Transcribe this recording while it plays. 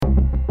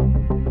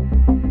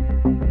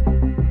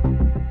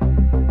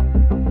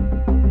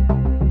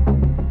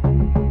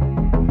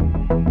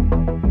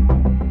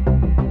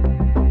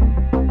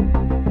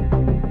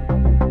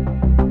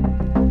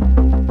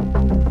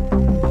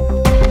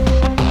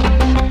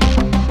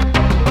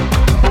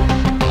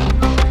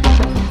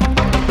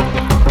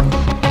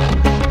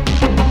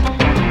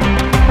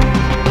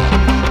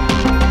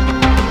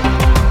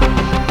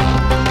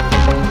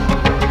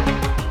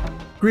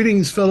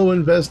Greetings, fellow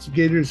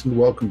investigators, and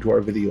welcome to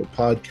our video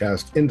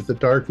podcast, Into the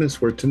Darkness,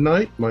 where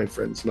tonight, my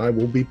friends and I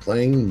will be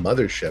playing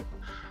Mothership.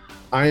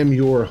 I am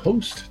your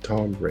host,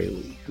 Tom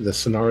Rayleigh. The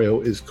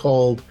scenario is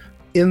called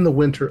In the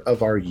Winter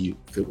of Our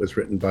Youth. It was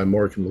written by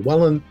Morgan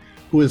Llewellyn,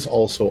 who is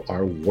also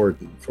our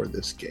warden for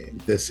this game.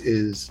 This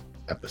is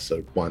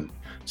episode 1.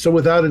 So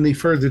without any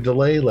further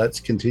delay, let's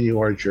continue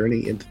our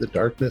journey into the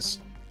darkness.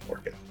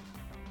 Morgan.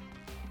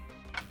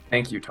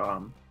 Thank you,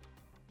 Tom.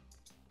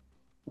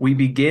 We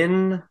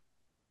begin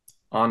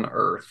on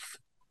Earth,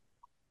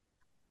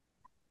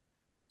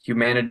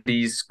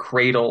 humanity's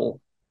cradle,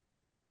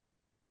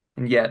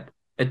 and yet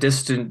a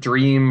distant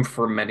dream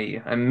for many,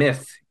 a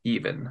myth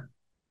even.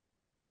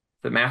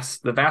 The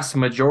vast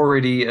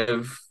majority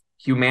of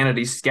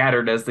humanity,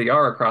 scattered as they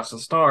are across the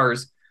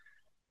stars,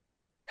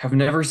 have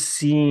never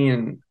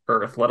seen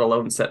Earth, let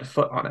alone set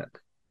foot on it.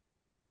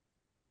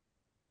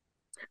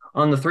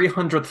 On the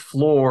 300th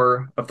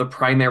floor of the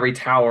primary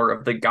tower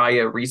of the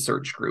Gaia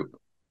Research Group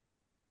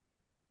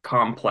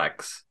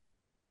complex,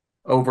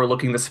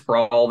 overlooking the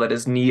sprawl that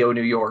is Neo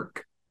New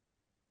York.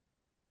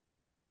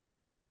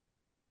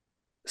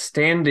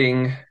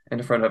 Standing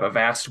in front of a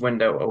vast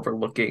window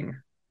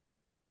overlooking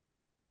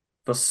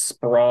the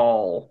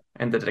sprawl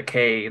and the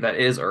decay that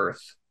is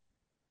Earth,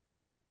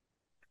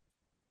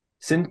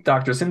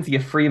 Dr.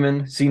 Cynthia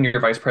Freeman, Senior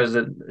Vice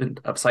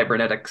President of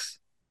Cybernetics,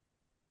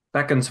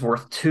 beckons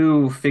forth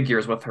two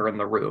figures with her in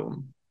the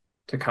room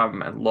to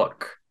come and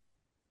look.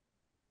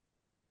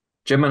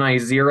 Gemini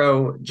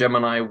 0,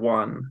 Gemini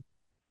 1.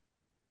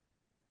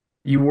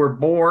 You were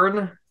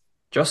born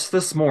just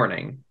this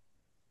morning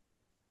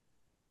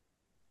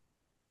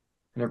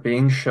and are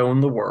being shown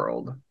the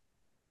world.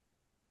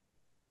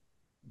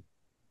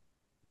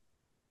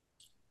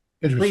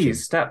 Interesting.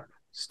 Please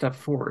step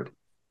forward.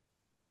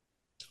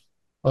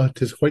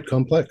 It is quite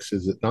complex,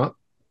 is it not?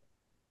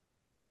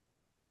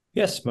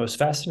 Yes, most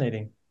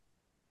fascinating.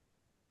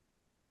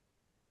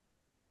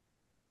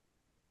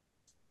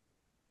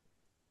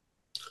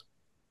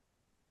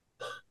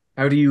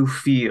 How do you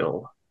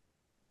feel,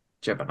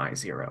 Gemini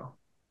 0?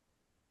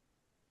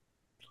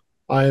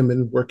 I am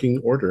in working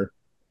order.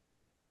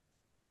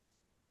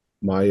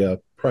 My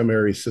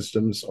primary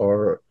systems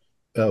are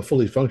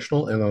fully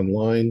functional and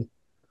online.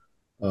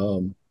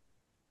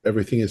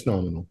 Everything is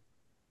nominal.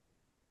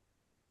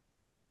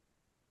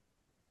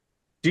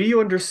 Do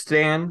you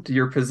understand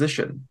your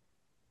position?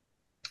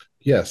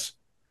 Yes,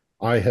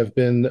 I have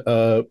been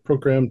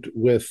programmed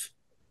with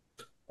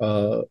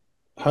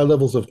high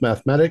levels of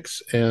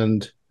mathematics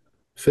and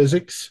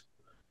physics.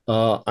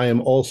 I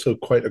am also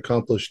quite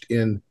accomplished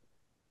in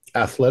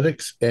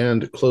athletics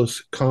and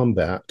close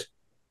combat.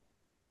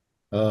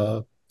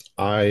 I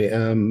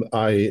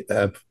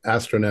have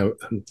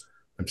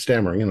I'm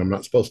stammering and I'm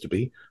not supposed to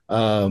be.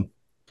 I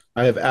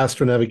have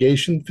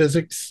astronavigation,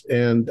 physics,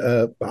 and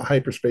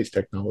hyperspace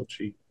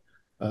technology.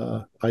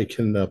 I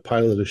can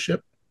pilot a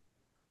ship,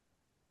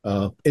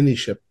 any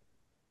ship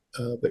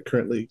that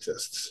currently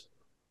exists.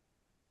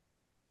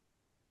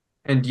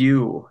 And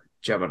you,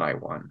 Gemini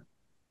 1?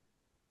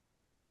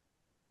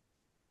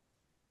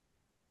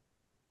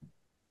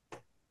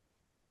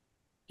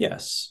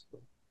 Yes.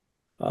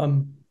 I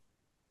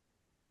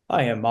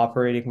am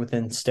operating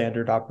within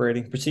standard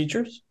operating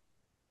procedures.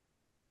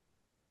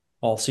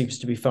 All seems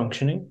to be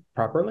functioning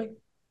properly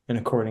and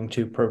according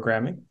to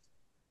programming.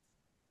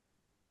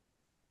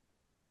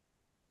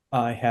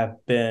 I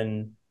have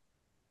been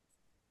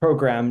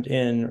programmed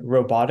in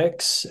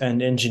robotics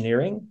and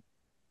engineering.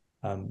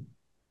 I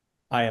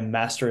am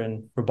master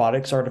in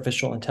robotics,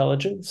 artificial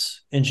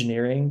intelligence,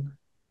 engineering,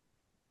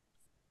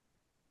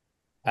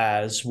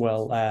 as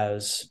well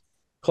as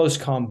close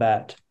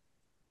combat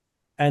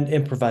and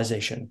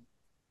improvisation.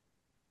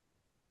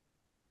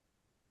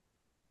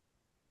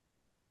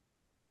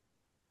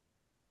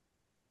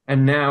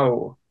 And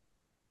now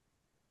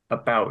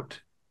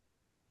about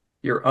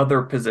your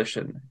other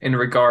position in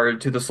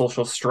regard to the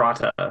social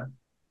strata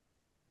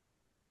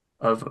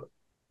of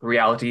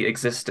reality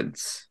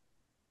existence,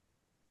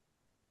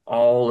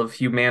 all of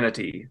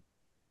humanity.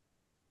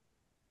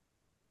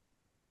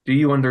 Do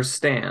you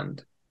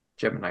understand,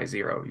 Gemini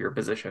 0, your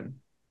position?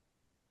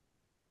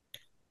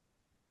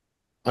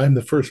 I'm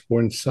the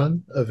firstborn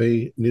son of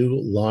a new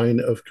line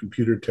of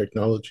computer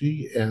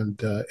technology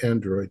and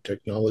Android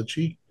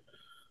technology.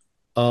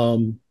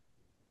 But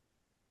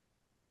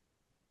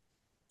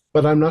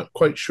I'm not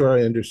quite sure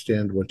I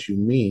understand what you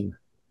mean.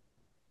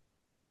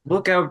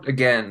 Look out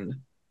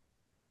again.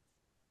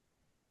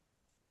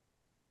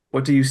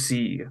 What do you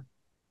see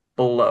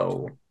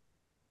below?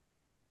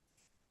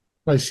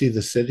 I see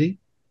the city.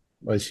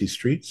 I see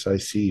streets. I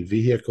see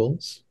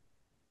vehicles.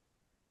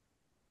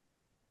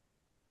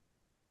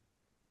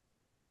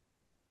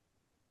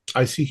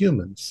 I see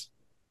humans.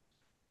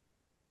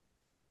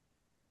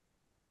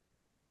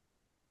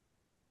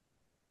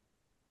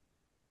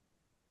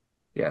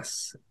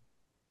 Yes.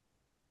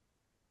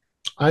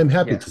 I'm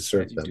happy to Yes,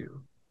 serve and you them.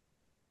 do.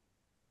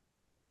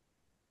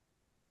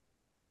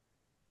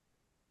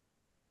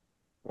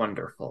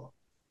 Wonderful.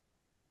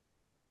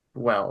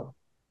 Well,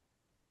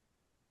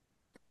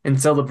 In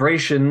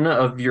celebration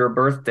of your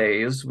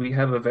birthdays, we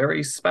have a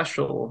very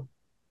special,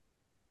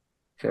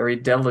 very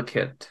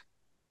delicate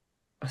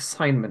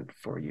assignment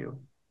for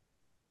you.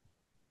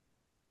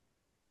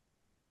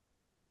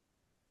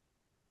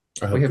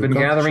 I We hope have to been accomplish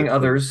gathering it for you.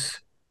 others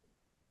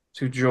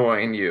to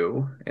join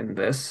you in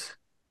this.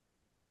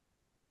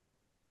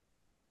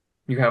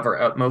 You have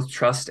our utmost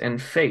trust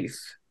and faith.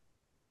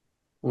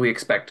 We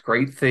expect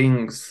great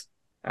things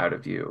out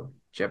of you,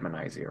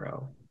 Gemini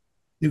Zero.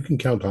 You can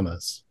count on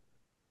us.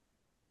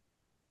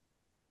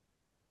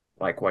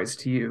 Likewise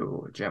to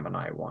you,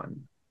 Gemini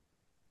One.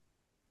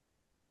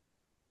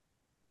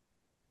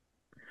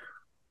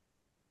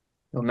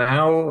 You'll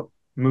now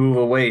move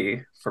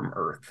away from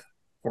Earth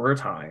for a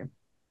time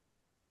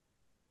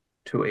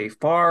to a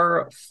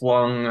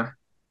far-flung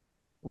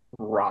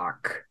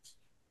rock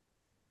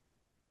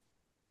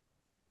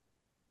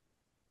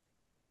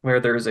where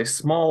there's a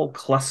small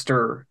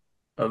cluster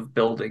of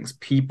buildings,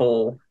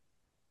 people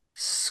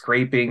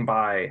scraping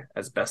by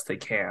as best they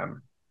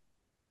can,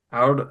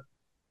 out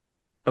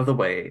of the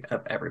way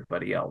of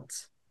everybody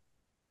else.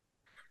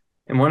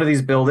 In one of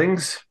these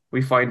buildings,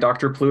 we find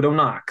Dr. Pluto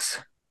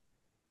Knox.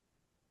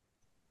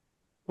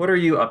 What are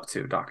you up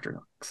to, Dr.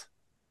 Knox?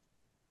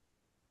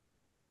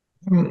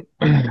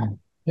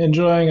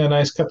 Enjoying a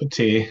nice cup of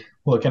tea,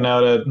 looking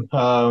out at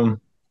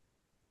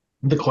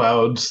the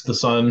clouds, the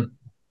sun,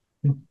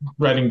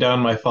 writing down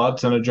my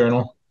thoughts in a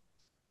journal.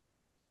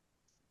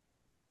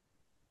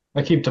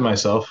 I keep to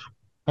myself.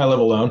 I live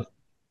alone.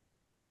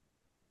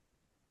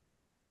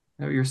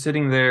 Now you're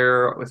sitting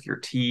there with your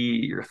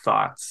tea, your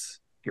thoughts,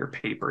 your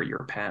paper,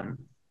 your pen.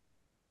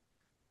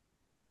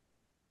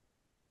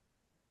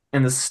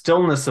 And the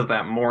stillness of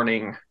that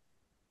morning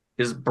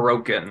is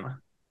broken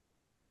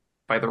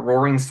by the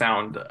roaring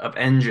sound of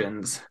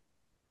engines.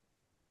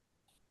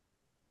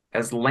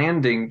 As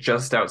landing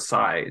just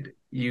outside,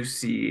 you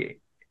see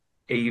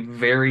a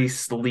very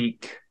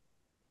sleek,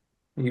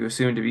 you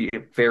assume to be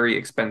very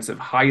expensive,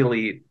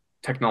 highly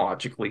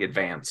technologically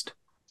advanced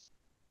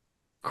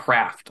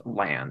craft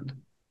land.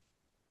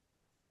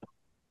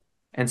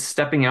 And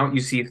stepping out,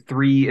 you see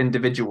three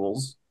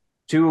individuals,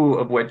 two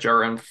of which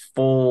are in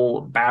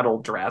full battle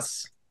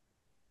dress,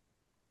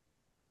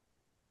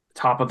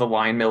 top of the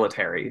line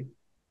military.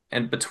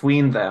 And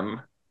between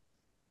them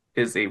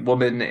is a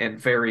woman in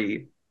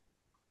very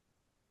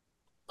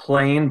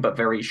plain but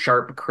very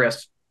sharp,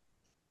 crisp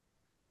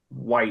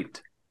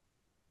white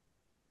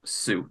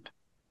suit.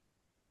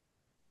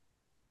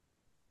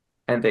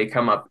 And they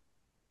come up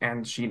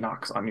and she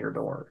knocks on your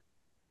door.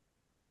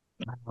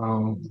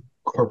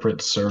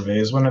 Corporate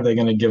surveys. When are they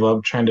going to give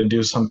up trying to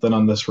do something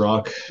on this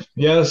rock?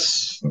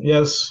 Yes,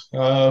 yes.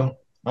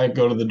 I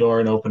go to the door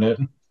and open it.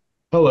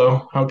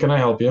 Hello, how can I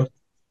help you?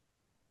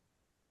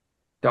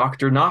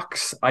 Dr.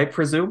 Knox, I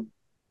presume?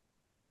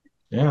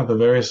 Yeah, the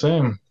very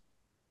same.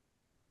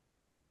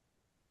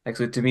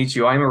 Excellent to meet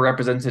you. I'm a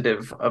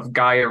representative of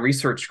Gaia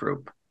Research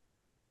Group.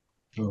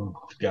 Oh,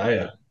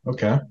 Gaia.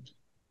 Okay.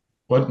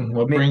 What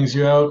May, brings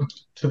you out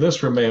to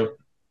this remote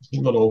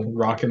little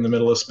rock in the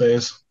middle of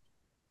space?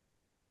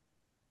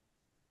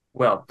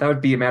 well, that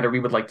would be a matter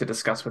we would like to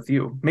discuss with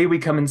you. May we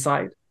come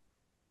inside?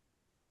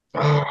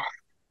 Yeah,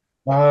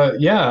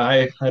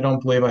 I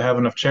don't believe I have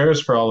enough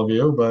chairs for all of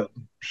you, but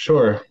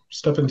sure,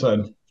 step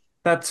inside.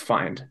 That's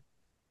fine.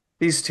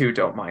 These two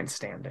don't mind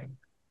standing.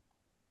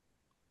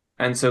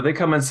 And so they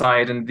come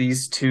inside, and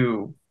these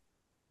two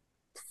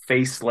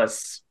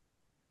faceless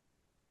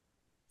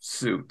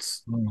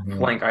suits Mhm.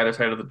 flank either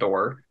side of the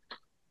door.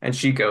 And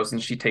she goes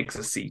and she takes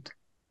a seat.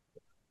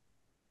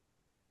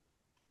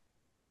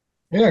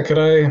 Yeah, could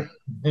I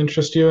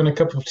interest you in a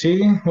cup of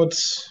tea?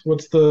 What's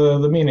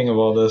the meaning of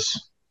all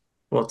this?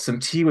 Well,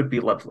 some tea would be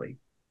lovely.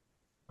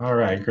 All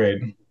right,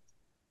 great.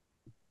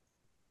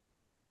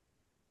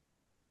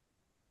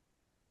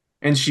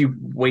 And she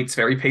waits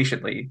very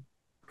patiently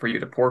for you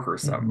to pour her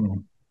some.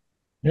 Mhm.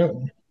 Yep,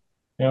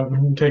 yep.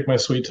 Take my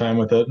sweet time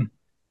with it.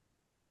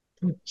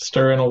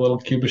 Stir in a little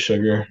cube of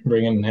sugar,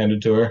 bring it and hand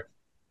it to her.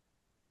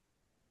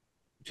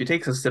 She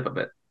takes a sip of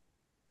it.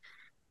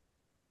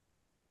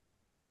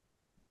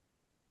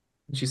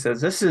 And she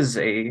says, "This is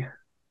a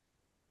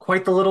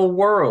quite the little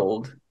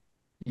world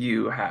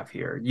you have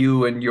here,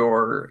 you and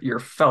your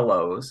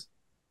fellows."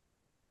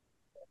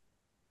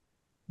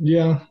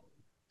 Yeah,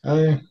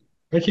 I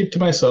I keep to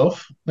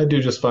myself. I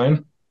do just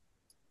fine.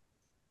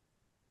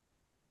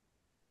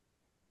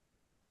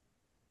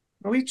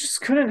 We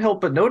just couldn't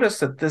help but notice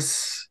that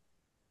this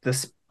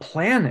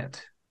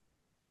planet,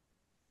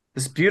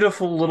 this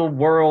beautiful little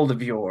world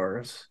of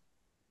yours,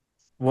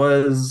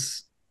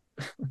 was,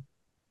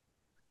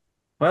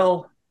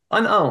 well,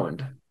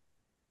 unowned.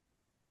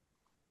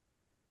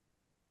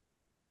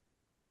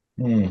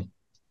 Hmm.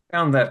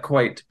 Found that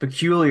quite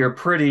peculiar,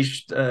 pretty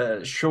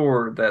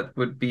sure that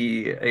would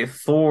be a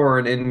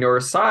thorn in your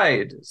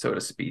side, so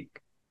to speak.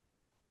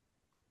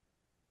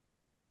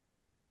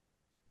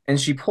 And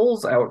she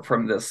pulls out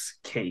from this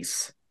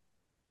case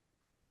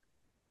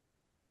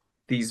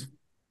these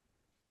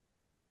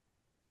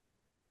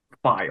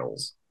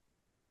files.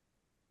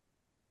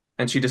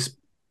 And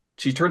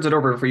She turns it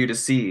over for you to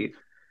see,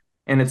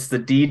 and it's the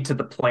deed to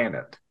the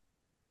planet.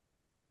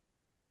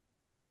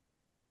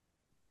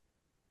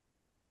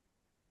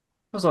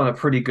 It was on a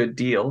pretty good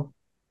deal.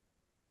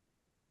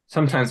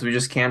 Sometimes we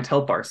just can't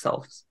help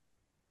ourselves.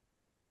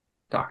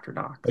 Dr.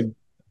 Knox.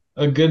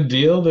 A good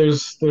deal?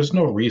 There's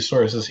no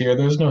resources here.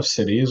 There's no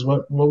cities.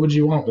 What would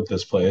you want with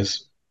this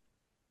place?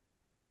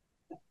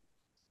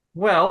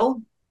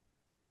 Well,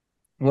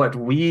 what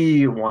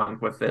we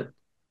want with it,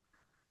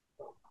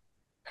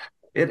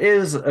 it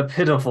is a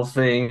pitiful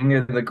thing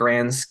in the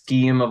grand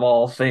scheme of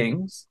all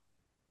things.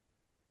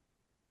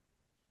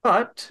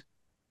 But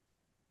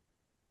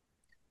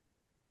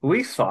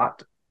we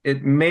thought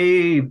it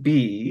may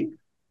be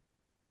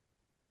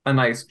a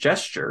nice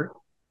gesture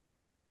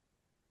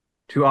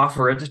to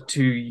offer it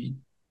to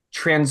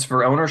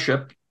transfer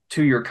ownership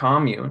to your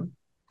commune.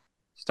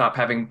 Stop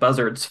having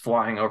buzzards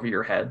flying over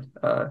your head.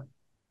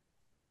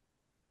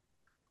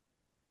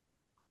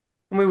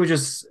 And we would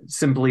just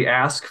simply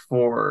ask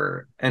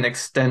for an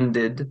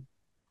extended,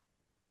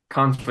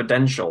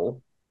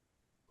 confidential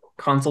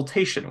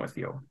consultation with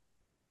you,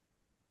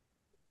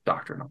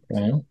 Dr. Knowles.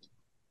 Okay.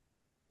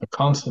 A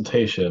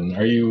consultation.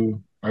 Are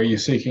you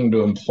seeking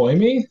to employ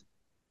me?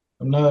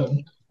 I'm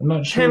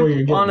not sure where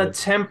you're On getting a with.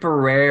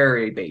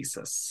 temporary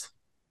basis.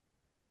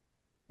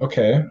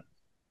 Okay.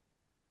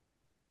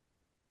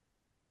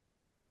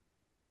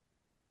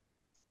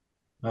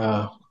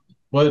 Uh,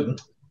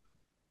 what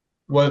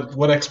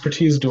what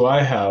expertise do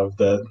I have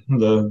that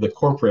the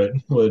corporate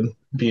would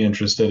be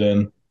interested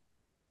in?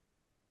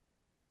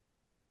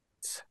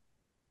 It's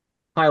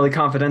highly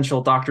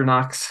confidential, Dr.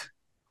 Knox.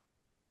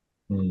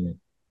 Hmm.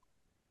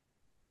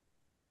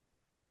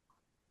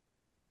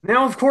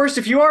 Now, of course,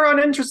 if you are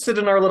uninterested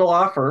in our little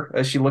offer,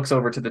 as she looks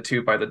over to the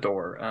two by the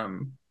door,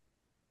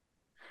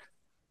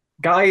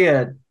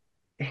 Gaia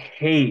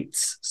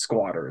hates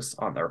squatters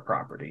on their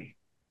property.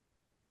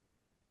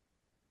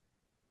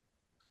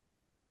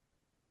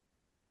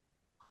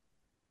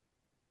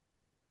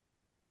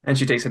 And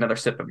she takes another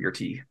sip of your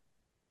tea.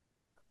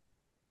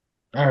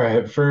 All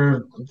right.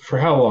 For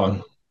how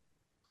long?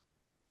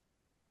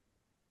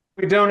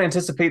 We don't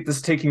anticipate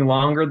this taking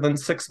longer than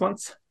 6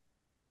 months.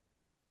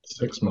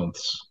 6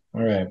 months.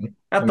 All right.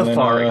 At And the then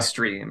far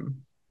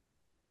extreme.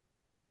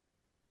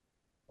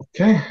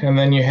 okay, and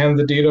then you hand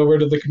the deed over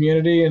to the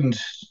community and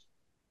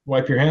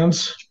wipe your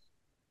hands.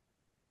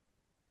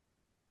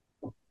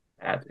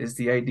 That is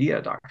the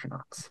idea, Dr.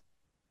 Knox.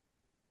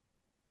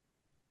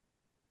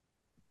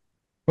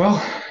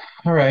 Well,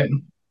 all right.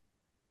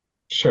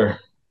 Sure.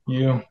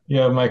 You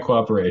have my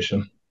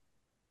cooperation.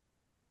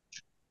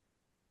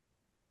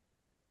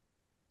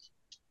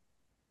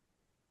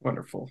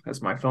 Wonderful.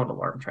 As my phone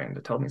alarm trying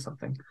to tell me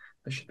something.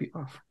 This should be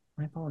off.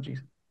 My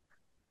apologies.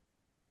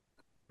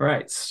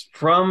 Right.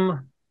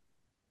 From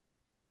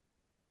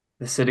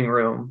the sitting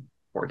room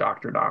where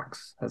Dr.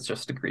 Knox has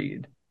just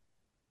agreed,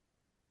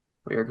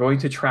 we are going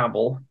to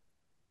travel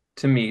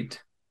to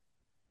meet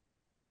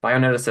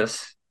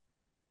bioneticist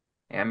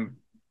and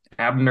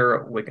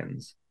Abner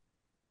Wiggins.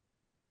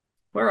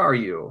 Where are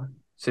you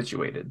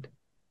situated,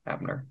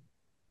 Abner?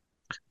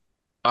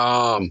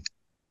 Um,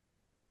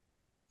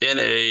 in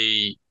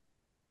a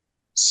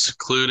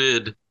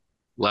secluded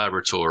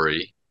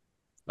laboratory,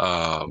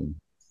 um,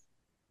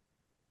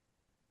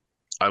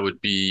 I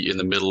would be in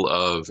the middle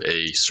of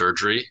a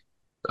surgery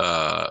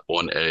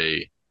on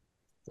a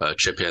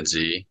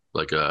chimpanzee,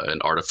 like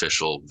an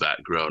artificial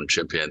vat-grown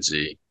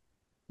chimpanzee.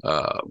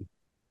 Um,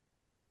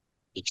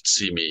 you can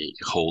see me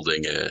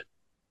holding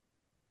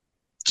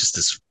just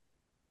this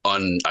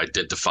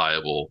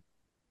unidentifiable,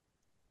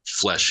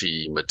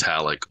 fleshy,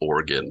 metallic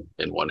organ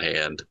in one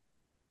hand,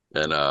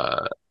 and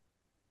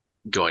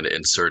going to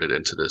insert it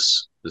into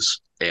this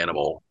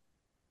animal.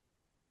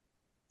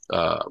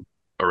 Uh,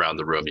 Around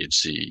the room, you'd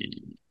see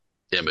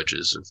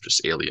images of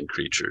just alien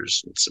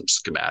creatures and some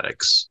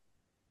schematics,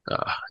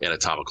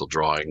 anatomical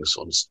drawings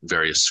on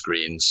various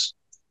screens.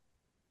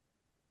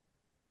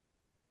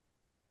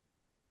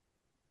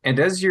 And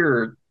as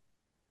you're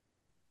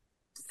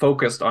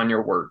focused on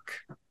your work,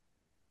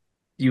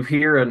 you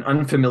hear an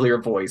unfamiliar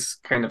voice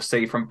kind of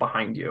say from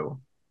behind you,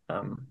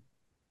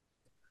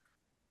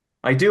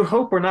 I do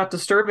hope we're not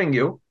disturbing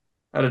you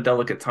at a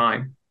delicate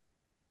time.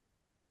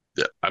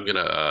 Yeah, I'm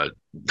gonna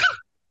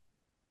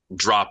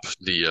drop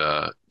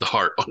the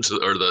heart onto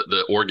or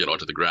the organ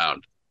onto the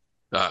ground.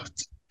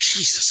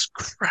 Jesus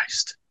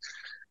Christ.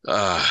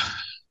 Uh,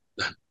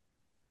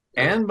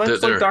 And much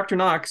like they're Dr.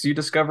 Knox, you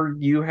discover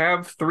you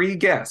have three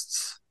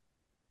guests.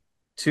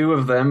 Two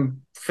of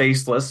them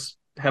faceless,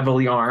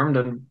 heavily armed,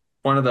 and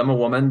one of them a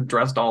woman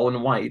dressed all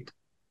in white.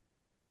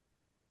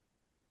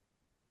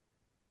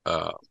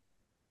 uh,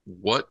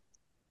 what?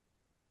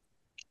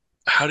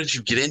 How did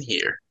you get in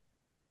here?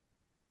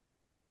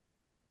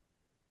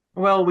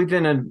 Well, we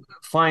didn't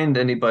find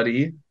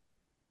anybody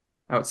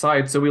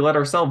outside, so we let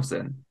ourselves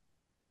in.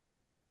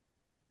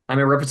 I'm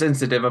a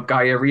representative of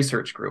Gaia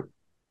Research Group.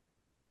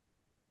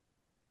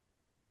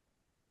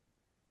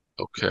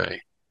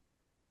 Okay.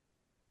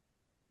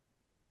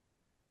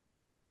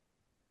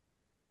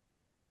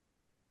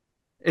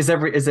 Is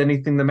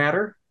anything the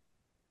matter?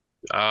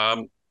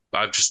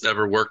 I've just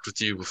never worked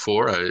with you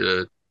before.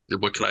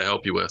 What can I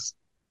help you with?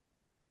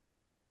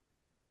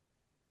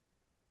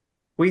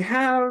 We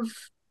have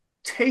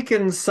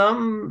taken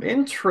some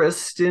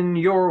interest in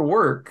your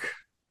work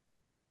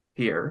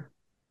here.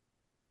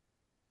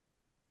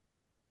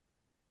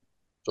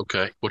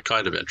 Okay, what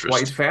kind of Quite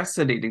interest?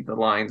 fascinating, the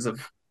lines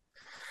of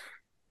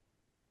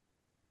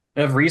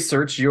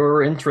research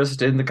you're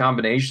interested in, the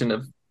combination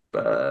of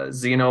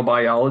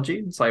xenobiology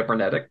and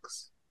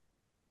cybernetics.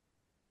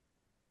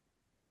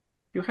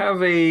 You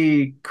have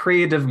a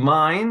creative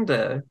mind,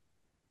 a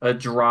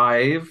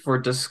drive for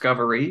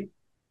discovery,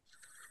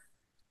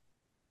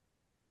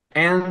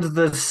 and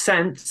the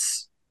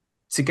sense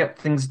to get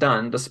things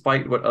done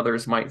despite what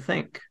others might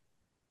think.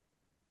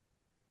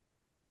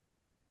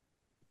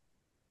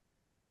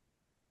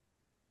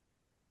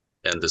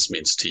 And this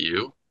means to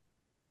you?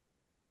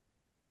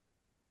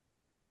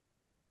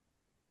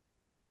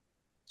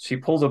 She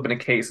pulls open a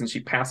case and she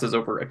passes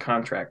over a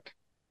contract.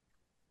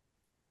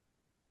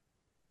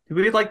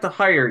 We'd like to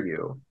hire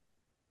you,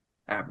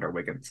 Abner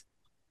Wiggins.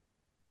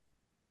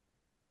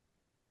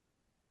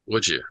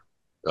 Would you?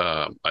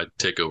 I'd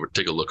take a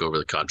look over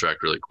the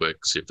contract really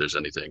quick, see if there's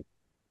anything.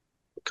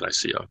 What can I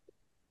see?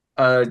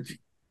 Uh,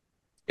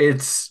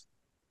 it's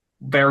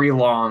very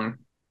long.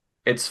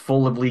 It's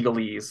full of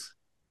legalese.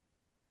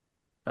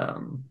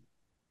 Um,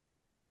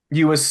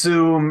 you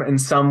assume in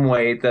some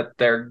way that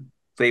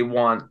they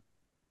want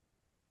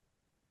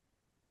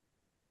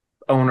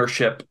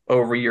ownership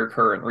over your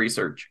current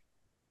research.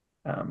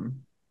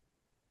 Um,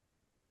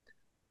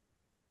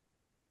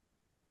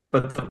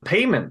 but the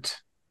payment,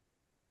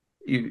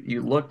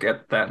 you look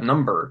at that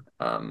number,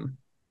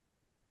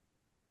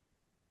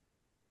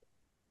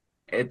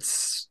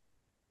 it's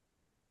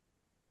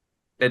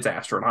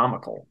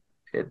astronomical.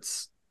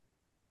 It's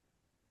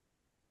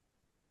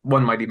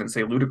one might even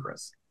say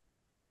ludicrous.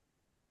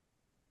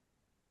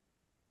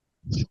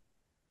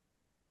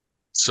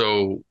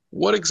 So,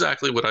 what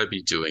exactly would I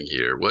be doing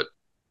here? What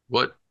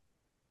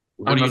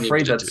I'm do you need me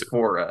afraid to do? that's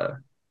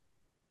for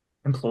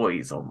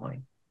employees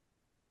only.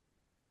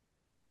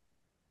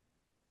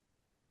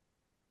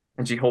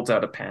 And she holds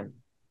out a pen.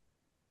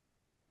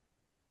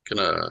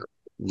 Gonna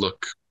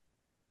look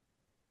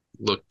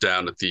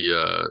down at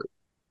the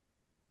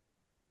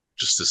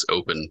just this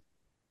open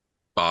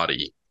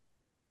body.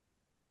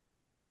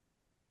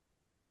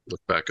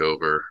 Look back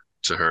over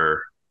to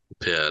her,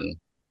 the pen,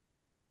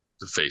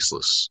 the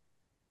faceless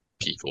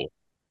people.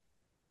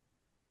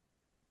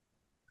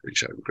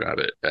 Reach out and grab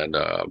it, and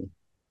I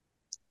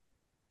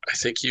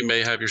think you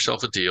may have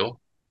yourself a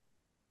deal.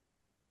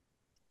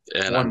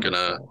 And I'm gonna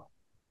Wonderful.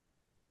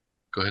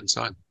 go ahead and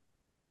sign.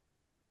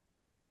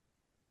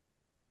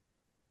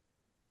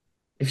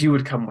 If you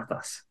would come with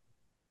us.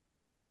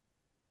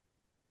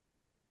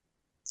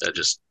 I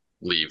just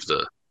leave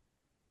the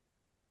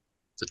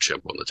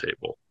chimp on the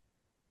table.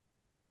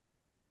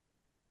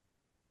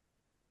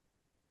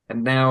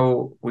 And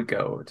now we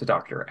go to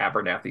Dr.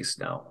 Abernathy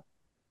Snow.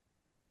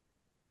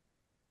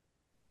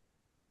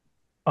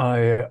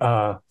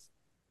 I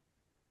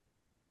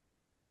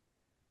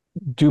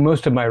do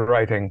most of my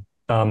writing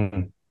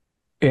in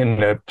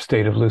a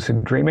state of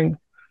lucid dreaming.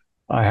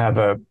 I have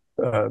a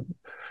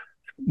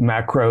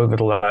macro that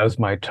allows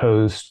my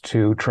toes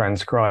to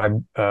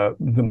transcribe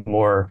the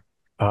more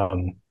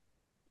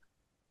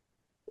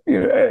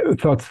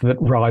thoughts that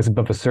rise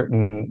above a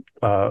certain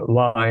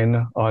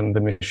line on the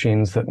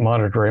machines that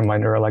monitor my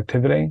neural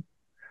activity.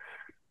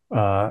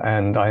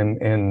 And I'm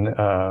in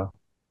a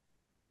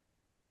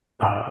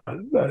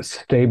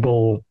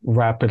stable,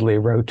 rapidly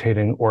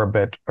rotating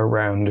orbit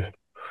around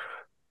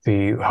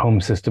the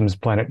home system's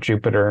planet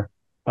Jupiter,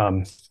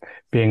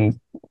 being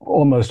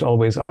almost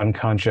always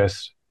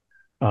unconscious,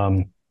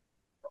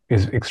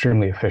 is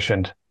extremely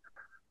efficient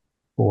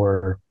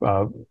for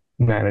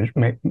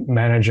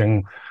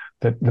managing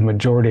that the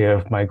majority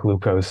of my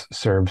glucose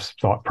serves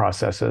thought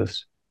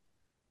processes.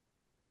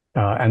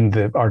 And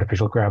the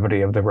artificial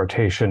gravity of the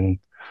rotation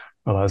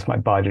allows my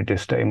body to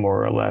stay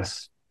more or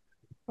less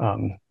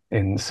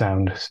in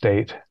sound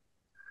state.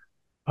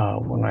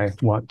 When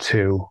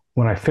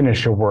I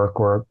finish a work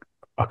or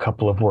a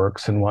couple of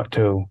works and want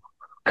to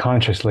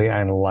consciously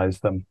analyze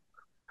them,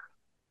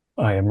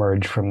 I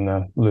emerge from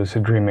the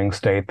lucid dreaming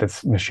state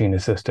that's machine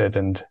assisted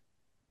and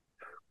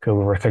go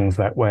over things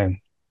that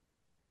way.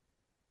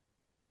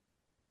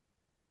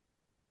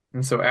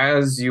 And so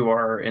as you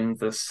are in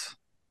this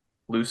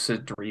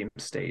lucid dream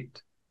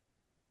state,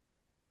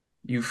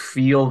 you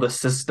feel the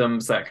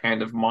systems that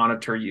kind of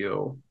monitor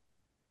you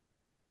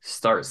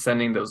start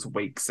sending those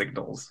wake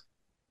signals.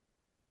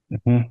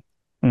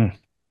 Mm-hmm.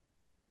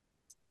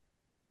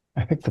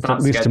 I think that's Not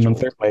at least scheduled.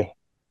 a month early.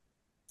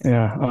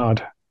 Yeah,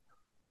 odd.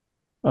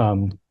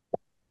 And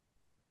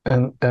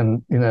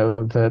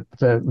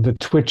the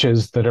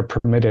twitches that are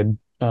permitted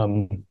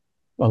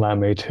allow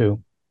me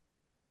to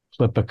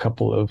flip a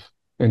couple of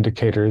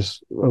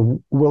indicators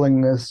of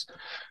willingness.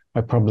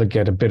 I probably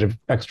get a bit of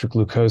extra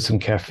glucose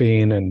and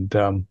caffeine and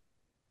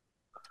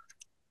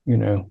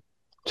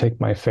take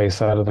my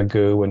face out of the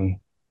goo and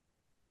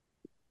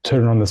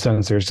turn on the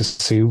sensors to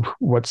see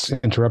what's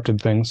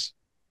interrupted things.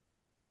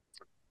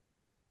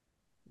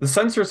 The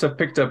sensors have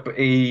picked up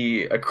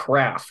a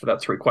craft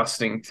that's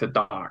requesting to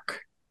dock.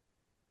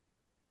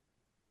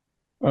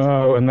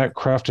 Oh, and that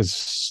craft is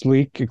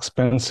sleek,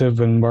 expensive,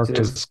 and marked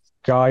as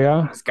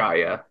Gaia. It's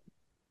Gaia.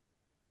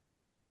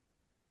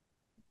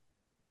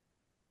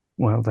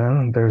 Well,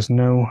 then there's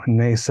no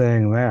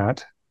naysaying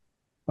that.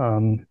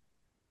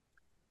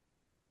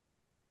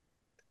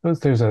 Suppose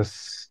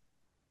there's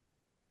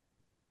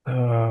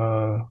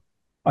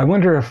I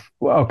wonder if,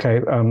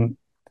 okay,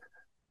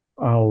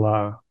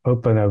 I'll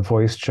open a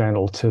voice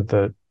channel to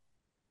the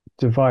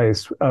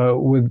device.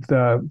 Would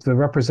the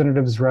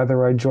representatives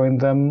rather I join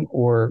them,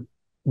 or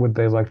would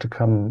they like to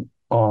come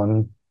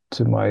on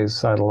to my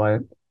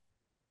satellite?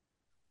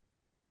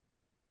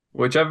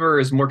 Whichever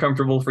is more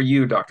comfortable for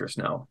you, Dr.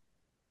 Snow.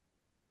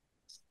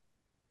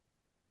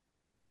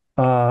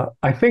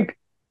 I think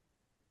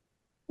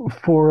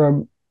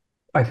for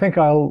I think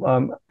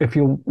I'll if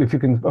you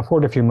can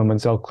afford a few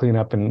moments, I'll clean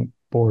up and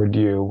board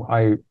you.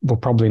 I will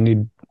probably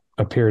need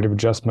a period of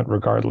adjustment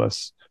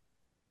regardless.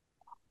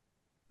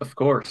 Of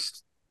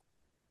course.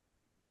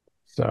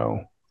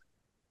 So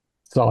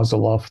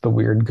sozzle off the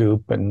weird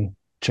goop and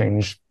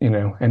change,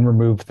 and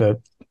remove the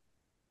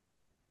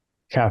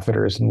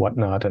catheters and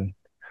whatnot and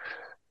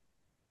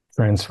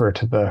transfer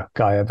to the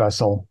Gaia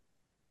vessel.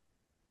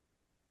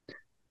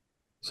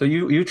 So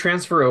you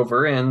transfer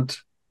over, and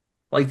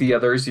like the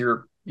others,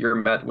 you're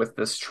met with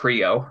this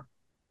trio.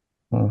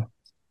 Hmm.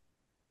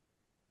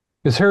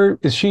 Is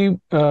she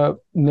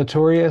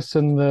notorious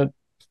in the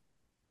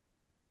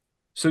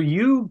So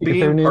you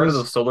being part of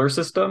the solar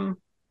system,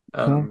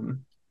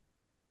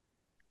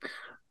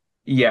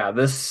 yeah,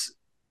 there's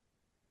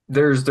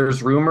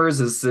rumors,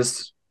 is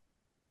this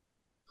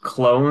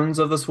clones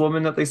of this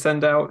woman that they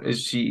send out?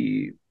 Is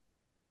she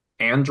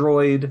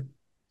android?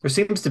 There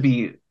seems to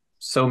be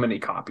so many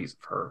copies of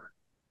her.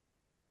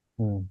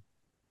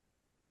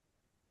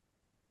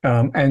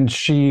 And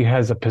she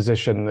has a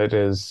position that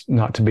is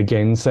not to be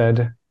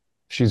gainsaid.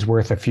 She's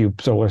worth a few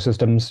solar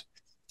systems.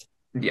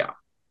 Yeah.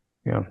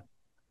 Yeah.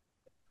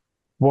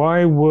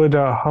 Why would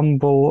a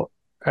humble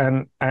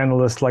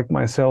analyst like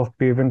myself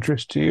be of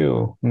interest to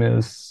you,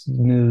 Ms.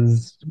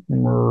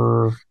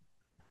 Mer?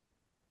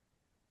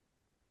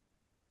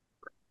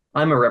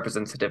 I'm a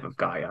representative of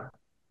Gaia.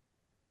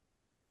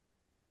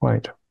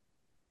 Right.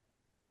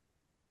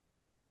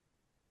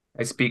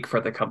 I speak for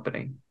the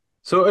company.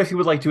 So if you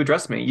would like to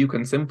address me, you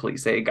can simply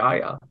say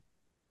Gaia.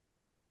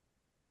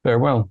 Very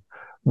well.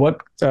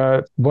 What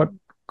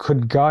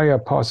could Gaia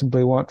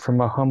possibly want from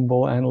a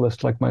humble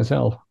analyst like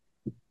myself?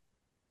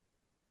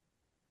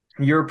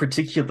 Your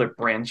particular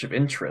branch of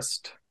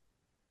interest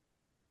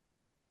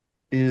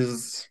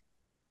is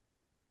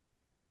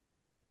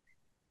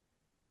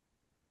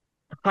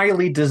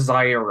highly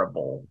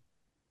desirable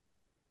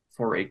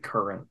for a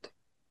current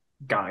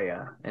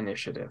Gaia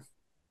initiative.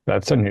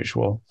 That's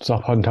unusual.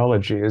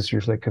 Self-ontology is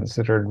usually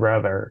considered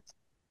rather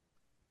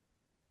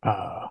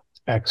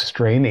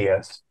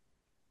extraneous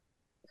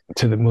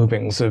to the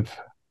movings of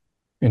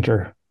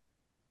interplanetary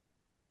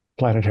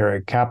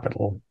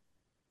capital.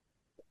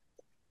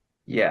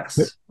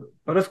 Yes,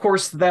 but of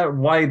course that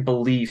wide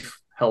belief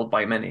held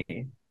by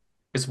many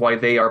is why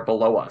they are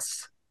below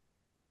us,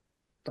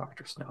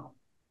 Dr. Snow.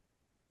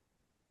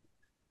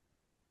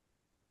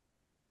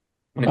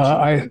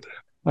 I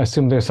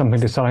assume there's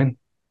something to sign.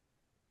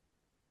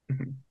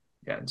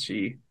 Yeah, and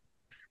she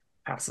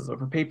passes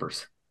over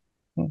papers.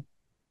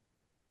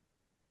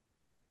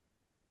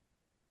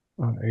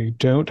 I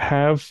don't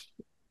have.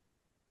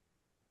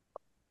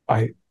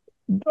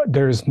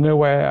 There's no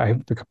way I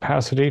have the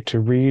capacity to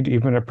read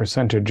even a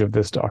percentage of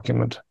this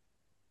document,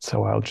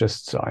 so I'll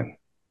just sign.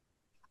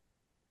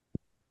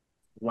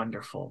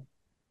 Wonderful.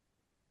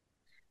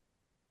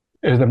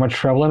 Is there much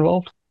travel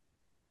involved?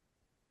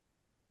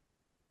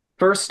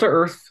 First to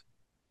Earth,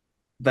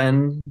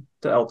 then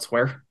to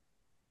elsewhere.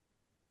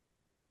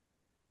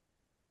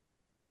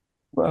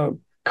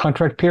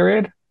 Contract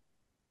period?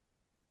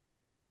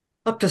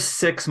 Up to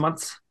 6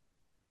 months.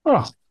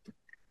 Oh.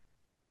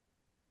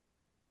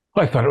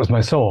 I thought it was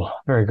my soul.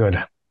 Very good.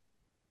 No,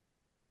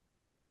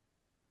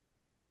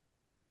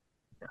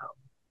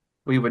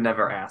 we would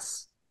never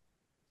ask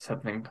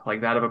something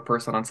like that of a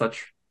person on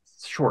such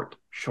short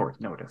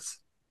notice.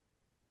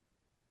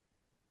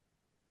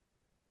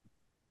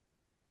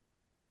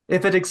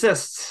 If it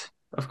exists,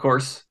 of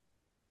course,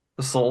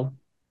 the soul.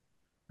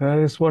 That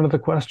is one of the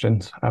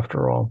questions,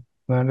 after all.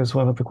 That is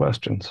one of the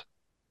questions.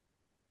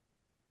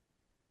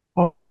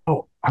 Oh,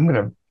 I'm going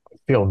to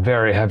feel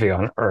very heavy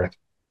on Earth.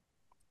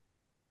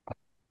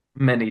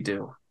 Many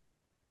do.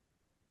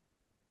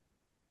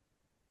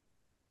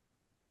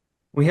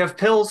 We have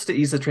pills to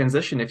ease the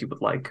transition if you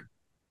would like.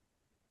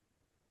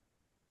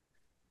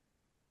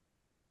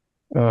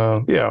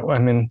 Yeah, I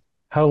mean,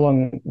 how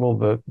long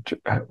will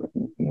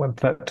what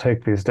that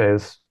take these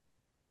days?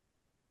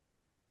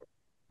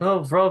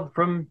 Well,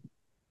 from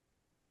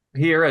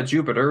here at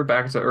Jupiter,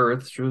 back to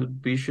Earth,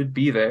 we should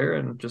be there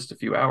in just a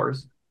few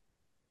hours.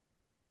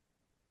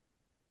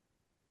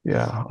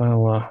 Yeah,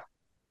 I'll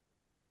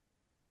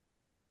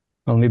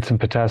need some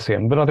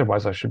potassium, but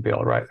otherwise I should be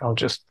all right. I'll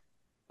just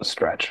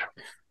stretch.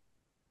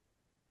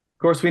 Of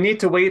course, we need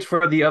to wait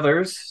for the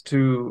others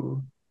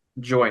to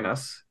join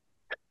us.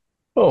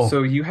 Oh,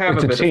 So you have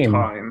it's a a bit of team.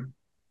 time.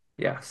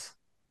 Yes.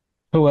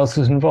 Who else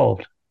is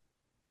involved?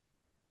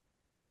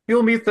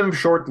 You'll meet them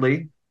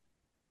shortly.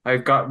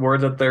 I've got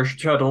word that their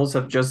shuttles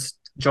have just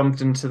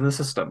jumped into the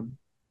system.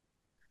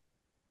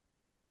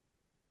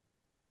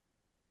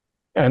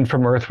 And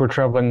from Earth, we're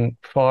traveling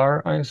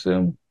far, I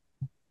assume?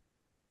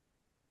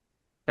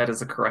 That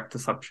is a correct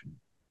assumption.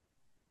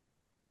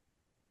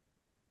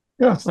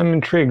 Yeah, I'm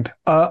intrigued.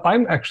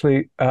 I'm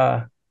actually,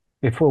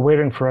 if we're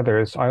waiting for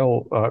others,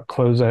 I'll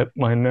close out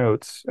my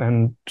notes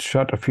and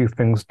shut a few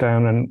things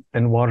down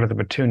and water the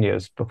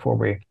petunias before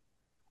we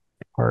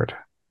part.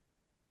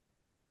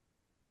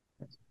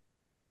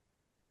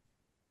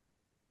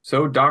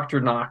 So, Dr.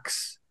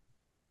 Knox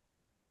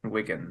and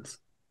Wiggins,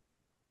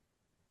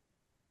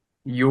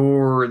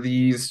 you're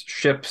these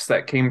ships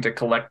that came to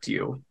collect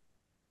you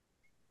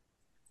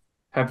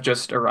have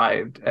just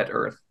arrived at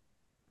Earth.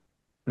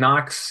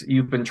 Knox,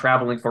 you've been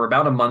traveling for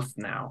about a month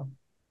now.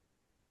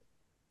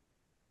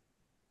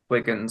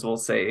 Wiggins will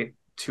say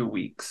 2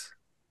 weeks.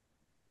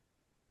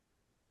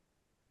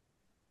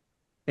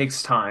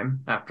 Takes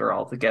time, after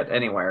all, to get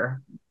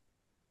anywhere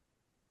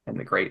in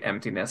the great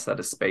emptiness that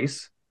is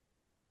space.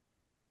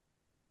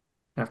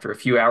 After a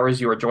few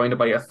hours, you are joined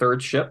by a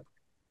third ship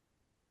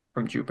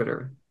from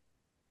Jupiter.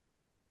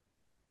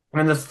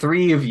 And the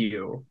three of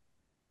you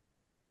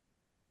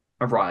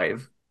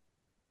arrive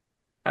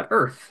at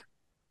Earth,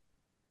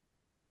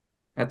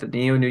 at the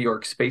New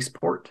York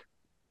spaceport.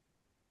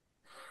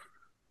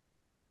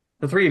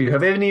 The three of you,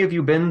 have any of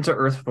you been to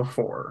Earth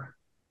before?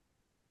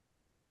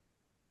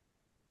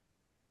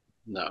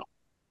 No.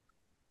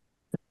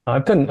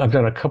 I've done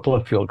a couple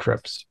of field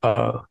trips.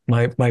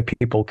 My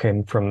people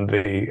came from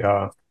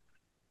the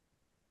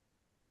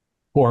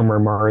former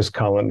Mars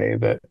colony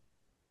that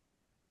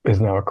is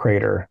now a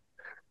crater.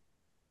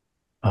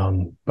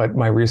 But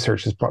my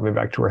research has brought me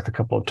back to Earth a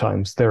couple of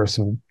times. There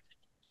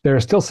are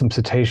still some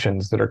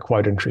cetaceans that are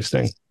quite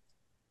interesting.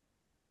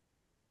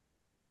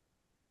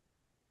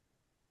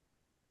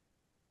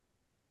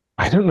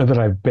 I don't know that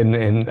I've been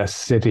in a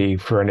city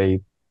for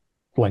any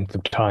length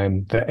of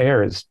time. The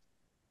air is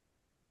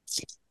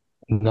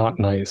not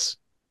nice.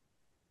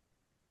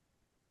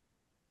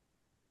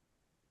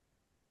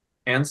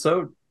 And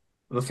so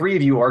the three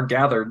of you are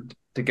gathered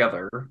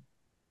together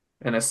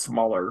in a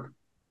smaller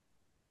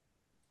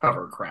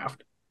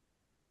hovercraft.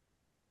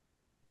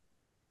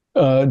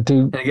 And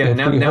again,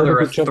 Have we now heard there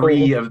of are each other?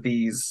 three of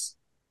these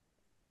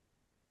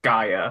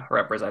Gaia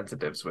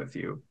representatives with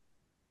you.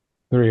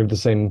 Three of the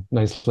same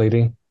nice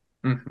lady.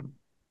 Mhm.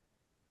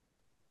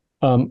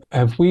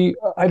 Have we?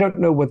 I don't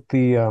know what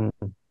the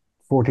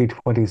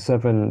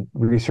 4027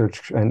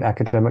 research and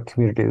academic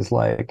community is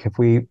like. Have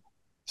we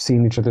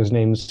seen each other's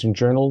names in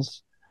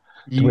journals?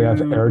 Do we have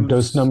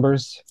Erdos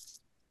numbers?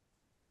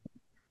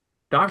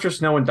 Dr.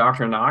 Snow and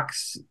Dr.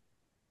 Knox,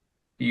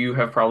 you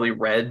have probably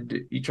read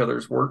each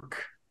other's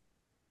work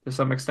to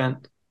some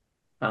extent.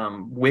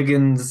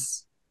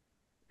 Wiggins'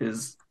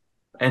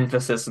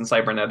 emphasis in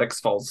cybernetics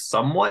falls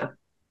somewhat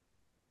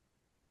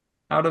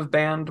out of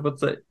band with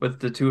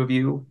the two of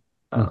you.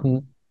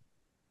 Mhm.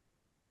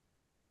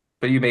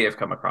 But you may have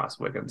come across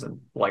Wiggins,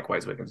 and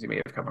likewise Wiggins, you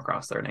may have come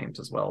across their names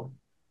as well.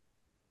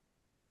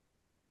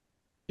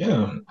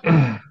 Yeah.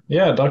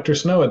 Yeah, Dr.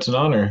 Snow, it's an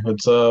honor.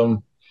 It's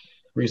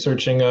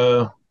researching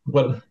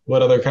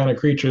what other kind of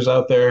creatures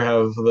out there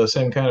have the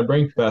same kind of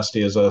brain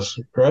capacity as us,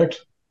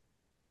 correct?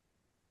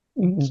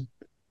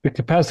 The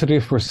capacity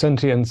for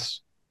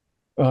sentience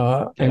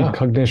and Yeah.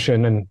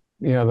 cognition and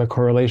the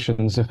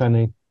correlations, if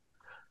any.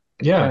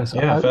 Yeah, Yes,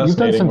 yeah, you've done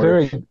fascinating some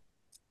work.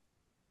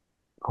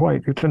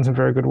 you've done some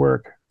very good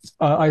work.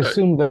 I Uh,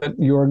 assume that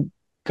your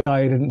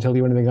guy didn't tell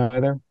you anything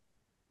either.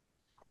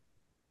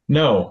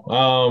 No,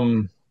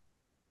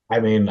 I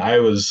mean, I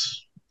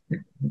was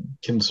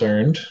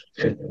concerned.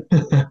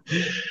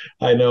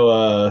 I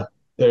know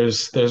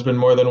there's been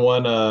more than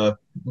one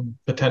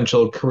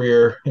potential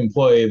career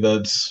employee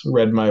that's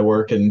read my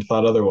work and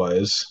thought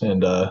otherwise,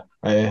 and I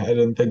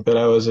didn't think that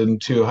I was in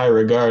too high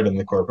regard in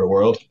the corporate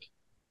world.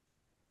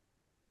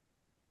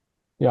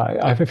 Yeah,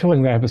 I have a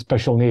feeling that I have a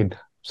special need.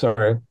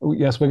 Sorry.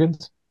 Yes,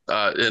 Wiggins?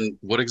 and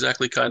what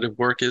exactly kind of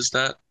work is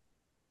that,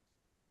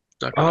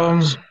 Dr. Um,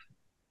 Knox?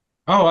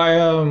 oh,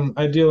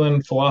 I deal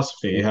in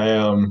philosophy.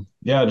 I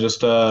yeah,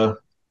 just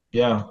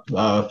yeah,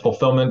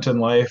 fulfillment in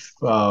life.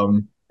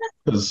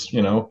 Because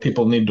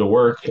people need to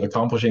work.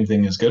 Accomplishing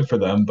things is good for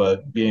them,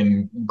 but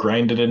being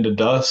grinded into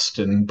dust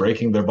and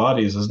breaking their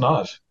bodies is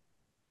not.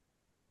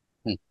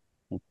 Hmm.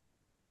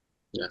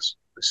 Yes,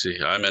 I see.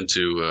 I'm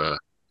into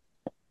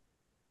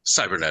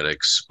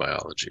cybernetics,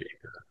 biology,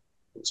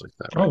 things like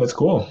that Oh, right that's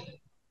cool.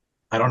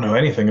 I don't know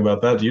anything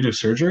about that. Do you do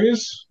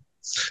surgeries?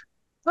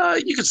 now.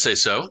 You could say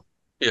so.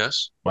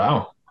 Yes.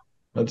 Wow.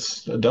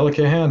 That's a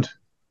delicate hand.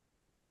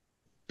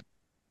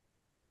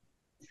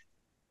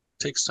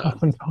 Takes time.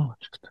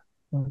 Ophthalmologist,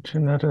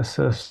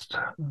 geneticist,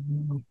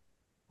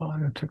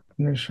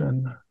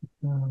 biotechnician.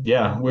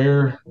 Yeah,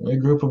 we're a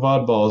group of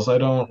oddballs. I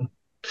don't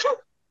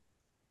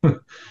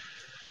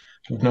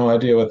have no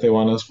idea what they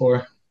want us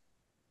for.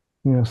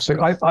 Yes,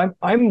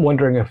 I'm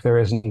wondering if there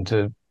isn't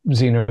a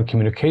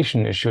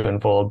xenocommunication issue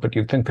involved, but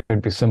you'd think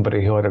there'd be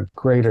somebody who had a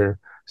greater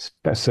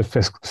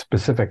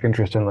specific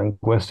interest in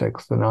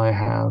linguistics than I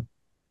have.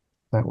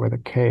 If that were the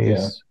Yeah,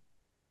 case.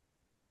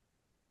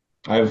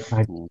 I've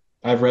I,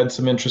 I've read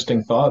some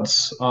interesting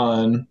thoughts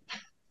on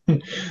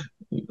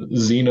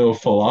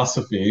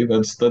xenophilosophy.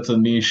 That's a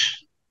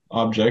niche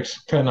object,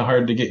 kind of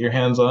hard to get your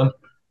hands on.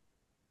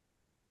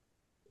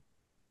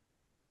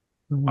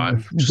 I'm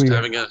if just we,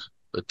 having a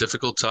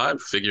difficult time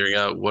figuring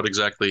out what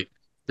exactly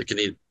they can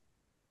need.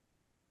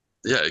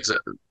 Yeah,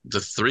 exactly. The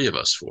three of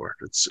us for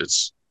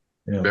it's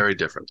Yeah. very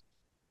different.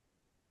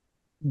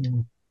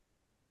 mm,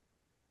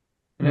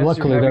 And as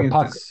you're luckily, they're having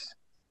pocket. this,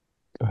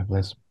 Go ahead,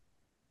 Liz.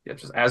 yeah,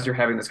 just as you're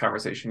having this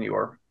conversation, you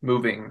are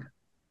moving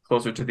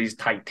closer to these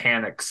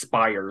titanic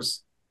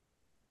spires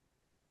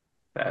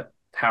that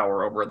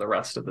tower over the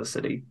rest of the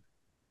city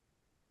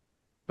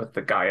with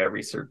the Gaia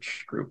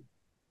Research Group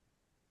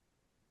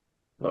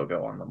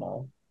logo on them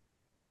all.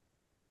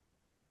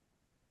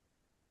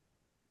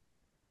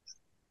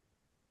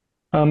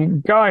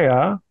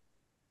 Gaia.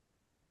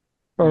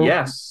 Or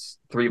Yes,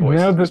 three now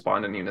voices that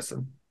respond in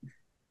unison.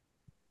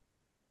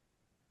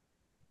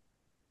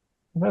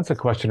 that's a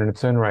question in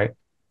its own right.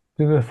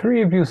 Do the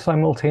three of you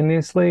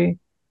simultaneously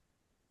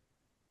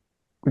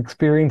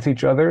experience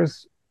each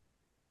other's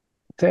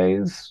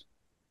days,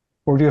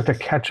 or do you have to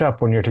catch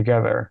up when you're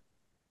together?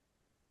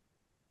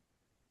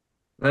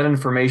 That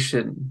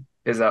information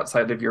is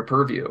outside of your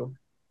purview,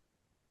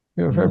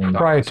 You're very Mm. Dr.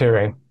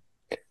 proprietary.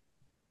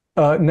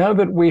 Now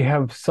that we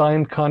have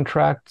signed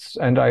contracts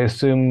and I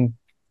assume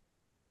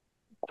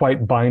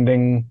quite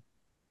binding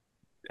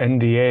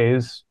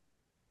NDAs,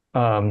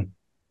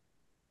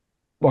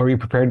 are you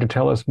prepared to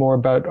tell us more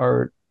about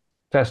our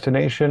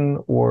destination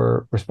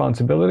or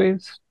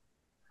responsibilities?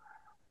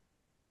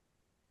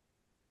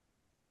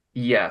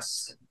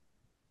 Yes,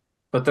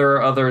 but there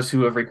are others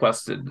who have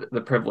requested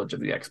the privilege of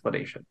the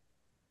explanation.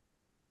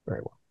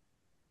 Very well.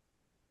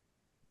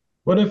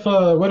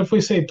 What if we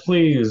say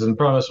please and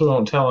promise we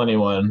won't tell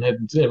anyone?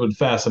 It would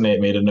fascinate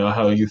me to know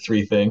how you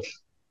three think.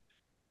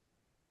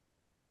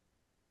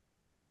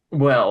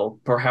 Well,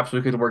 perhaps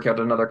we could work out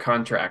another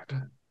contract.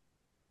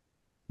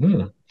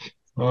 Hmm.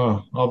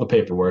 Oh, all the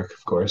paperwork,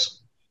 of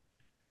course.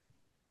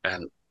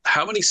 And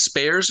how many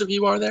spares of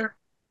you are there?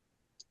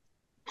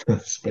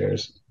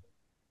 Spares.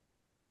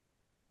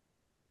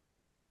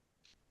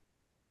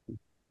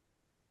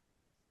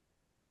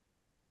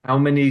 How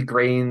many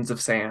grains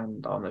of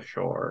sand on the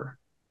shore,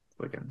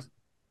 Wiggins?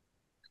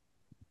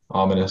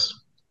 Ominous.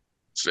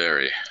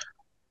 Very.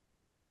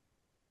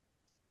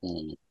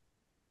 Hmm.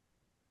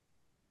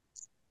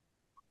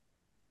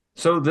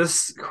 So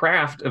this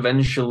craft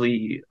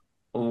eventually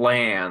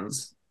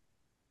lands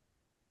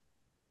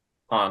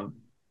on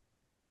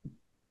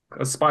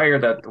a spire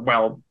that,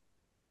 while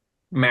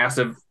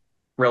massive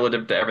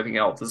relative to everything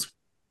else, is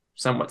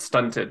somewhat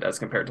stunted as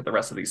compared to the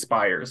rest of these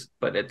spires,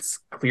 but it's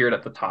cleared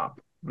at the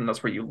top, and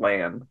that's where you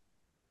land.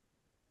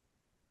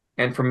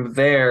 And from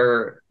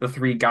there, the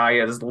three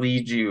Gaias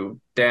lead you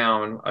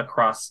down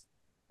across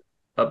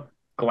a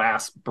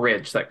glass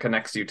bridge that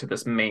connects you to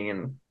this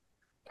main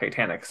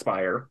Titanic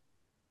spire.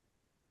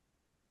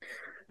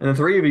 And the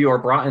three of you are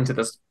brought into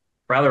this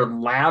rather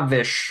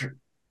lavish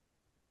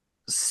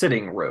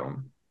sitting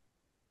room.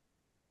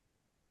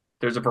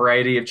 There's a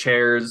variety of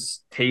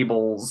chairs,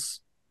 tables,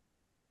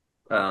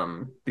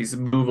 these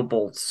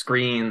movable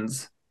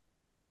screens.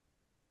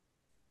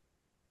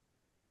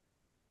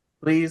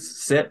 Please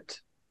sit.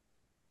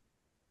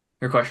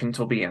 Your questions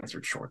will be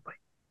answered shortly.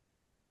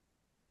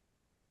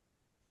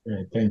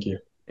 Great, thank you.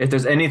 If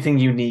there's anything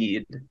you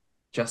need,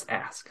 just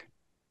ask.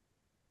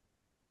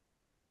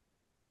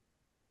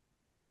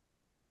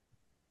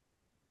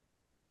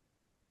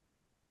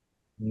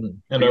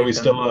 And are we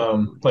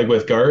still like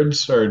with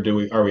guards, or do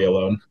we are we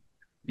alone?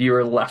 You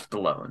are left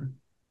alone.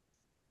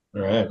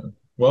 All right.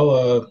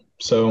 Well,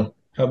 so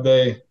have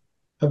they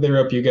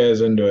rope you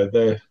guys into it?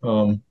 They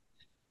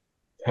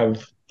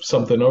have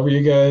something over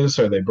you guys?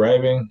 Are they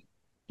bribing?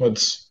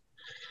 What's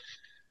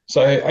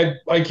so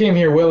I came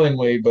here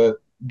willingly, but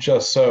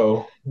just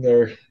so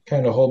they're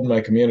kind of holding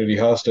my community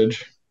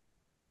hostage.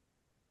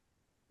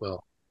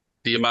 Well,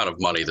 the amount of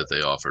money that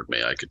they offered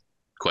me, I could,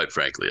 quite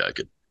frankly, I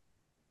could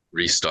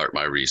restart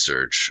my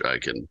research. I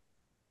can.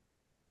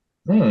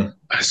 Hmm.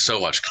 So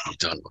much can be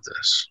done with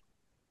this.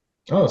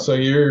 Oh, so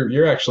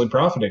you're actually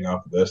profiting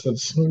off of this.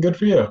 That's good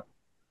for you.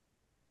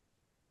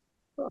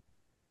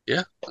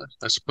 Yeah,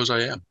 I suppose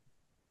I am.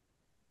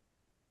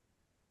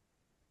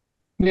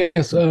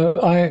 Yes,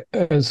 I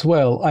as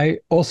well. I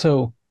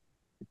also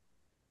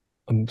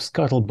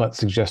Scuttlebutt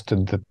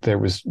suggested that there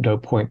was no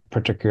point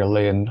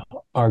particularly in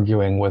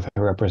arguing with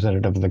a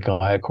representative of the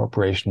Gaia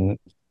Corporation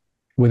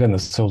within the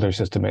solar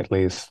system at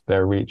least,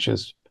 their reach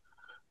is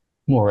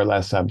more or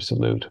less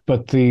absolute.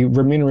 But the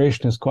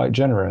remuneration is quite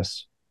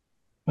generous.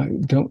 I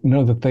don't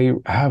know that they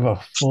have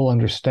a full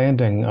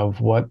understanding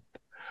of what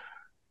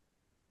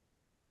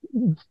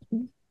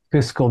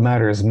fiscal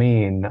matters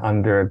mean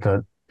under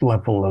the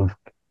level of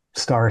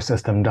star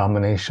system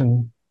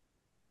domination.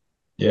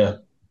 Yeah.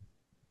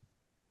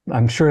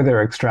 I'm sure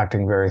they're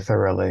extracting very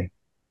thoroughly,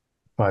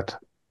 but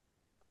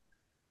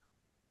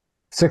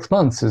 6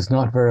 months is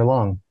not very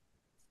long.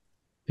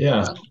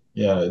 Yeah.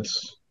 Yeah.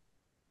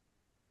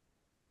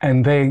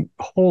 And they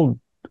hold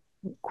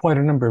quite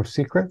a number of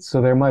secrets,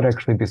 so there might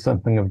actually be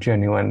something of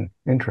genuine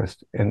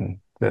interest in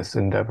this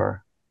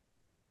endeavor.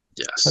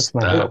 Yes, That's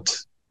my hope.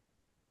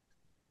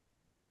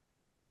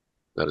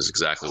 That is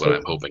exactly what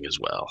I'm hoping as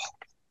well.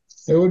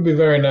 It would be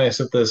very nice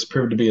if this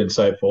proved to be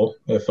insightful.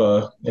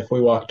 If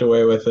we walked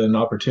away with an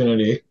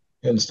opportunity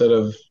instead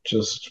of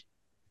just,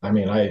 I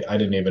mean, I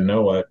didn't even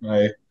know what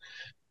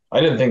I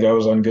didn't think I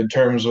was on good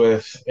terms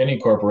with any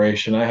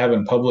corporation. I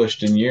haven't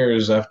published in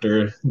years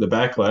after the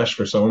backlash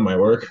for some of my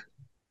work.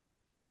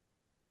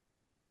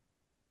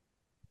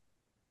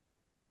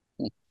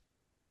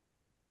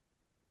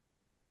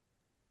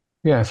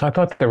 Yes, I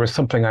thought there was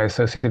something I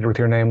associated with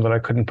your name that I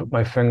couldn't put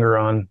my finger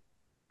on.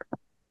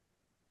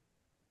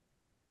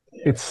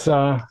 It's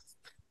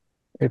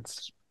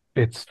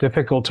it's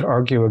difficult to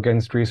argue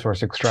against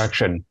resource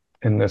extraction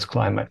in this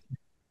climate.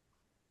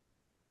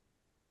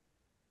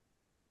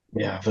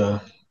 Yeah,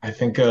 I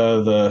think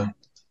the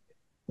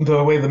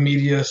way the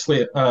media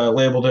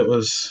labeled it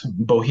was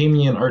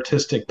bohemian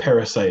artistic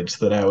parasites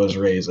that I was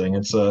raising.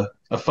 It's a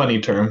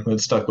funny term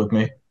that stuck with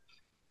me.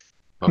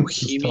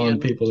 Just telling Bohemian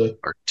people that.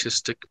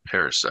 artistic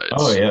parasites.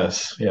 Oh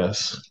yes,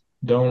 yes.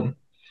 Don't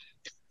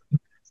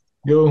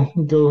go.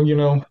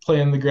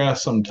 Play in the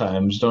grass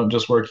sometimes. Don't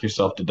just work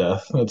yourself to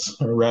death. That's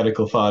a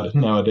radical thought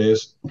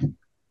nowadays.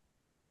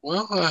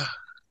 Well,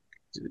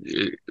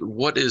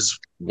 what is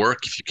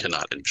work if you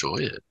cannot enjoy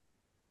it?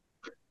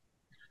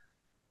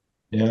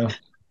 Yeah.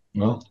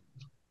 Well.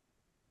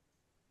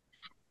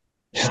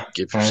 Yeah.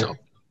 Give yourself.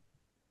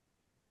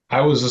 I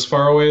was as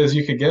far away as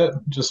you could get,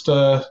 just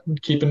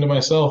keeping to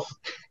myself.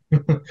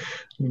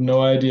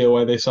 No idea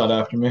why they sought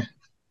after me.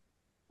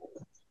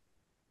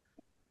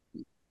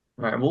 All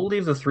right, we'll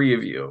leave the three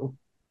of you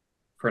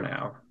for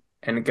now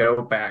and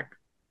go back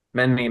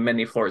many,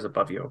 many floors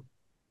above you.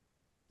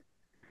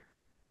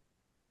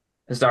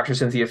 As Dr.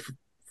 Cynthia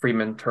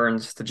Freeman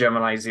turns to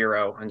Gemini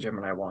 0 and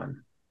Gemini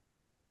 1.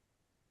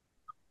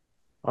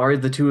 Are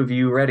the two of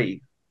you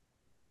ready?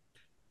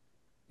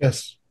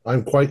 Yes,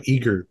 I'm quite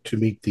eager to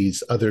meet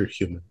these other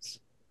humans.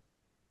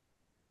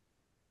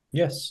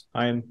 Yes,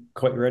 I am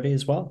quite ready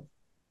as well.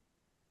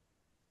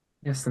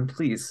 Yes, then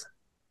please.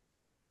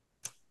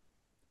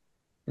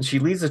 And she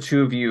leads the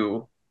two of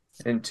you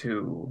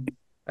into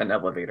an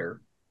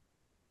elevator.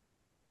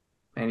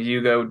 And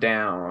you go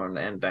down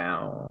and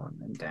down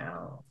and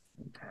down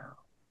and down,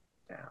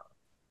 down.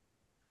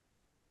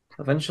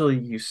 Eventually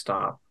you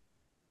stop.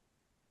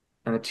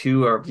 And the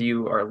two of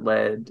you are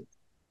led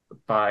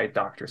by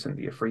Dr.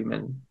 Cynthia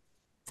Freeman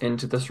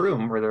into this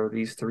room where there are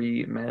these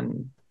three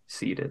men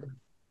seated.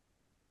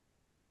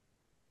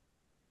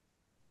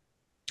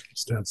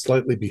 Stand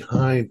slightly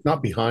behind,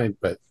 not behind,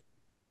 but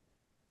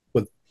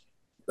with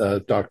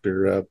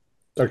Dr.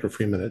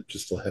 Freeman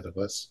just ahead of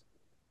us.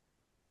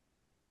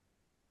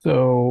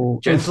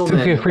 So,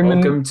 Gentlemen,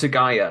 welcome to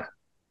Gaia.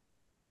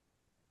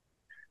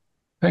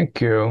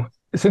 Thank you.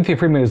 Cynthia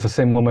Freeman is the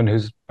same woman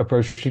who's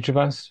approached each of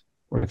us,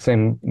 or the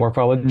same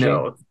morphology?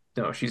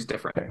 No, she's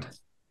different. Okay.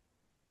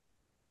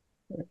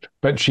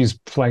 But she's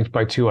flanked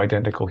by two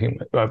identical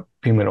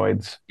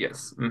humanoids.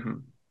 Yes. Mm-hmm.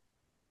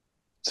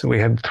 So we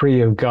had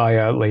three of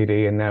Gaia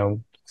lady, and now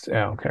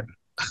okay.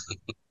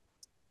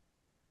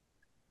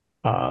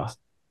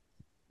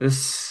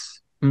 This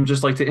I'd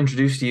just like to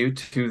introduce you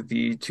to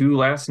the two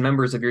last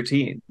members of your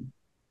team.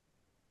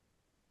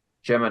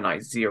 Gemini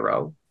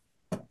 0.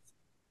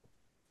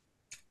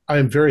 I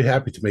am very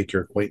happy to make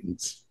your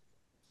acquaintance.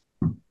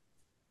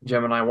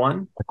 Gemini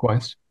 1.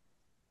 Likewise.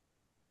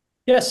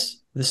 Yes,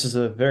 this is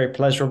a very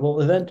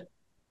pleasurable event.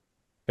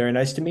 Very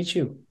nice to meet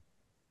you.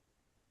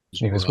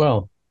 You as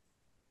well.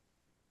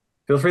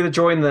 Feel free to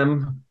join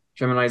them,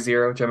 Gemini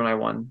 0, Gemini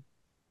 1.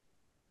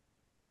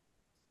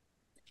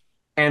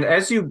 And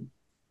as you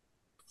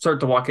start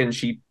to walk in,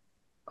 she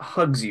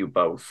hugs you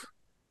both.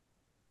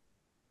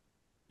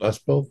 Us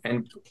both?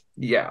 And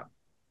yeah.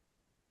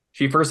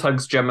 She first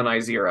hugs Gemini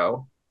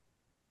 0.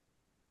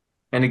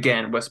 And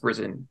again whispers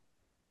in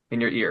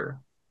your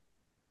ear.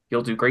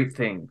 You'll do great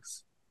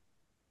things.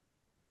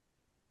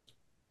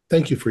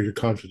 Thank you for your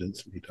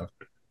confidence in me,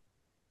 Doctor.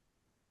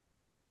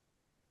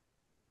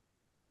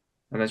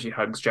 And then she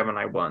hugs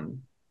Gemini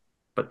 1,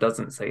 but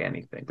doesn't say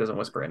anything, doesn't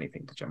whisper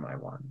anything to Gemini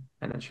 1.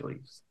 And then she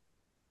leaves.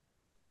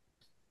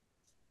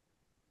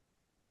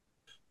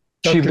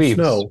 She Dr. leaves.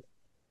 Snow.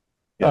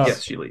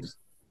 Yes, she leaves.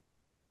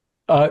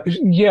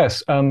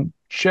 Yes.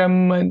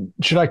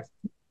 Should I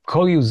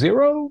call you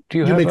 0? Do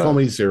you may call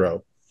me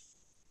 0.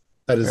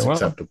 That is Very well.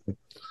 acceptable.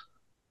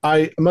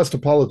 I must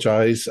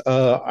apologize.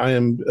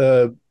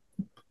 My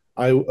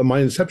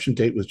inception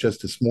date was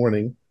just this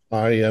morning.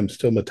 I am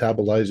still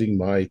metabolizing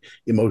my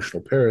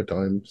emotional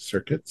paradigm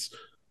circuits.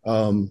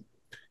 Um,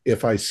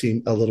 if I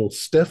seem a little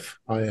stiff,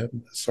 I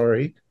am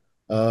sorry.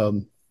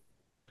 Um,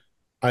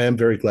 I am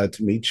very glad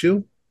to meet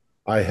you.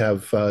 I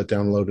have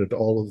downloaded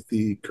all of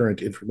the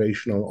current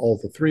information on all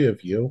the three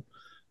of you.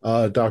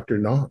 Dr.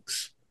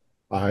 Knox,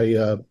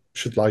 I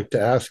should like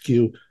to ask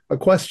you a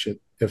question,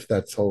 if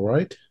that's all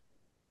right.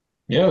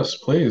 Yes,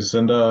 please.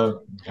 And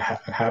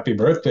happy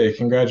birthday.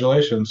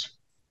 Congratulations.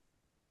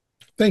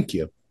 Thank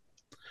you.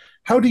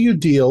 How do you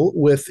deal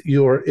with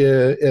your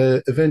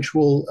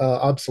eventual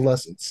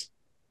obsolescence?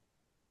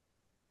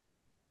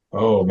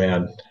 Oh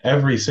man,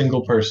 every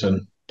single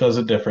person does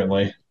it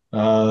differently.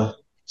 Uh,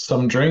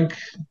 some drink,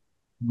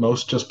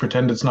 most just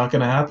pretend it's not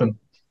going to happen.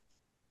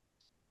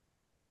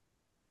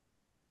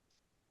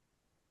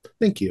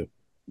 Thank you.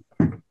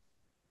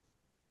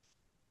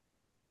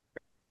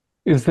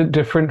 Is it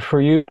different for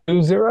you,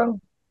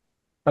 Zero?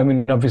 I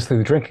mean, obviously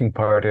the drinking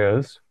part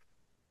is.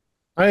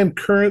 I am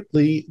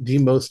currently the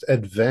most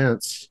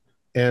advanced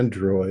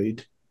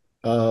android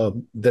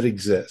that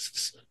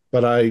exists,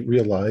 but I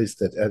realize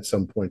that at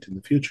some point in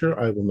the future,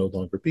 I will no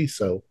longer be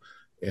so,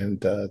 and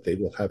they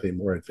will have a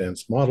more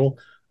advanced model.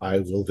 I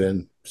will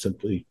then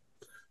simply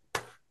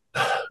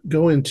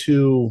go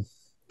into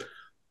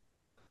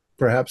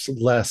perhaps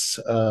less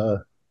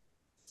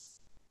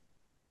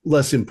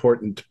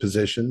important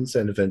positions,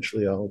 and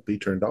eventually I'll be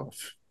turned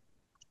off.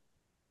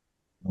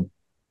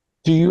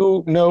 Do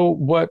you know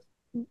what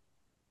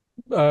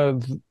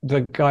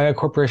the Gaia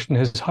Corporation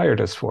has hired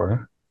us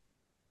for?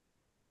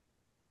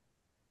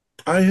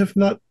 I have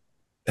not.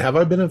 Have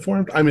I been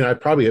informed? I mean, I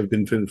probably have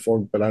been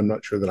informed, but I'm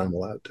not sure that I'm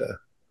allowed to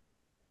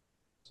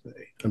say.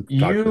 I'm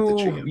talking with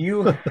the GM.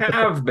 You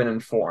have been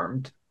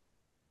informed.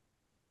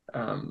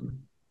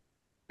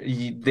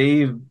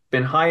 They've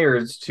been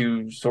hired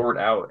to sort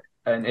out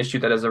an issue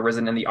that has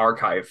arisen in the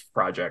archive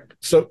project.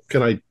 So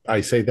can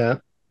I say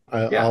that?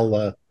 Yeah.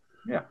 I'll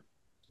Yeah.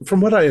 from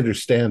what I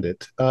understand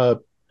it,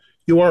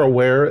 you are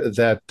aware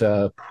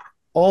that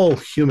all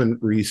human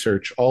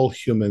research, all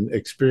human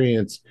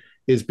experience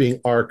is being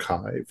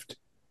archived.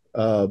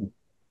 Um,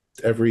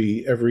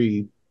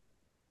 every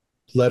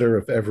letter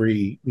of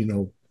every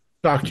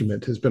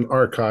document has been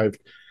archived.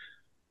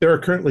 There are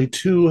currently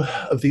two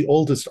of the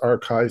oldest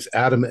archives,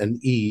 Adam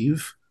and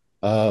Eve.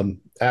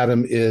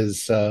 Adam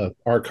is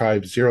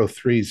archive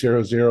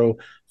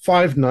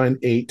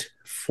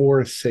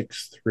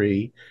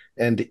 0300598463,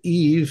 and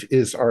Eve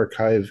is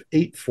archive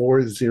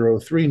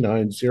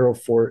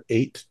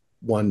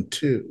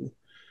 8403904812.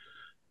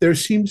 There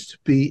seems to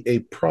be a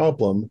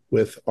problem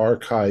with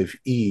archive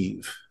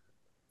Eve,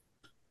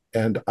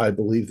 and I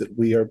believe that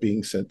we are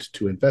being sent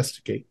to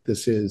investigate.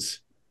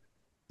 These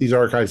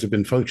archives have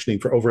been functioning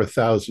for over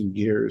 1,000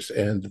 years,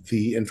 and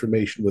the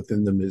information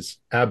within them is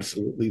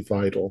absolutely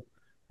vital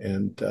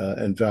and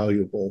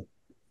valuable.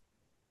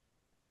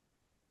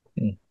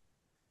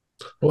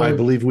 Well, I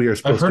believe we are I've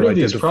supposed heard to of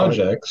these identify.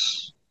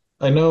 projects.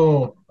 I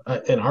know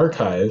an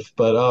archive,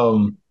 but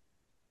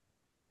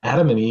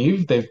Adam and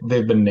Eve, they've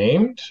been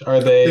named. They Are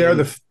they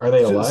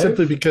simply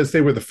alive? because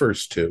they were the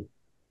first two.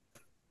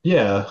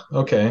 Yeah,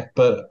 okay.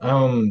 But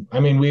I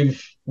mean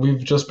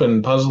we've just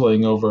been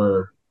puzzling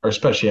over our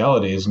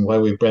specialities and why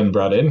we've been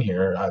brought in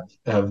here.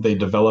 Have they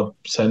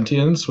developed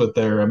sentience with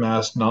their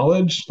amassed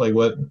knowledge? Like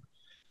what?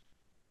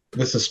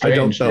 This is I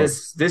don't strange. know.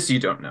 This you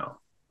don't know.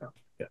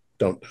 Yeah,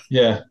 don't.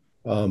 Yeah.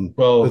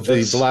 Well,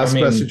 The I last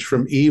mean, message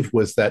from Eve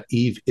was that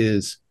Eve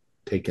is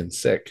taken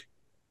sick,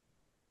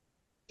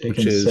 which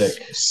taken is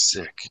sick.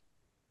 Sick.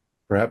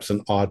 perhaps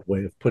an odd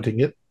way of putting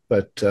it,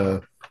 but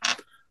we're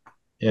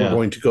Yeah.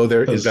 going to go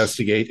there, 'Cause-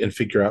 investigate, and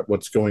figure out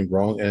what's going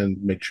wrong,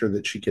 and make sure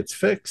that she gets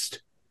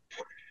fixed.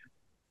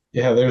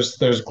 Yeah, there's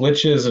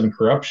glitches and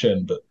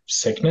corruption, but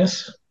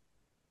sickness?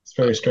 It's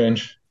very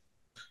strange.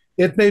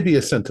 It may be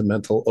a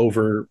sentimental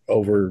over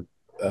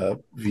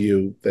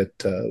view that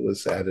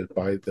was added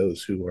by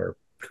those who are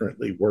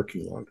currently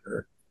working on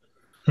her.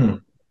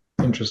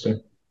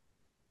 Interesting.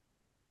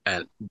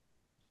 And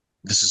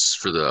this is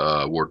for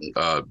the warden.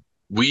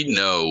 We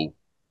know,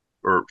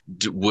 or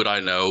would I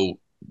know,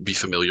 be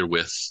familiar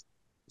with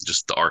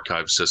just the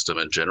archive system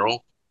in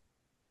general?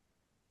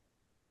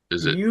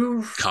 Is it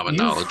common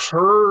You've knowledge?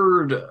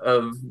 heard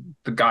of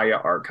the Gaia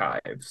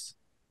archives.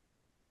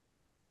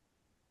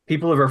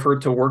 People have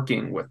referred to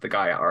working with the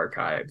Gaia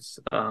archives.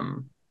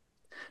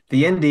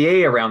 The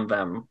NDA around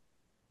them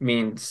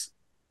means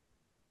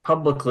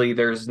publicly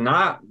there's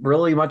not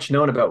really much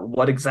known about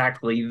what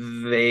exactly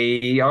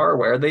they are,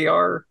 where they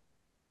are.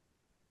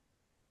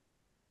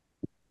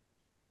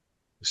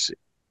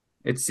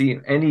 It's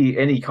seen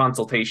any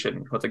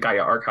consultation with the Gaia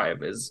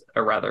archive is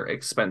a rather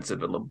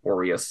expensive and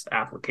laborious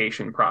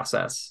application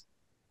process.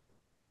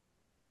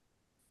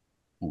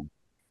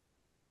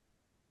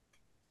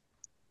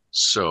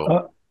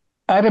 So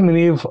Adam and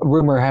Eve,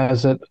 rumor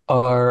has it,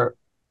 are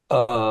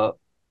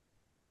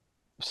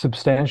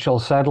substantial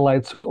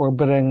satellites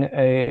orbiting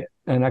an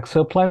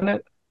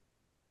exoplanet.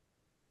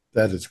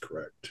 That is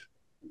correct.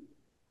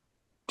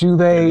 Do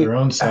They have they their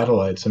own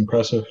satellites.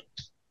 Impressive.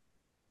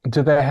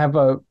 do they have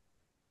a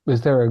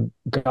is there a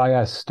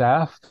Gaia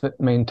staff that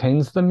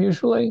maintains them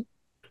usually?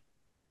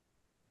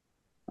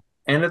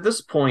 And at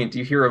this point,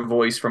 you hear a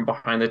voice from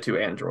behind the two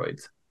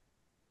androids.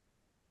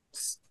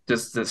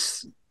 Just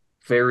this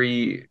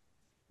very,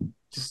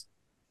 just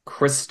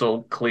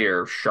crystal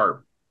clear,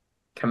 sharp,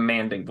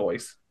 commanding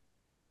voice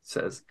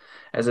says,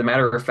 as a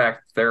matter of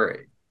fact,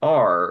 there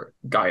are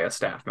Gaia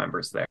staff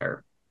members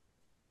there.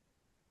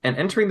 And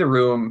entering the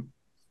room,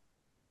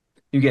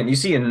 again, you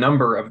see a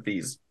number of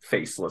these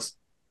faceless,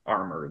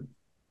 armored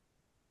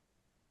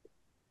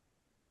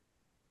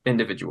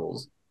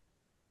individuals.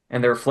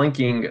 And they're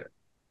flanking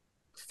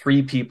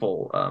three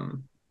people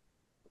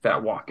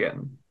that walk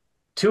in.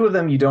 Two of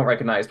them you don't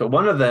recognize, but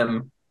one of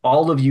them,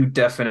 all of you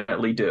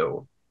definitely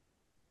do.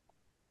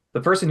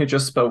 The person who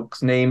just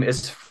spoke's name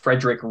is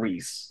Frederick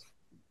Reese,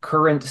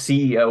 current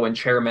CEO and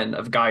chairman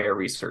of Gaia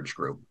Research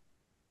Group.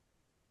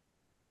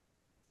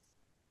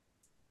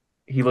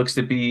 He looks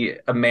to be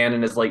a man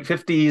in his late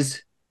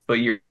 50s, but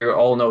you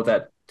all know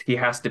that he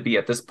has to be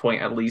at this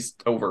point at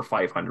least over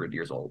 500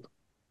 years old.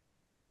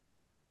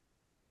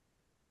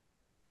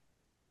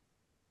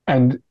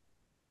 And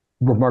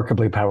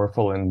remarkably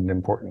powerful and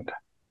important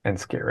and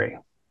scary,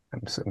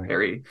 I'm assuming.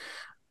 Very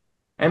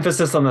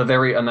emphasis on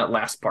that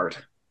last part.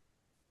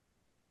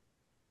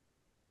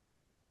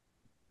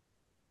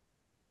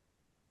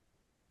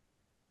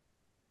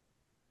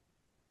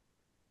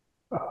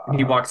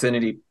 He walks in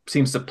and he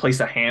seems to place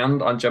a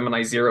hand on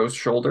Gemini Zero's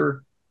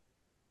shoulder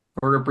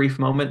for a brief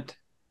moment.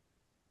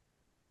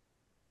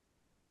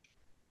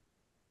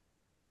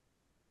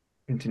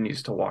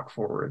 Continues to walk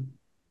forward.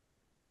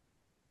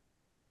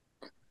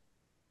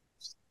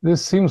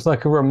 This seems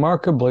like a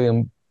remarkably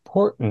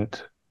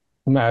important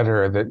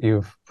matter that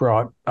you've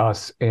brought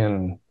us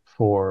in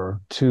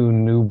for, two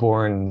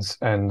newborns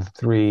and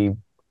three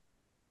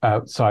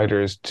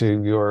outsiders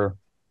to your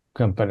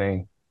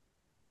company.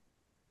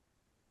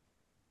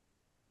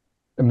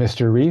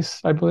 Mr.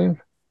 Reese, I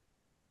believe.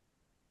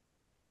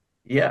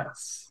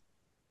 Yes.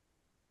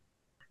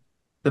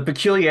 The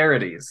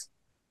peculiarities.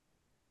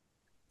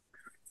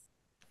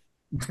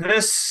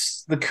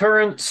 The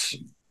current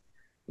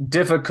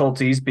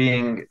difficulties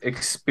being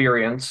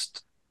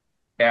experienced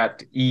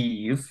at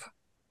Eve,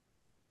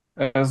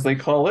 as they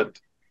call it,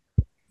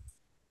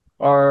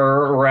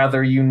 are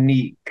rather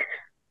unique.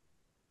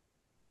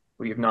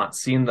 We have not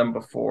seen them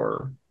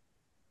before.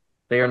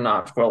 They are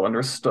not well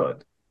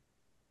understood.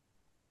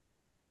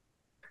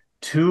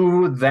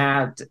 To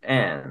that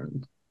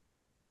end,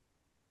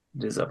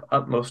 it is of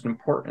utmost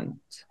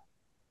importance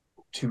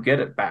to get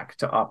it back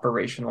to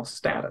operational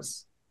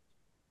status.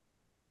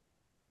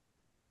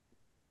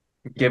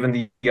 Given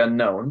the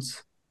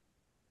unknowns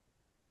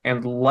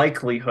and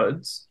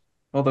likelihoods,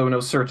 although no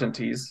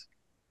certainties,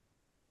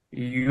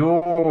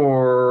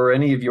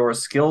 any of your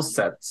skill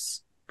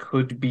sets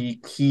could be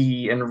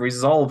key in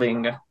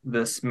resolving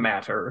this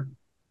matter.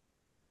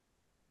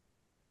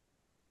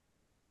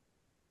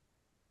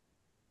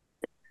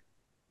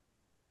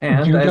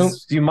 And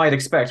as you might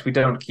expect, we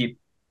don't keep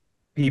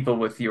people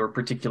with your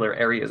particular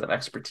areas of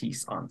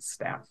expertise on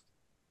staff.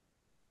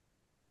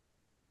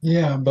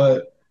 Yeah,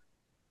 but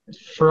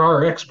for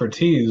our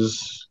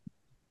expertise,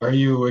 are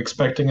you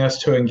expecting us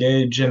to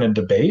engage in a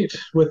debate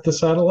with the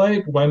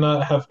satellite? Why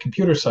not have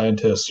computer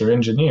scientists or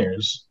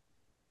engineers?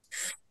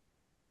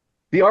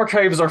 The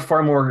archives are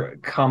far more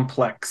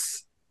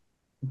complex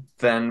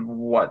than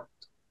what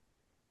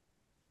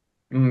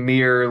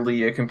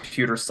merely a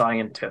computer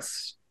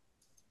scientist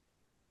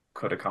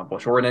could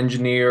accomplish, or an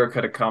engineer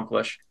could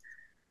accomplish.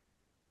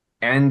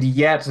 And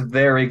yet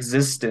their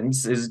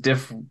existence is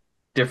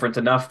different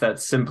enough that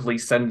simply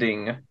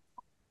sending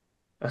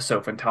a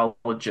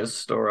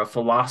sophentologist or a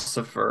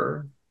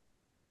philosopher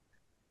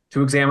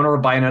to examine, or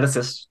a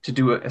bioneticist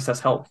to assess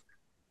health,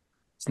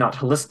 it's not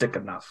holistic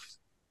enough.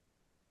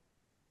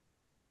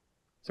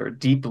 They're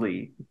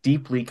deeply,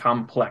 deeply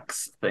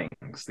complex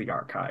things, the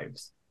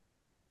archives.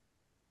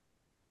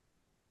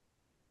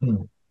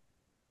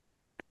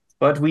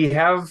 But we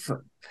have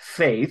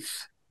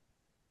faith.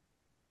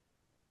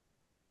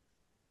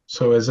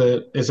 So is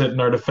it an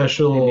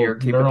artificial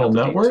neural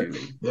network?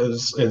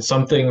 Is it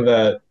something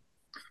that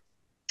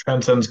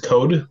transcends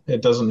code?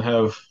 It doesn't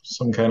have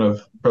some kind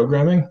of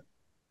programming?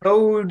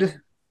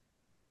 Code.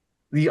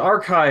 The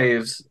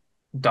archives,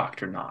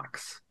 Dr.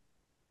 Knox,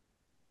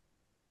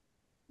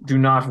 do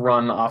not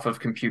run off of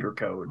computer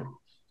code.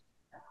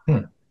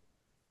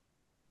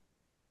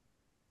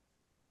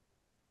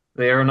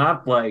 They are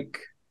not like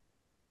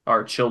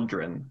our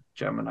children,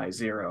 Gemini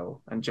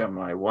 0 and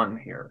Gemini 1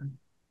 here.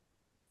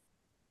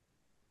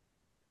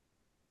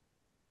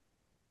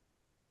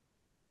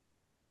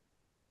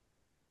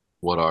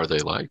 What are they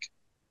like?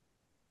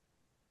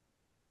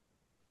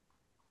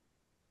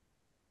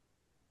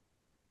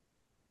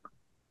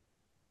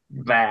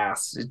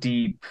 Vast,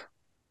 deep,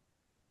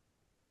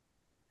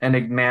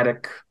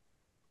 enigmatic.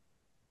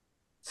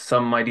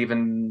 Some might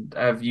even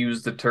have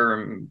used the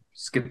term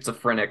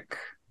schizophrenic.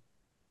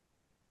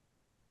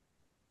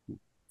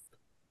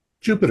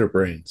 Jupiter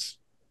brains.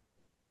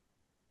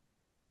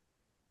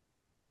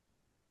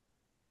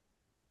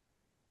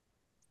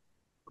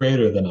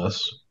 Greater than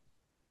us.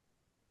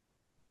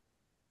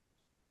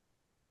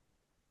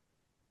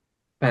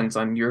 Depends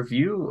on your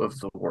view of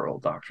the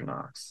world, Dr.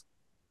 Knox.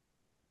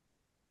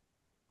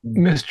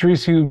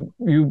 Mysteries,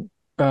 you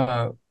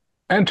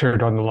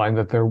entered on the line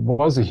that there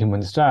was a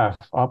human staff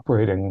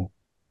operating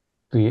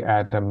the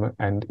Adam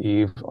and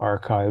Eve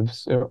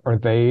archives. Are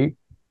they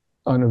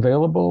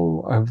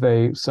unavailable? Have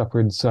they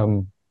suffered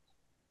some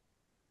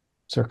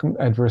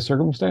adverse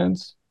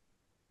circumstance?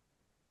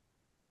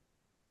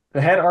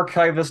 The head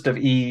archivist of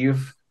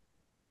Eve,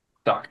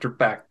 Dr.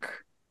 Beck,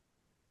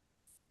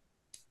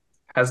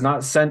 has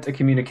not sent a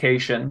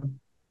communication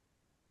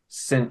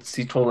since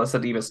he told us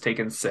that Eve was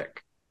taken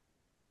sick.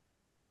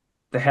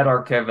 The head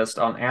archivist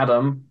on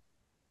Adam,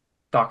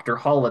 Dr.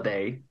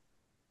 Holliday,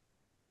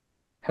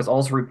 has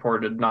also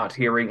reported not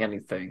hearing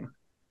anything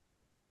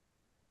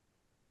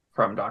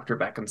from Dr.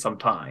 Beck in some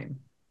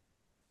time.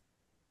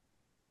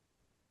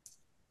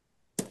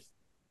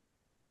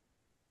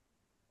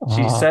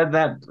 She said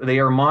that they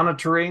are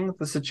monitoring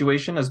the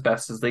situation as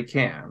best as they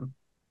can.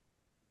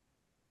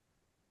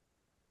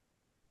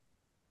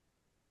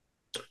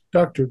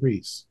 Dr.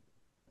 Reese,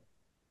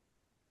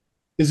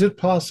 is it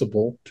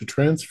possible to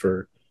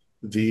transfer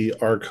the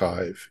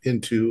archive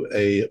into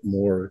a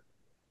more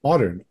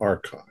modern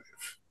archive?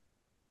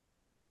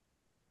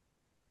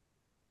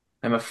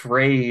 I'm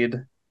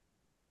afraid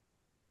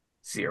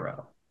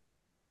zero.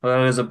 Well,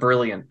 that is a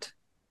brilliant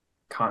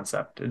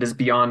concept. It is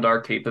beyond our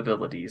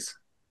capabilities.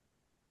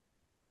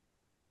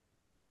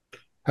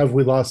 Have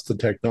we lost the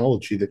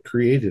technology that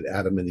created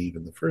Adam and Eve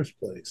in the first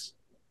place?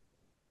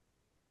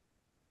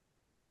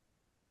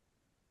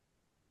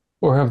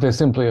 Or have they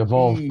simply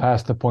evolved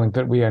past the point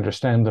that we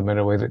understand them in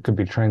a way that could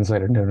be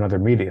translated into another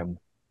medium?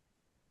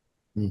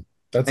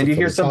 That's and a you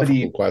hear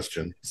philosophical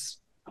question.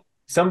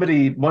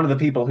 One of the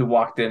people who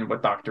walked in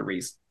with Dr.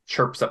 Reese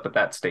chirps up at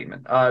that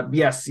statement.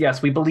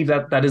 Yes, we believe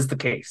that is the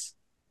case.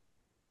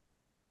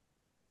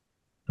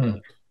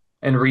 And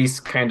Reese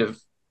kind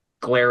of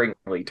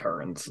glaringly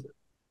turns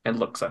and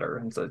looks at her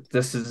and says,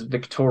 "This is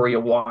Victoria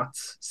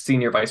Watts,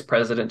 Senior Vice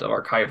President of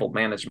Archival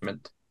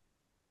Management."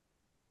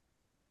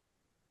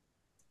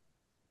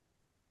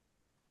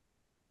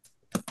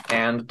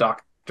 And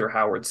Dr.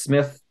 Howard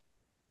Smith,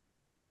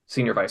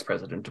 Senior Vice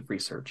President of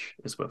Research,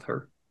 is with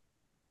her.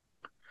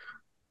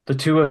 The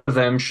two of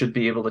them should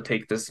be able to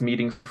take this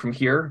meeting from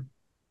here.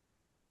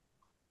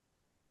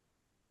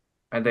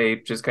 And they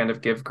just kind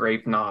of give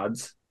grave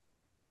nods.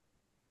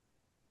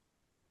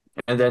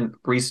 And then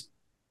Reese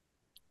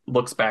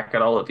looks back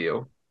at all of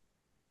you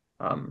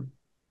and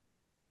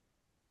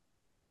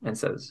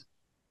says,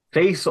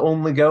 "Faith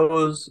only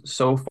goes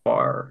so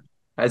far.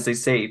 As they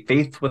say,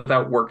 faith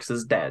without works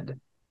is dead."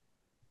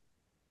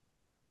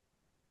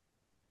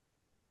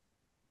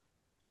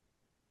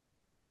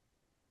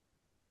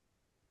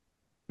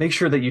 Make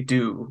sure that you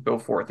do go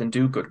forth and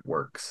do good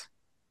works.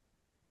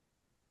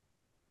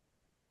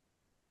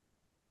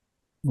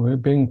 We're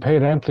being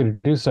paid amply to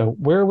do so.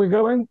 Where are we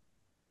going?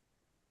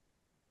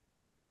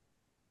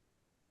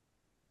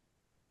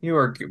 You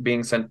are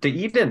being sent to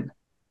Eden.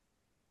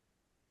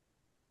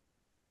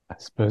 I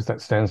suppose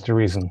that stands to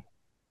reason.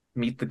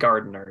 Meet the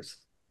gardeners.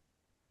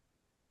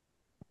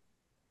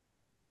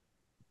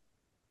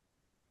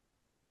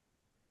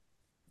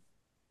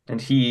 And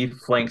he,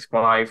 flanked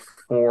by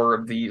 4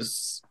 of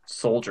these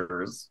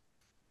soldiers,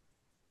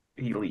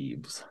 he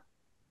leaves.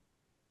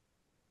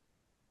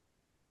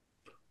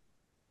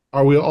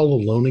 Are we all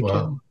alone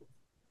again?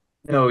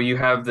 No, you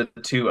have the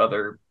 2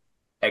 other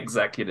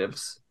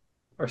executives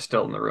are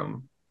still in the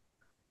room.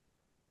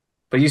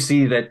 But you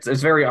see that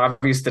it's very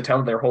obvious to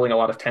tell they're holding a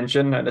lot of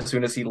tension, and as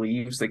soon as he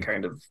leaves, they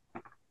kind of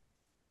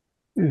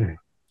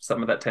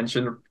some of that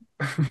tension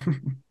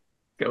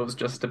goes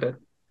just a bit.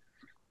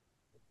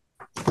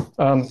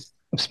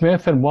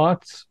 Smith and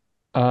Watts,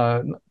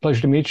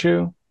 pleasure to meet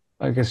you.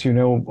 I guess you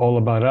know all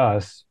about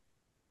us.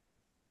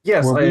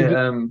 Yes,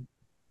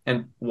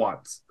 and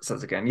Watts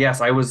says again,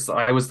 "Yes, I was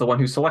the one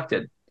who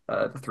selected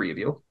the 3 of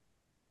you."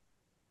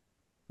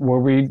 Were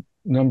we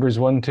numbers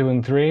 1, 2,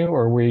 and 3,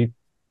 or were we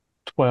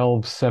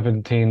 12,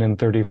 17, and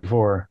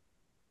 34?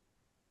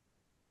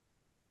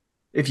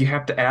 If you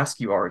have to ask,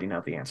 you already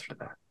know the answer to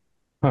that.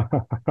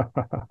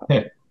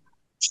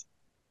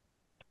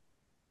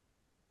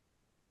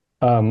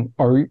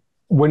 Are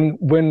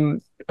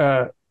when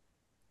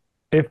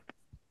if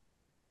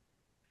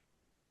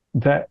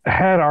the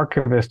head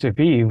archivist of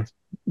Eve,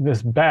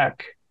 this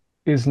Beck,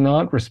 is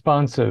not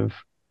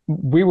responsive,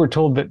 we were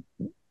told that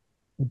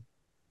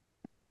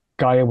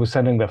Gaia was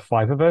sending the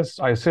 5 of us.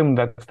 I assume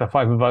that's the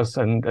 5 of us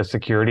and a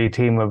security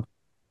team of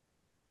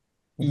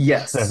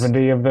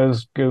 70 of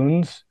those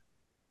goons.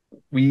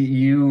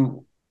 We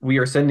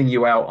are sending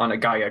you out on a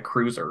Gaia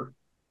cruiser.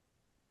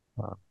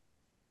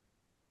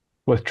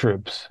 With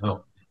troops.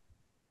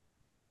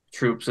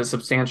 Troops, a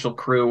substantial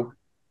crew.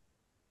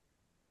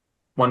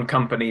 1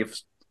 company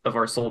of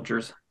our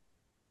soldiers.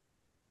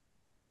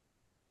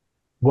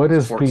 What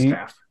is the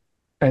staff.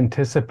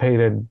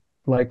 anticipated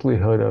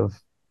likelihood of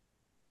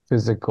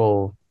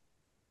physical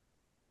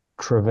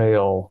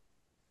travail,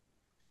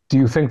 do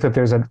you think that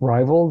there's a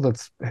rival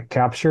that's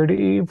captured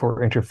Eve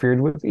or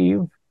interfered with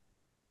Eve?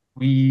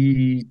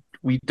 We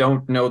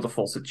don't know the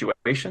full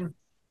situation.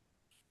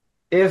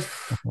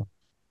 If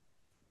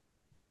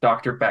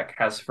Dr. Beck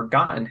has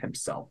forgotten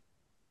himself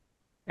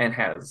and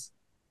has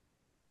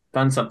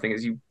done something,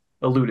 as you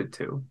alluded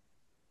to,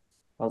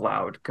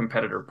 allowed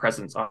competitor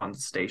presence on the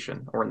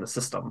station or in the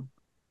system,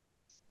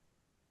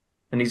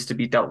 it needs to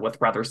be dealt with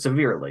rather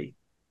severely.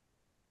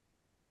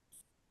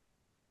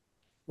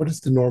 What is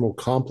the normal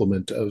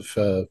complement of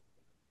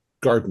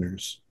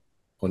gardeners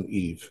on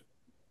Eve?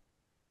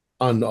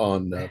 On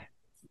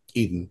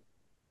Eden?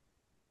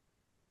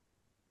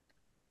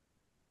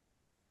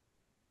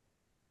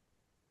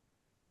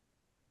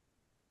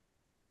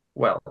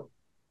 Well,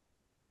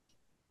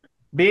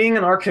 being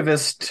an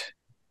archivist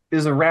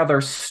is a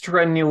rather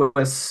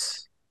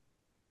strenuous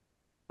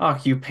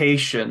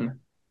occupation.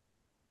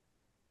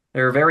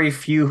 There are very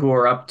few who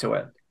are up to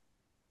it.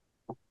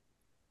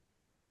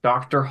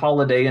 Dr.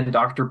 Holliday and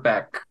Dr.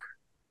 Beck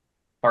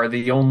are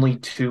the only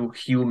two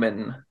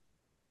human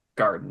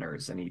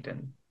gardeners in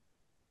Eden.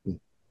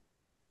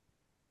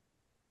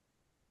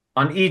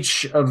 On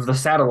each of the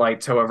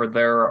satellites, however,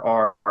 there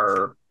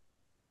are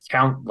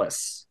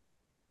countless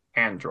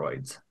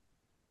androids.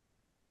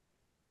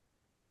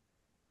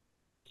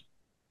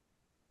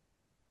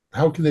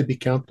 How can they be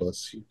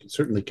countless? You can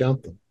certainly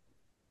count them.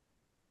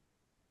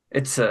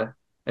 It's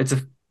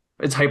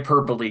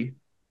hyperbole.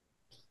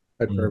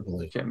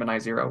 Hyperbole. Gemini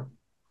Zero.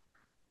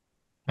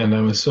 And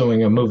I'm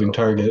assuming a moving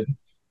target.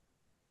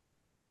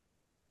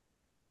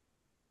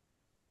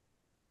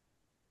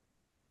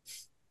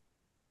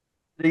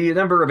 The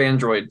number of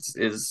androids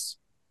is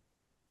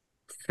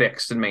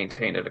fixed and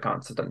maintained at a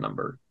constant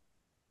number.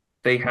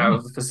 They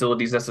have the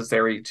facilities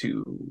necessary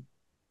to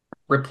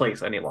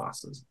replace any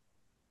losses.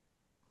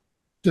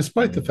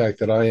 Despite the fact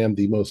that I am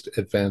the most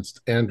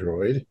advanced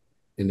android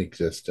in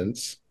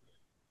existence,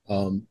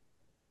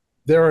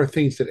 there are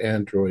things that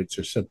androids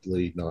are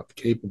simply not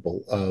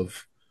capable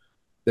of.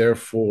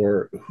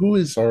 Therefore, who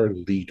is our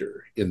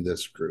leader in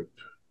this group?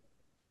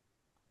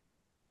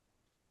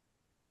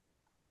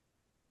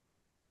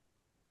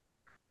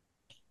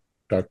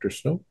 Dr.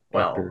 Snow?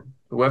 Well, Dr.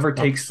 whoever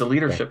takes the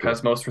leadership Dr.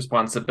 has most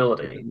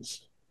responsibility.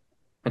 Evans?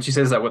 And she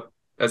says that with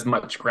as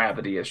much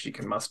gravity as she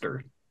can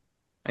muster,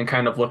 and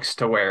kind of looks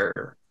to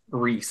where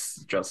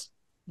Reese just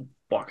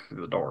walked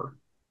through the door.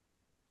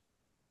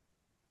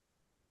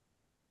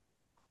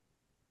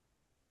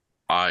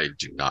 I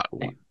do not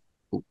want.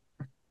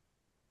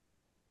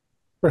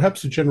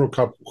 Perhaps a general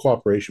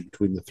cooperation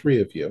between the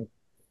three of you.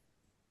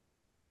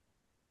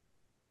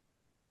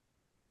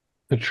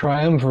 The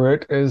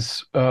triumvirate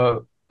is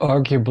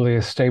arguably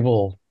a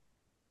stable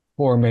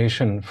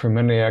formation for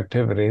many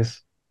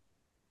activities.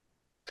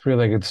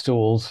 Three-legged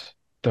stools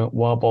don't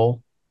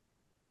wobble.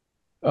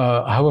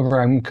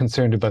 However, I'm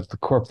concerned about the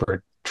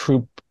corporate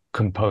troop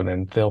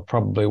component. They'll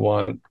probably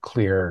want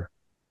clear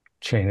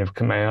chain of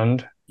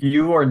command.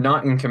 You are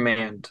not in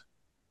command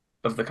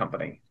of the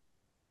company.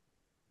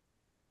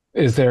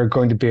 Is there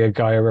going to be a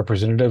Gaia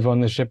representative on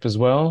the ship as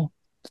well?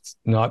 It's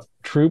not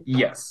troop.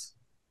 Yes.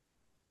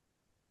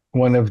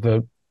 One of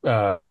the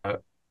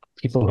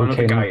people who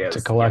came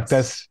to collect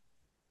us.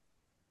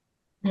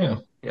 Yeah.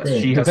 Yes,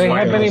 great. she Do has they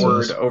have any-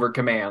 word over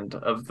command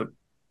of the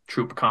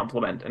troop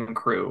complement and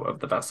crew of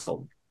the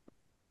vessel.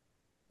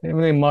 Do you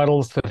have any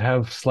models that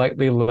have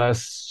slightly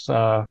less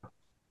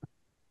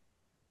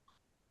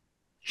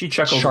She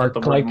chuckles at the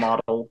word Shark-like?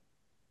 model.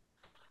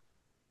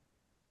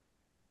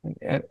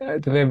 do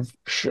they have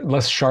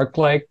less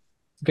shark-like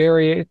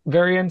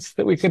variants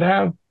that we could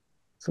have?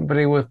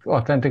 Somebody with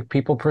authentic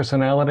people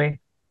personality?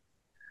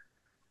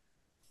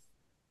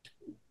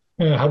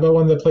 Yeah, how about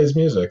one that plays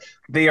music?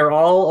 They are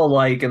all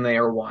alike and they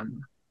are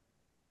one.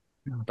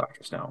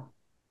 Dr. Snow.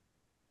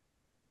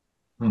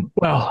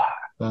 Well,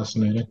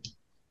 Fascinating.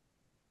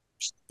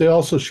 They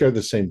also share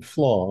the same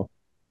flaw.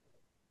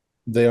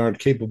 They aren't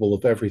capable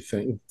of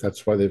everything.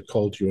 That's why they've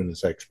called you in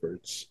as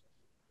experts.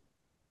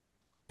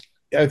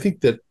 I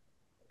think that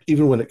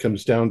even when it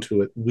comes down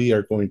to it, we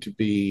are going to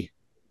be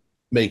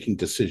making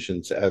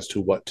decisions as to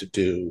what to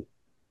do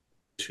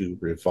to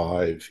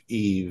revive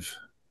Eve.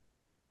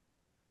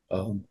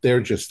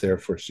 They're just there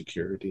for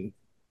security.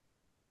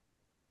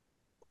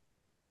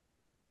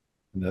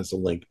 And as a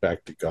link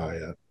back to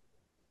Gaia.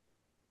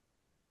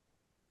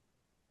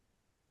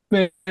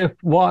 if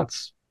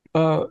Watts,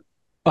 other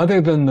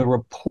than the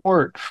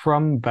report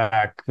from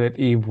Beck that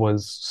Eve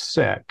was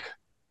sick,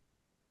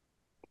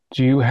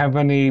 do you have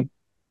any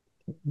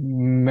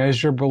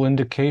measurable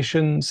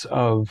indications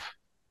of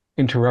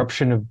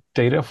interruption of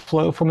data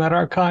flow from that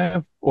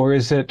archive? Or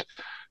is it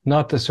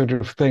not the sort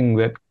of thing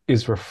that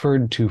is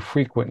referred to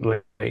frequently,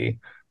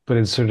 but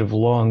is sort of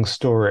long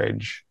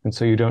storage, and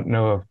so you don't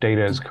know if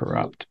data is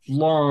corrupt?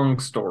 Long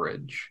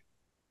storage.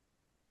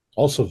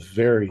 Also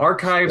very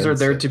Archives are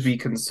there to expensive. be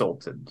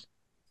consulted.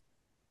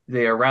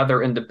 They are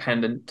rather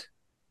independent.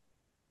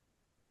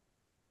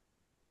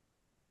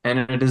 And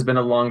it has been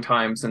a long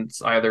time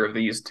since either of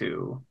these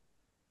two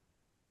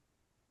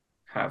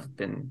have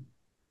been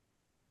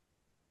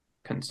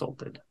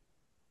consulted.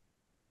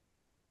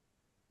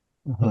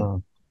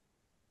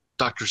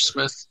 Dr.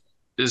 Smith,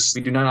 is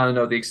We do not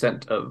know the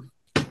extent of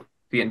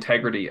the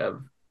integrity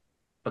of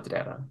the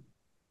data.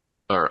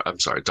 or I'm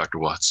sorry, Dr.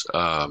 Watts.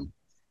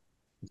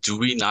 Do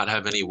we not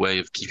have any way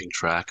of keeping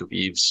track of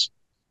Eve's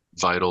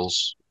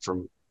vitals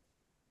from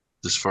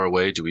this far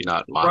away? Do we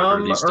not monitor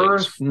From these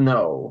Earth, things?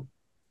 no.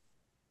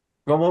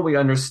 From what we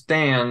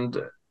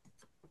understand,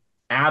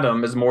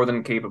 Adam is more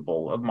than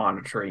capable of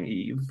monitoring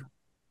Eve.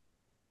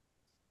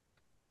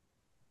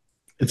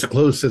 It's a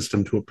closed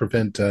system to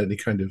prevent any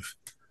kind of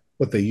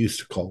what they used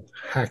to call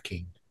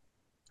hacking.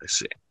 I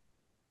see.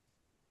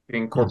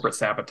 In corporate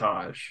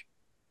sabotage,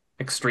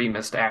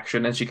 extremist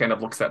action, and she kind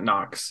of looks at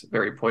Knox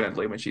very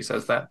pointedly when she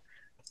says that.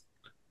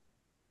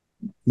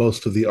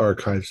 Most of the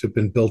archives have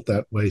been built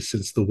that way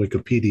since the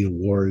Wikipedia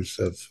wars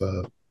of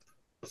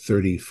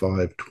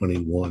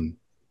 3521.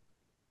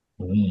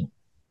 Mm.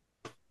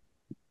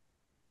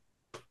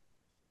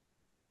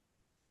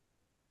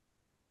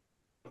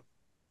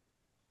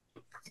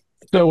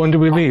 So when do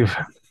we leave?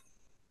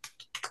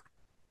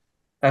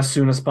 As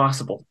soon as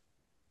possible.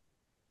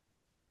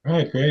 All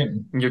right, great.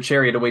 Your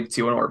chariot awaits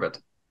you in orbit.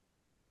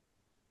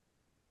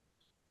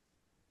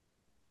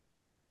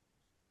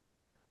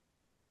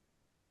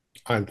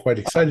 I'm quite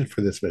excited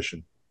for this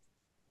mission.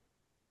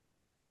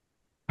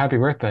 Happy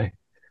birthday.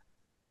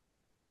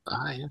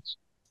 Ah, yes.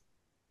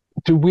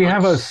 Do we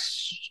have a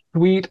Nice.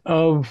 suite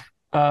of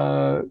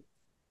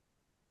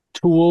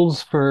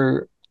tools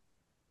for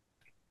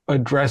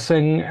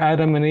addressing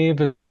Adam and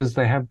Eve as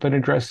they have been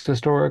addressed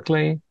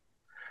historically?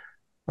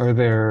 Are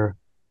there,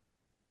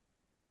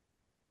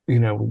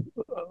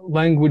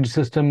 language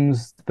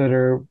systems that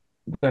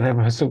have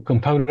a single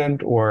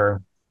component,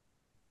 or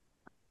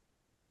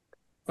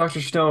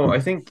Dr. Snow, I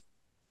think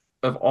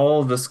of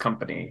all this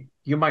company,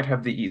 you might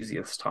have the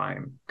easiest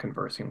time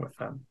conversing with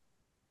them.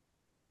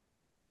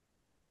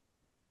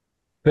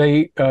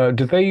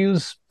 do they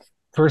use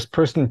first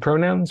person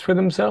pronouns for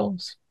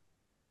themselves?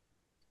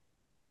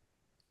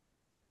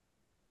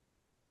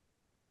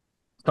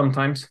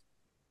 Sometimes.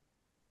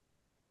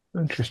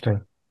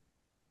 Interesting.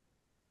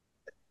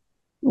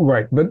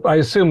 Right, but I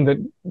assume that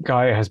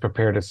Gaia has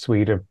prepared a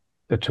suite of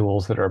the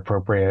tools that are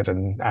appropriate,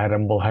 and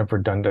Adam will have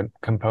redundant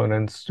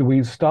components. Do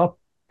we stop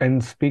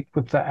and speak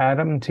with the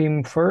Adam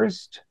team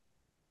first?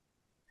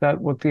 Is that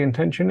what the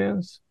intention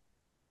is?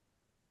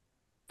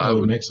 That I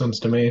would would, make sense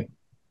to me.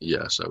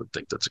 yes, I would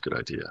think that's a good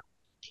idea.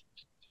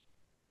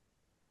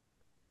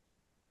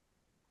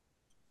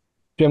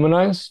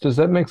 Geminis, does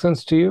that make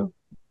sense to you?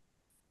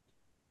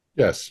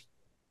 Yes.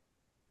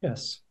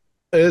 Yes.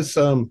 Is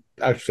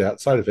actually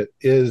outside of it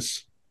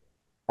is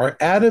are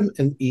Adam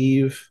and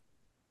Eve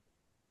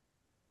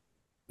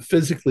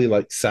physically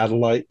like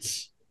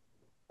satellites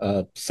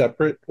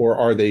separate, or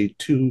are they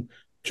two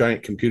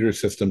giant computer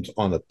systems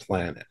on a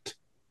planet,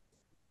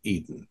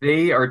 Eden,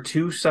 They are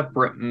two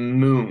separate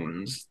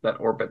moons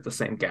that orbit the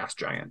same gas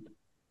giant.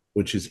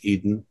 which is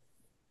Eden?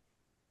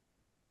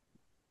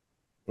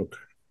 Okay.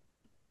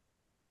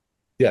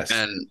 Yes.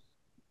 And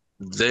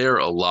they're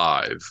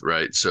alive,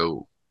 right?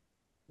 So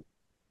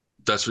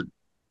that's what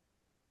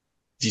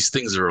these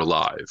things are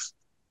alive,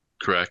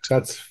 correct?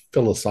 That's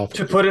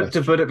philosophical.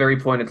 To put it very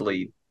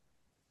pointedly,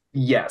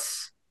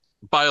 yes,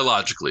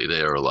 Biologically,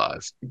 they are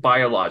alive.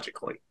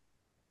 biologically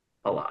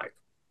alive.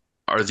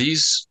 Are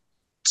these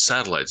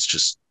satellites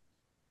just,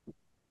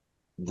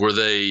 were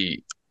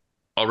they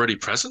already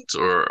present,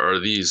 or are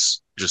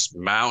these just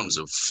mounds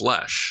of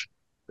flesh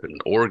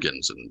and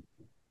organs and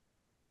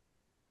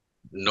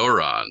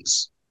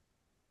neurons?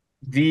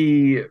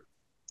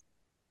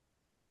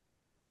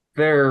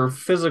 Their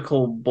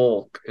physical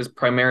bulk is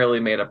primarily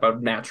made up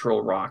of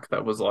natural rock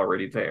that was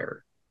already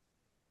there.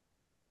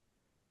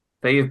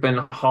 They have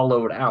been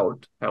hollowed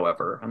out,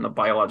 however, and the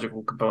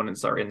biological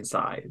components are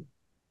inside.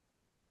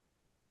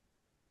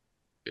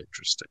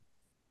 Interesting.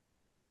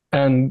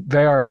 And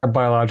they are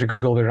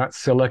biological. They're not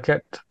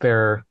silicate.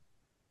 They're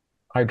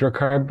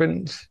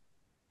hydrocarbons.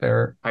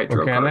 They're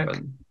organic.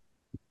 Hydrocarbon.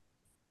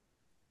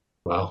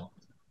 Wow.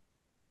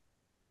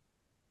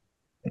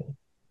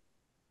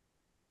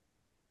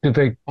 Do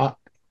they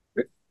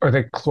are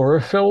they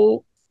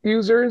chlorophyll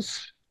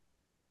users?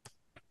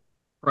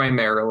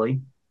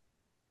 Primarily.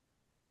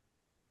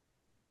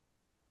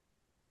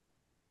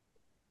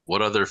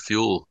 What other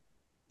fuel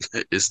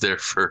is there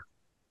for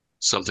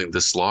something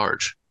this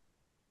large?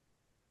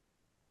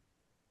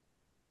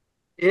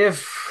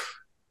 If,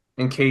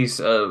 in case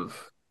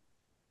of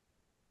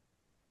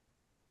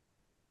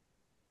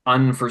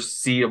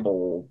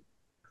unforeseeable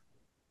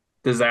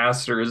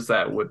disasters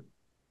that would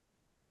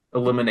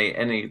eliminate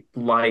any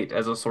light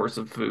as a source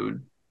of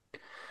food,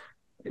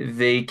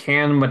 they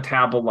can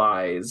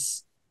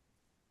metabolize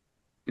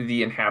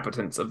the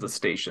inhabitants of the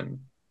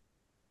station.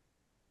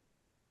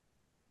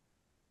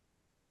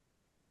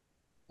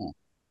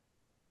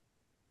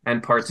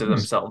 And parts of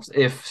themselves,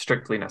 if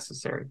strictly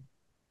necessary,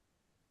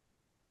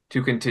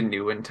 to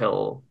continue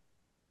until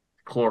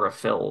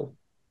chlorophyll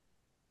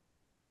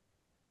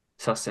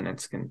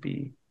sustenance can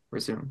be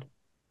resumed.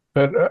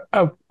 But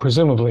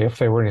presumably, if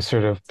there were any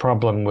sort of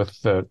problem with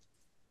the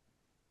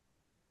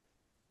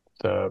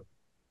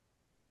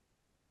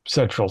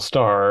central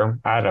star,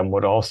 Adam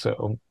would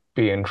also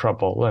be in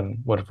trouble and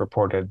would have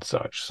reported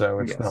such. So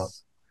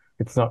Yes,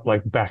 it's not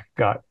like Beck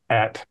got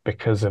at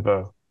because of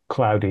a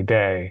cloudy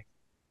day.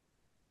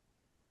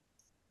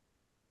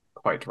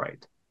 quite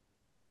right.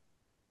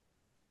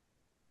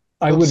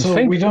 I But would so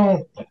we think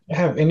don't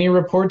have any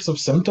reports of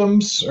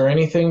symptoms or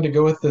anything to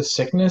go with this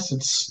sickness.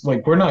 It's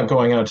like we're not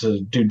going out to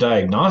do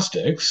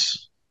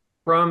diagnostics.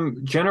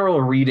 From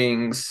general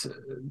readings,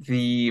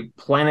 the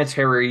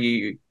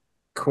planetary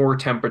core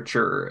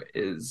temperature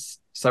is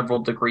several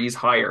degrees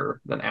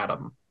higher than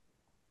Adam.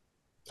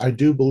 I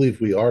do believe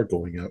we are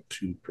going out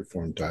to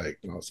perform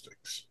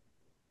diagnostics.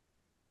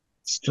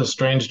 It's just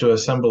strange to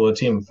assemble a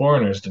team of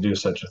foreigners to do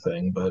such a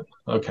thing, but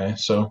okay,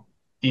 so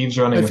Eve's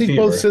I running a think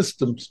fever.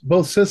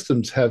 both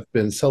systems have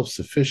been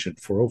self-sufficient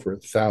for over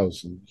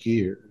 1,000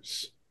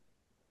 years.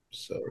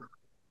 So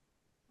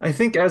I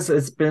think, as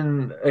it's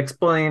been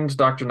explained,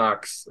 Dr.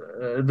 Knox,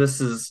 this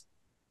is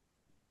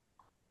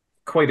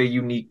quite a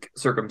unique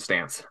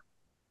circumstance.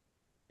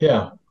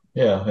 Yeah,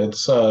 yeah,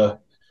 it's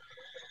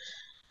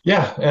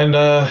yeah, and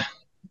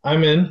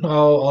I'm in.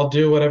 I'll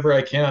do whatever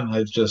I can.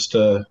 I just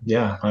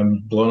yeah, I'm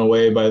blown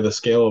away by the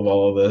scale of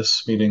all of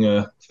this, meeting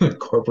a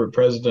corporate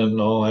president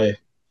and all. I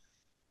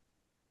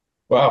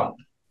wow.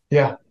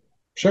 Yeah,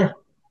 sure.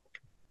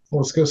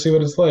 Let's go see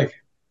what it's like.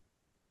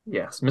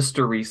 Yes,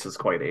 Mr. Reese is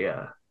quite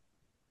a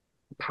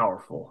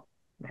powerful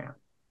man.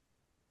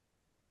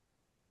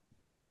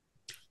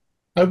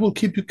 I will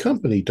keep you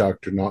company,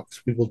 Dr.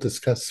 Knox. We will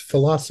discuss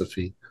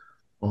philosophy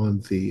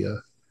on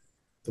the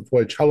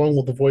voyage. How long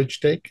will the voyage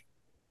take?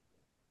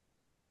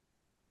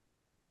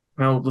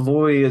 Well, the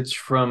voyage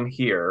from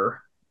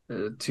here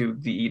to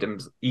the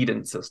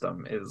Eden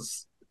system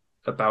is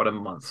about a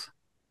month.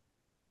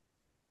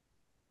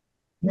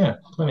 Yeah,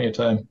 plenty of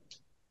time.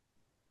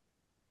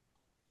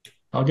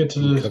 I'll get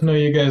And to know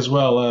you guys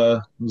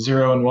well,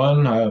 Zero and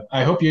One.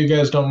 I hope you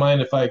guys don't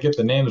mind if I get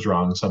the names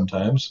wrong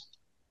sometimes.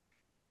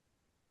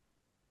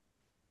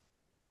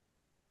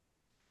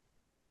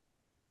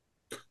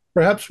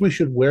 perhaps we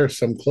should wear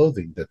some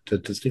clothing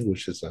that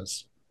distinguishes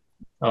us.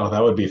 Oh,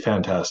 that would be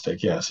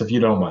fantastic. Yes, if you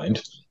don't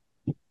mind.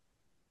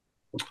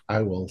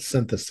 I will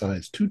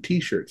synthesize 2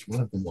 T-shirts.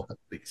 One of them will have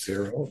the big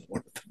zero, and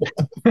one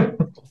of them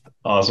will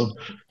Awesome.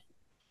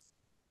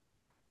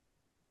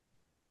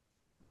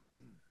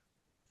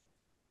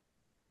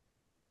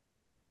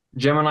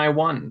 Gemini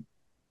 1,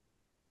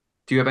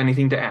 do you have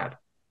anything to add?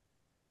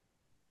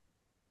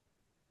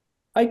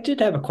 I did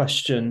have a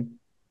question,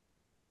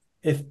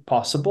 if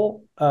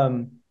possible.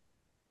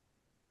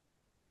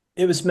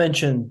 It was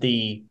mentioned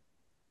the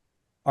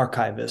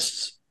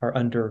archivists are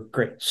under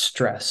great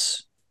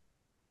stress.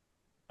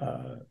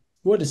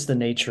 What is the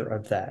nature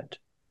of that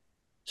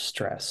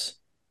stress?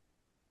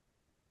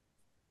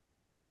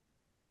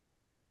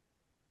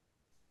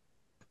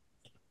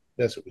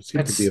 Yes, it would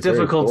seem to It's be a very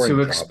difficult boring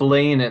to job.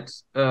 explain it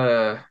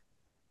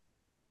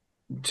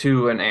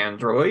to an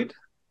android.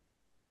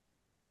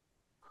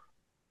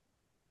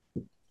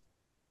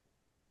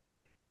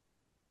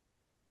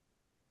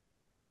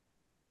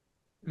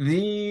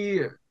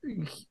 The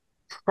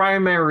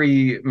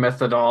primary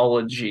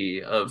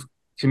methodology of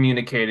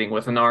communicating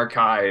with an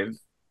archive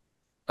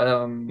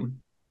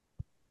um,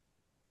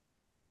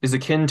 is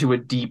akin to a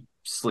deep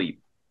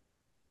sleep.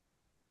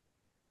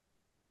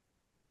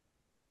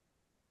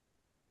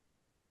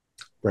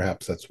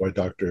 Perhaps that's why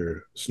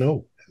Dr.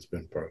 Snow has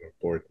been brought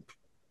aboard.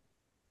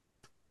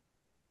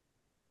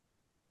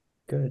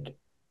 Good.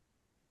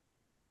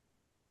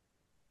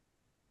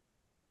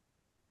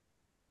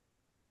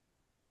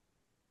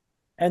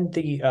 And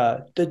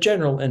the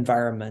general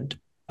environment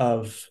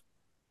of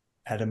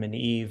Adam and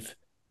Eve,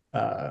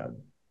 uh,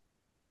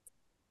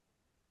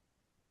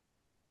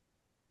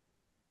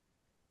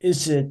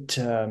 is it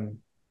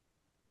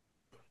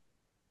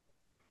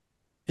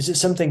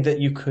something that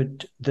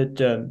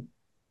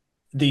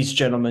these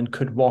gentlemen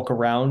could walk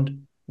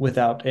around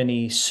without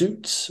any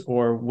suits,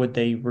 or would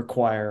they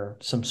require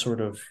some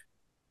sort of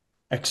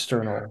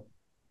external?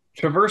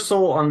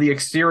 Traversal on the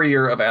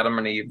exterior of Adam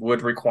and Eve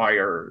would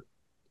require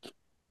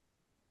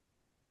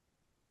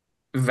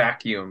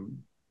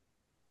vacuum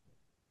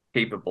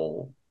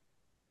capable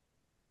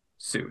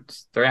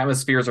suits. Their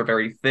atmospheres are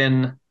very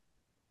thin,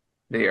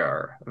 they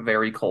are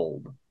very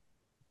cold.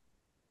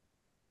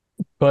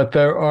 But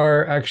there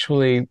are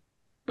actually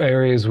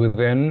areas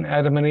within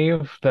Adam and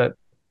Eve that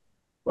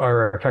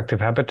are effective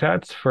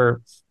habitats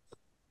for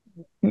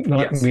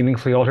not Yes,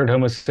 meaningfully altered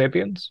Homo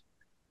sapiens.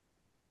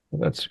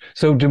 That's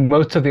so. Do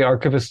most of the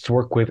archivists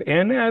work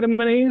within Adam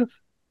and Eve?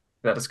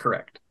 that is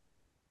correct.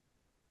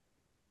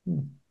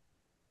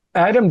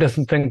 Adam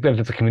doesn't think that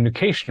it's a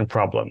communication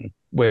problem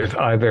with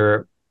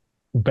either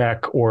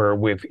Beck or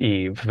with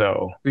Eve,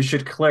 though. We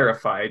should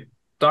clarify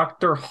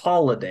Dr.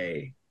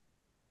 Holiday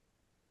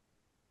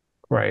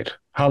Right.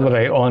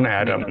 Holiday on may not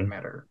Adam.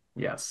 matter.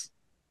 Yes.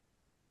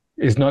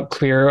 is not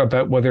clear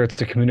about whether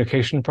it's a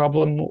communication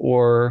problem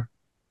or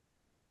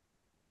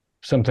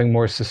something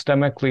more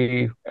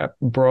systemically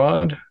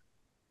broad.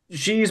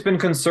 She's been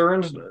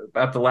concerned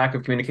at the lack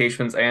of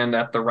communications and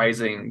at the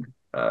rising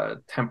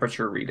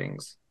temperature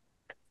readings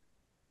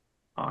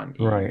on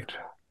Eve. Right.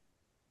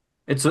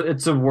 It's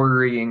a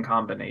worrying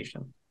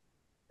combination.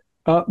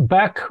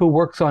 Beck, who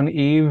works on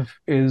Eve,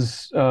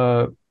 is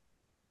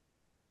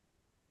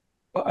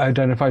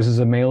identifies as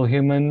a male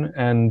human,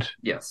 and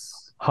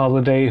Yes.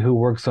 Holiday, who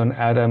works on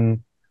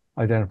Adam,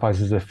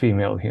 identifies as a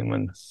female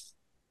human.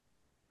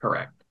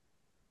 Correct.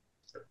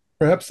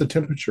 Perhaps the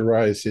temperature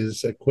rise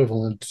is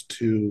equivalent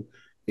to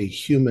a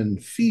human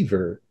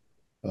fever.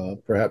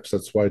 Perhaps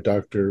that's why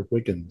Dr.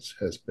 Wiggins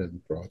has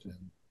been brought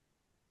in.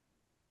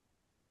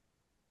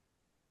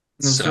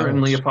 There's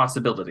certainly a Sounds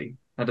possibility.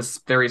 That is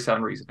very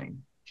sound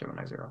reasoning,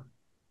 Gemini Zero.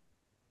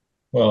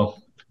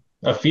 Well,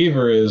 a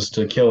fever is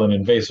to kill an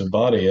invasive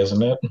body,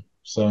 isn't it?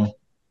 So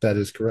That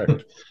is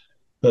correct.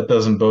 that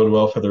doesn't bode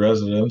well for the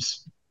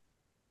residents.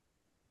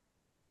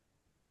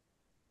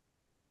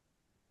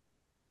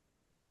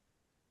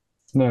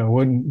 No,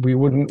 we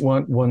wouldn't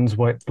want one's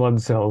white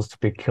blood cells to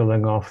be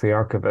killing off the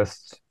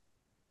archivists.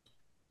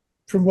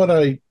 From what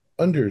I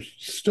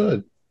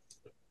understood,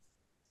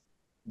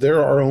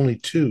 there are only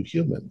two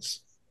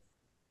humans,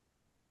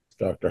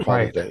 Dr.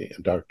 Right. Holiday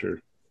and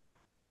Dr.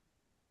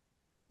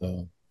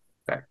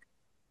 Beck.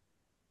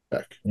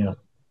 Beck. Yeah.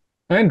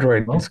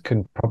 Androids Well,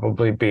 can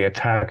probably be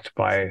attacked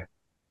by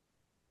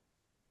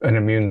an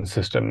immune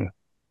system.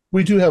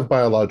 We do have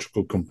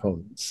biological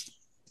components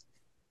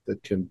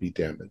that can be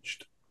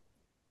damaged,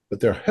 but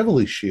they're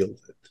heavily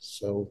shielded.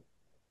 So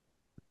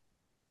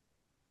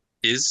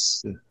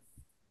is Yeah.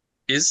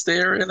 is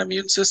there an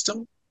immune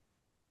system?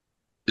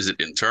 Is it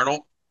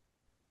internal?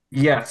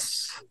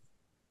 Yes, in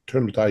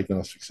terms of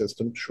diagnostic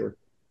system, sure.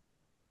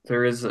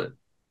 there is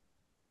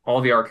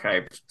all the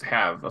archives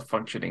have a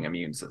functioning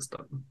immune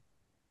system.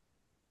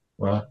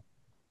 well,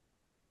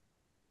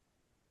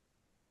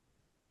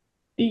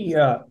 The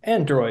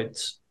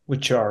androids,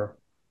 which are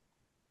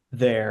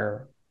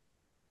there,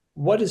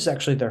 what is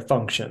actually their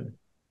function?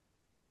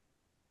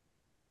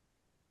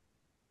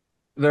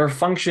 Their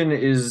function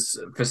is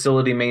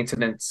facility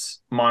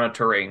maintenance,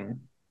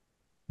 monitoring,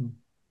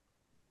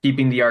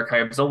 keeping the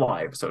archives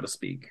alive, so to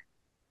speak.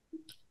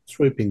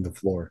 Sweeping the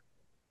floor.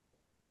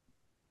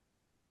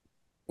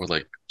 Or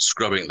like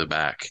scrubbing the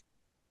back?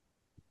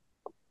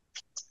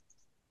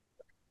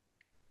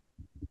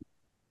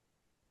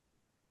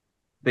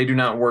 They do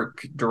not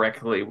work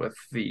directly with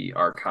the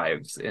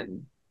archives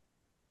in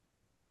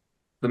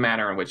the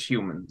manner in which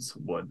humans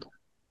would.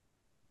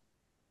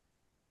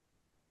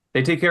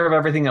 They take care of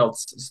everything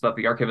else so that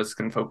the archivists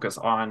can focus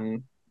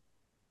on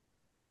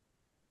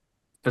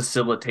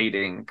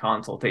facilitating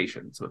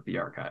consultations with the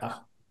archives.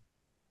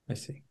 I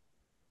see.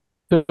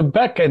 So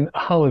Beck and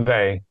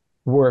Holiday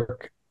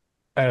work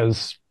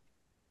as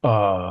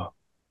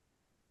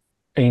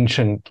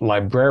ancient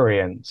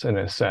librarians, in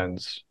a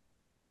sense,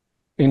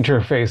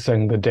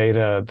 interfacing the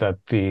data that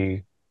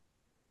the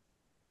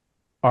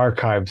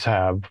archives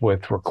have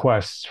with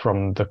requests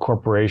from the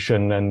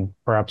corporation and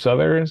perhaps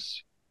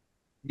others.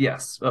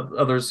 Yes,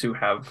 others who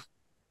have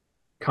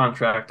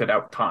contracted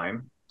out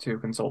time to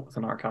consult with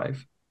an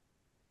archive.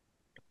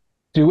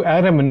 Do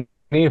Adam and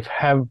Eve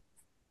have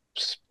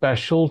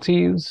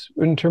specialties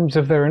in terms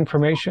of their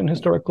information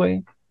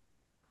historically?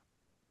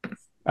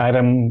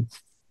 Adam,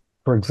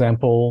 for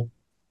example,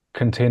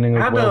 containing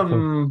a wealth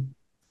of...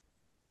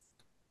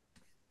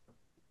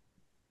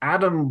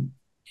 Adam's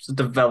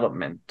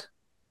development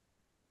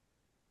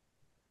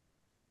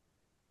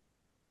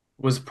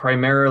was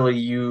primarily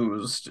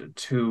used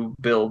to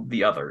build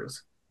the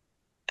others.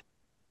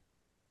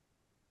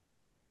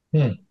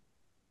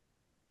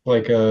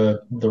 like the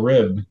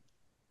rib.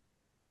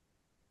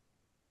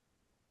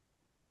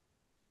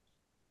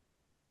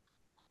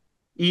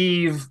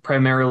 Eve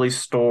primarily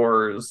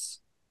stores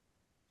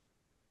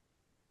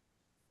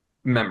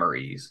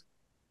memories,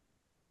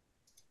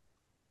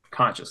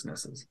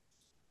 consciousnesses,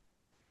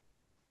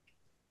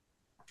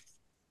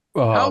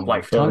 How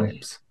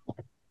lifetimes.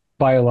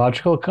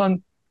 biological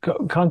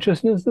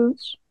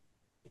consciousnesses?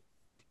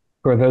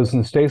 For those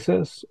in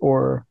stasis,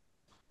 or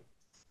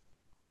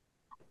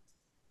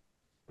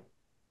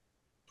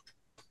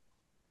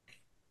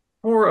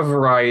For a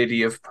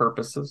variety of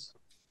purposes.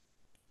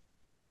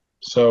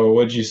 So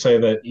would you say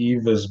that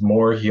Eve is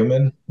more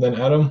human than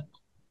Adam?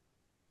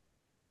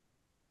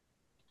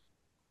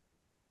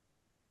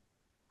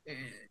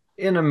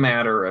 In a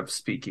matter of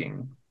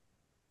speaking,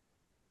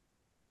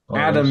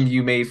 Almost. Adam,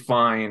 you may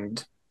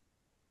find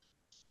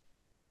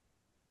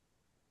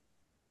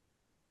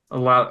a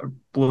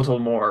little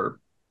more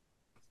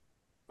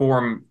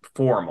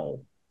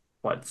formal,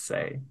 let's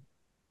say.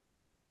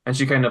 And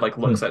she kind of like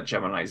looks at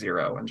Gemini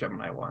 0 and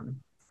Gemini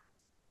 1.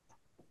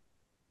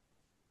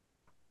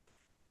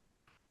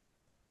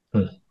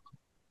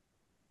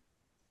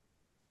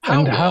 How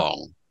And how-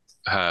 long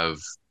have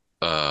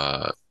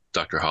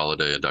Dr.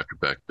 Holiday and Dr.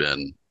 Beck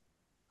been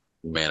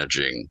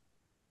managing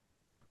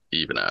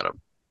Eve and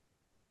Adam?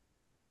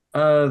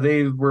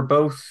 They were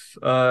both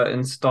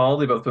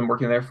installed. They've both been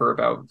working there for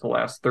about the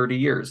last 30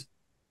 years.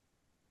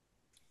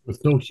 With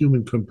no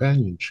human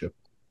companionship.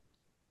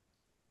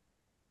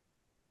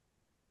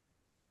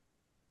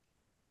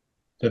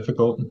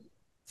 Difficult.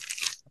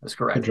 That's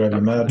correct. Could drive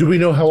you mad. Do we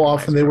know how Dr.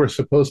 often they Meisner. were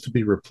supposed to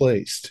be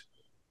replaced?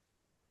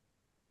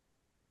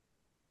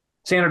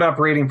 Standard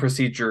operating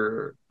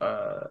procedure.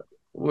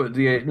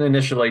 The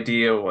initial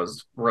idea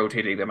was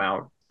rotating them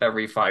out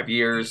every 5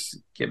 years,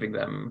 giving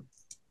them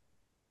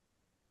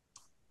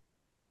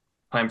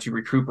time to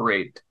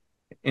recuperate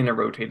in a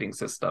rotating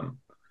system.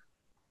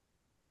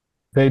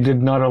 They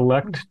did not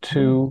elect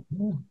to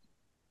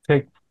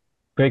take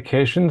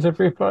vacations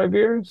every 5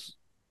 years?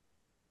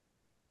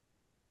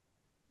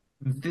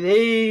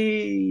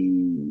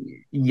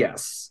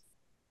 Yes.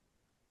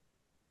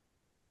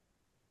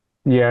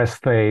 Yes,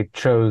 they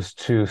chose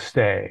to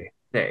stay.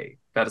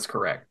 That is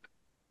correct.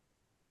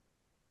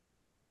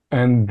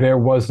 And there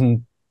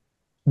wasn't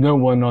no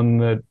one on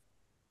the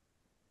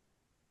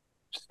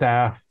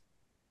staff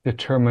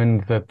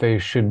determined that they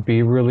should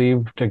be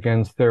relieved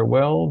against their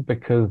will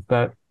because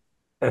that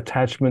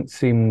attachment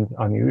seemed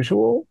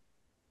unusual.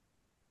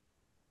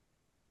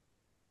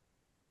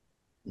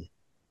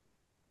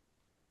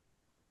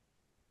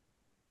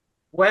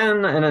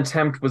 When an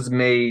attempt was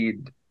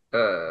made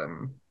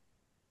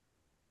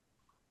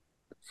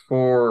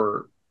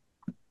for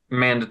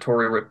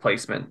mandatory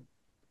replacement,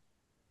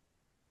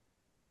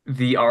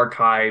 the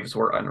archives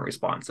were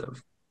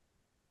unresponsive.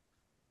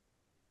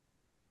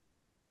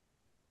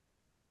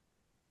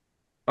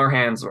 Our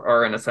hands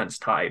are, in a sense,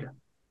 tied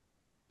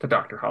to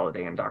Dr.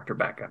 Holliday and Dr.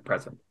 Beck at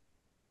present.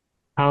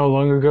 How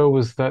long ago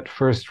was that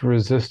first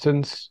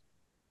resistance?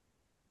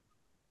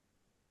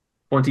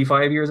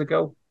 25 years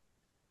ago?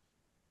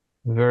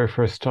 The very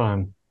first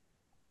time.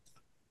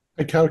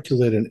 I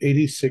calculate an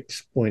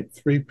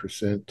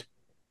 86.3%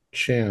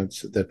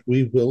 chance that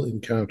we will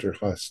encounter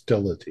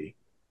hostility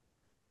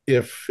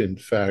if, in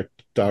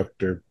fact,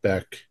 Dr.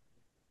 Beck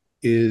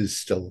is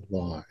still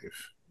alive.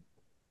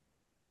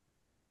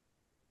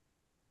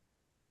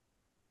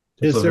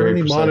 That's Is a there very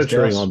any precise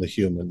monitoring guess. on the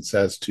humans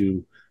as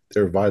to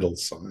their vital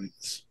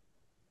signs?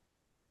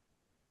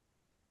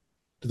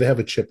 Do they have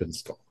a chip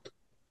installed?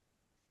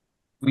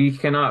 We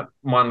cannot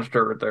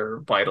monitor their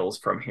vitals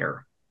from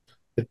here.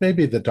 It may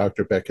be that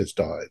Dr. Beck has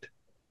died.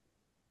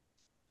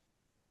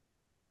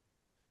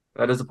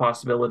 That is a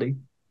possibility.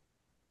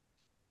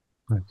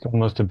 It's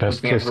almost a We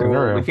best can't case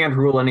scenario. we can't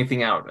rule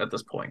anything out at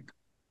this point.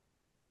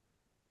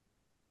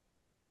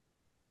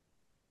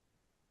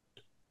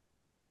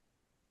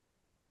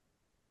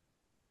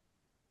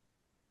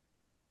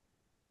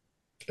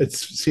 It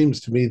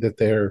seems to me that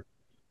their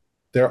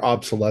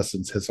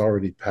obsolescence has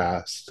already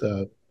passed.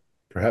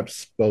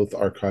 Perhaps both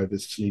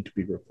archivists need to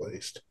be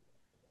replaced,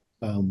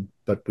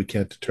 but we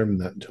can't determine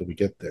that until we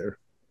get there.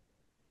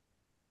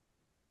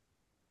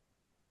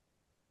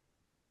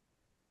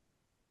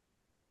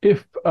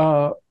 If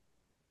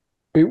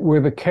it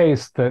were the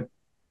case that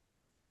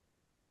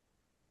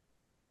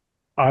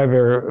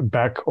either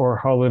Beck or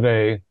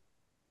Holiday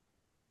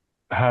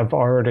have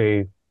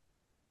already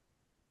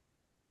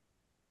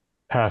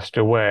passed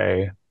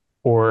away,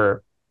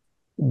 or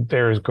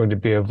there's going to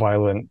be a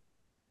violent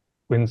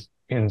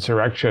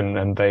insurrection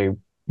and they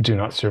do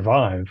not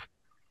survive,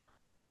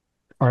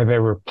 are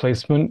there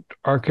replacement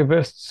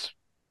archivists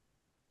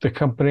the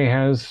company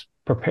has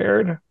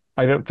prepared?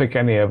 I don't think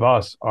any of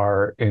us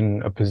are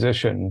in a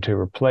position to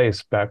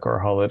replace Beck or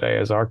Holiday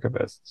as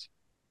archivists.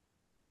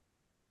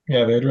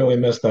 Yeah, they'd really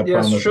miss that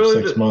Yes, promise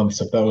of 6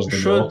 months if that was the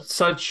should goal.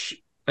 such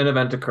an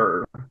event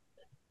occur,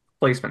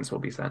 placements will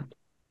be sent.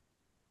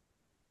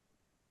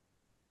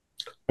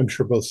 I'm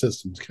sure both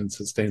systems can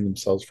sustain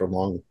themselves for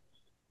long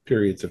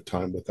periods of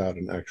time without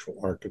an actual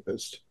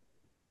archivist.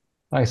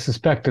 I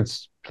suspect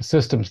it's the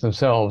systems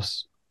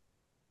themselves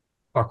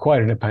are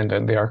quite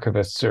independent. The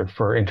archivists are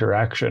for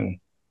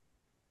interaction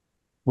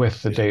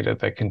with the data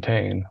they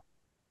contain.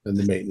 And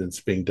the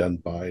maintenance being done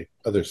by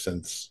other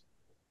synths.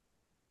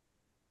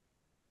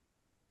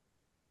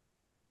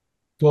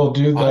 Well,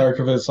 do the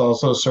archivists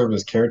also serve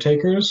as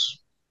caretakers?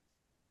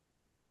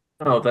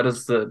 Oh, that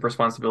is the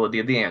responsibility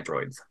of the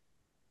androids.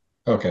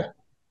 Okay.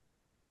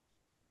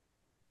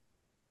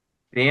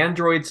 The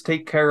androids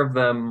take care of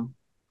them.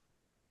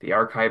 The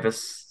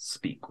archivists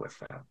speak with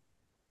them.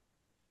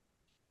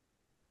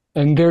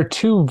 And they're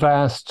too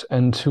vast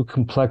and too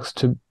complex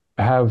to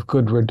have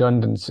good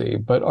redundancy.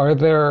 But are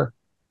there...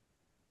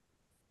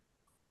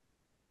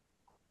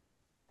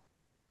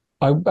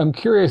 I'm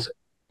curious,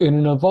 in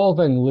an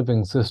evolving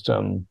living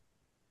system,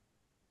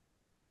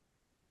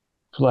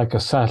 like a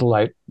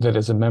satellite that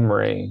is a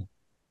memory,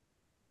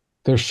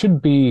 there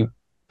should be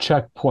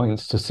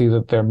checkpoints to see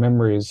that their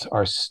memories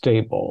are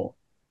stable.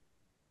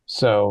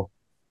 So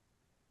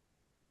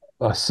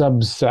a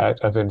subset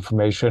of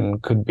information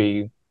could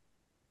be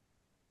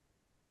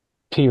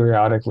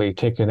periodically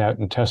taken out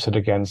and tested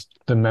against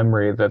the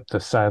memory that the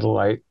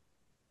satellite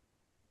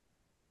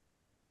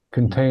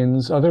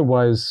contains.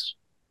 Otherwise,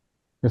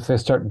 if they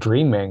start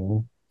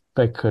dreaming,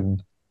 they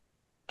could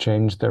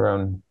change their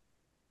own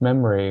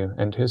memory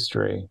and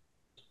history.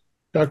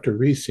 Dr.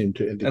 Reese seemed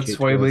to indicate That's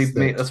why to us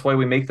that that's why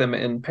we make them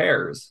in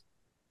pairs.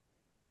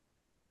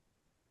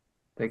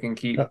 They can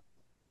keep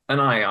an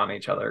eye on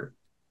each other.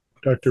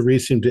 Dr.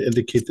 Reese seemed to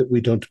indicate that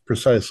we don't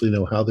precisely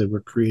know how they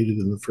were created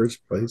in the first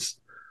place,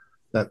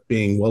 that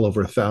being well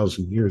over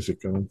 1,000 years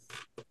ago.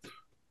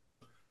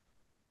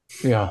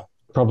 Yeah,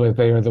 probably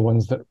they are the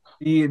ones that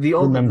The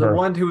remember.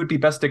 one who would be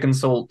best to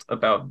consult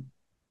about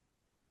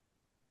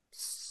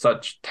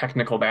such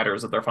technical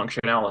matters of their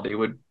functionality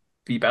would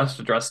be best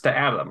addressed to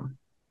Adam.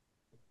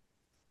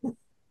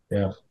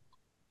 Yeah.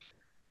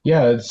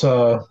 Yeah, it's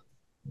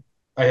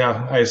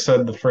I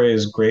said the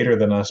phrase greater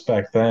than us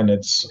back then.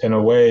 It's in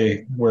a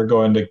way we're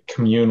going to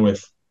commune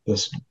with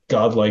this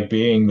godlike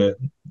being that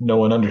no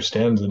one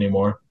understands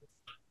anymore.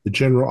 The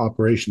General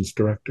Operations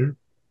Director,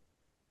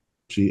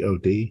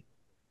 GOD.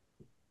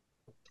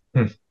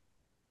 Hmm.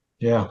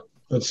 Yeah,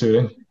 that's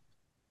suiting.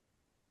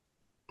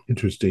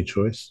 Interesting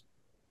choice.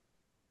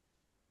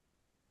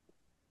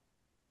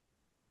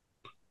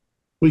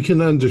 We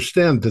can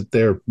understand that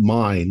their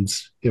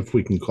minds, if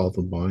we can call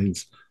them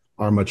minds,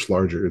 are much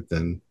larger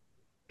than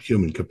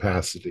human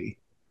capacity.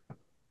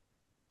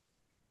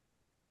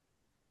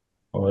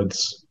 Well,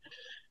 it's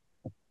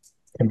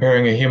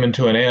comparing a human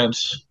to an ant,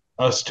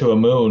 us to a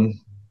moon,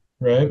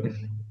 right?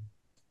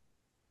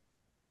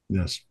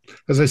 Yes.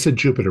 As I said,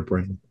 Jupiter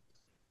brain.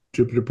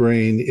 Jupiter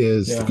brain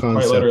is Yeah, the quite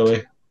concept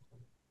literally.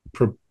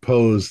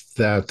 proposed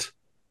that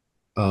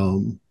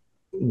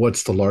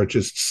what's the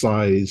largest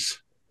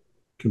size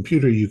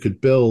computer you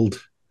could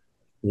build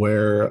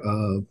where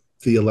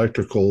the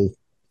electrical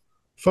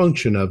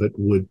function of it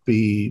would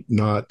be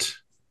not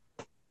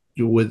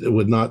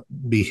would not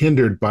be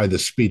hindered by the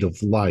speed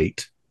of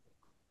light.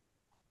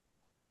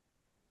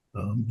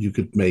 You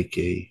could make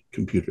a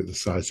computer the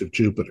size of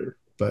Jupiter,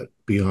 but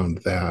beyond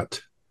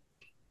that,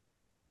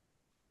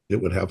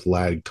 it would have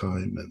lag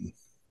time, and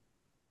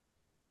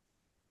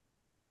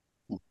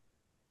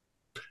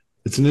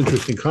it's an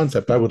interesting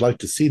concept. I would like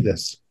to see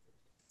this.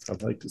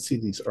 I'd like to see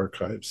these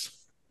archives.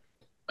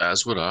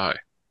 As would I.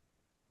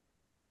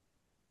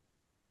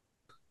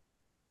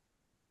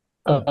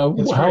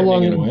 It's How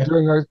frightening in a long way.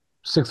 during our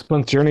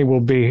 6-month journey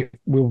will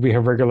we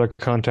have regular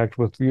contact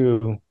with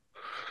you,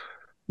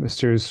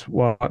 Misters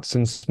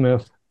Watson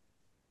Smith?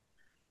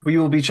 We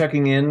will be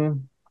checking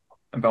in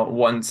about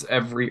once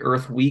every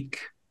Earth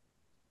week.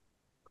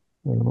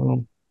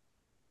 Well,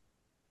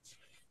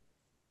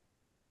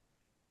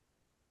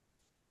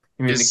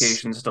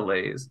 Communications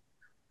delays.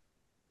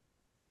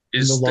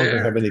 I no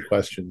longer have any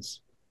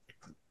questions.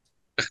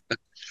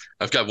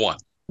 I've got one.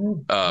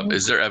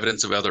 Is there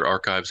evidence of other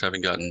archives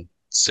having gotten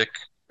sick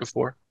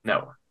before?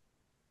 No.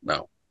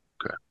 No.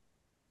 Okay.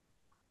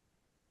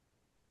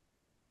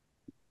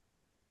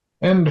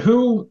 And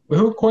who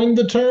coined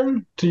the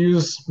term to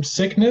use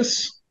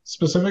sickness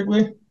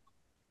specifically?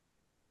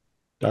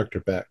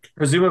 Dr. Beck.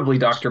 Presumably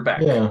Dr.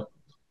 Beck. Yeah.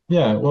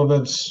 Yeah, well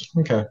that's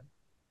okay.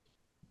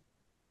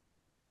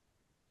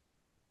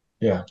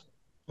 Yeah.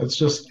 It's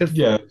just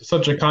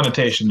such a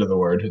connotation to the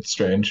word. It's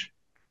strange.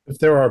 If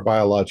there are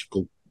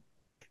biological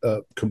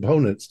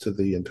components to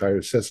the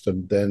entire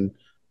system, then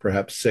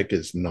perhaps sick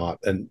is not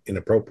an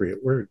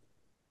inappropriate word.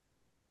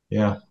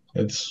 Yeah,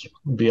 it's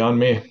beyond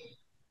me.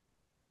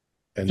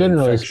 And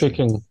generally infection.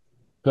 speaking,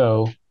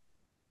 though,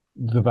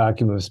 the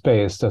vacuum of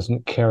space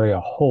doesn't carry a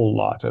whole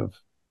lot of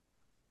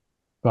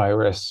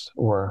virus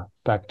or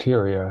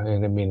bacteria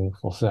in a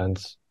meaningful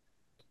sense.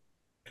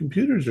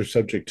 Computers are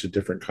subject to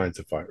different kinds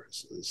of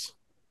viruses.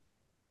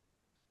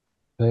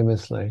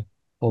 Famously.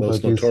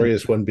 Most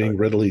notorious one being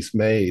Ridley's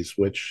maze,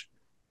 which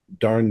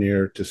darn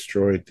near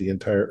destroyed the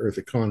entire Earth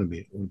economy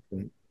at one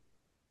point.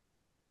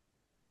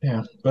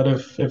 Yeah, but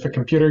if a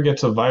computer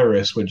gets a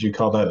virus, would you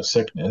call that a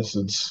sickness?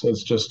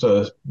 It's just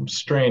a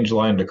strange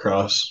line to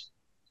cross.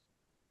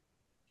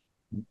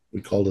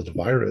 We called it a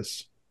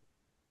virus.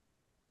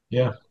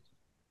 Yeah,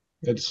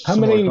 it's How a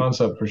similar many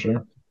concept for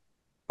sure.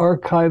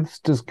 archives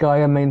does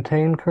Gaia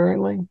maintain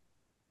currently?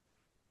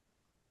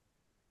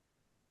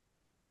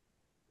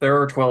 There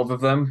are 12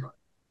 of them.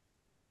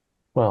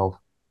 12.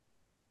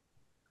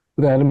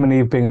 With Adam and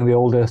Eve being the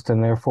oldest,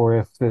 and therefore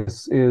if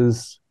this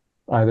is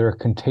either a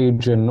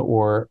contagion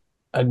or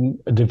a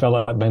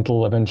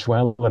developmental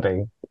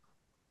eventuality,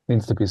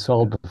 needs to be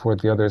solved before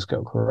the others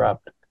go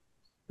corrupt.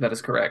 That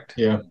is correct.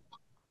 Yeah.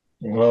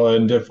 Well,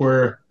 and if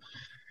we're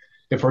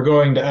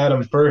going to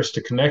Adam first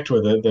to connect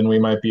with it, then we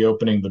might be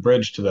opening the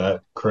bridge to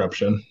that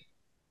corruption.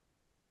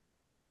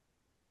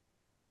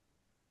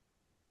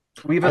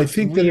 We've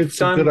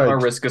done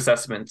our risk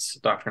assessments,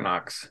 Dr.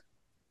 Knox.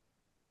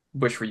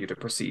 Wish for you to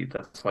proceed.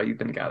 That's why you've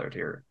been gathered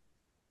here.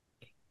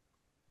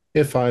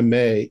 If I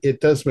may,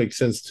 it does make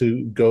sense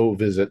to go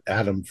visit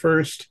Adam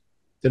first.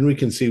 Then we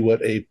can see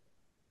what a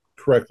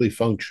correctly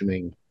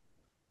functioning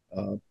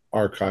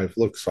archive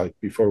looks like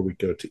before we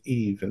go to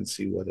Eve and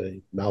see what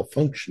a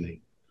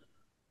malfunctioning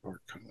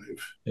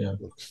archive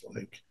looks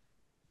like.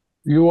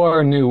 You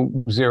are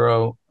new,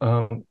 Zero.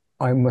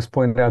 I must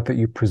point out that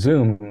you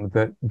presume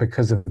that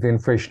because of the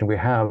information we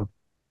have,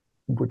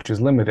 which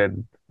is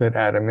limited, that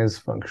Adam is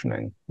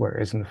functioning,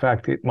 whereas in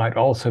fact it might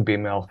also be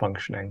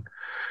malfunctioning.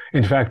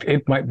 In fact,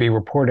 it might be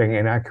reporting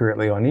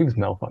inaccurately on Eve's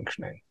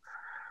malfunctioning.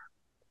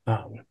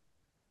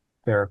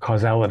 There are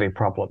causality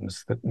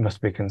problems that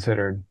must be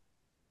considered.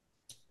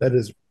 That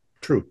is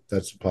true.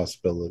 That's a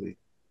possibility.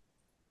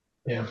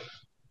 Yeah.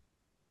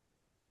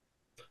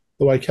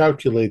 Though I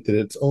calculate that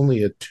it's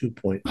only a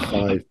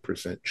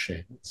 2.5%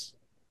 chance.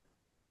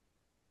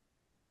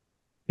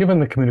 Given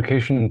the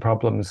communication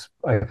problems,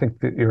 I think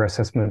that your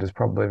assessment is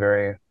probably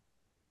very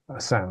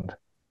sound.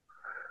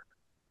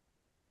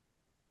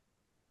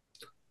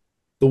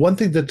 The one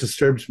thing that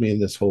disturbs me in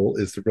this whole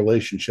is the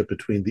relationship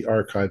between the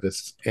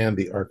archivists and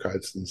the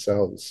archives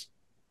themselves.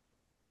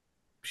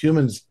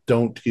 Humans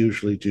don't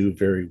usually do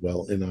very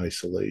well in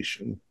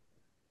isolation.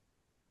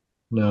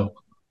 No,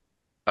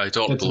 I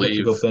don't it's a believe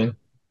difficult thing.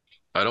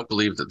 I don't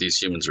believe that these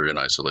humans are in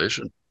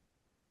isolation.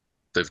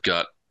 They've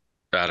got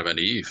Adam and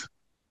Eve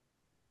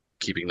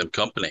keeping them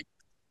company.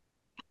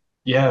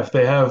 Yeah, if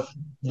they have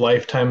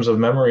lifetimes of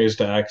memories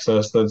to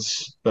access,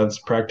 that's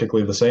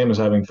practically the same as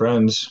having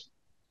friends.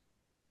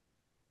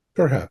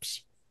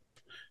 Perhaps.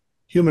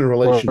 Human Or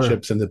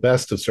relationships in the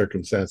best of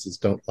circumstances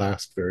don't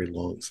last very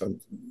long.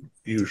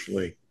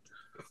 Usually,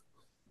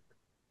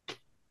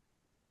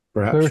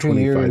 perhaps 30 25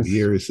 years,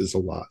 years is a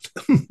lot.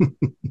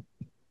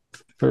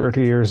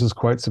 30 years is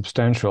quite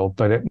substantial,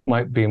 but it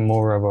might be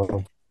more of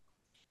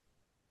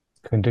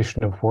a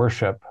condition of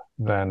worship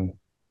than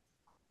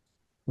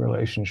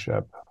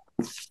relationship.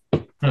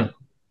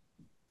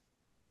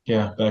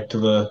 Yeah, back to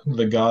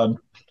the God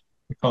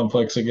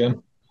complex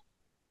again.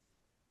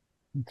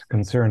 It's a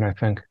concern, I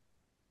think.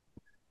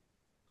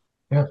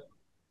 Yeah.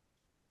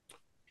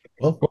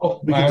 Well,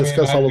 Well, we can I mean,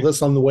 discuss all of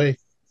this on the way.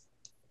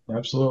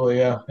 absolutely,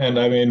 yeah. And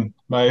I mean,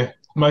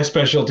 my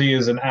specialty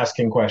is in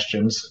asking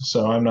questions,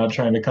 so I'm not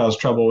trying to cause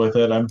trouble with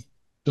it. I'm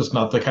just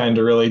not the kind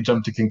to really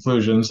jump to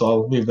conclusions.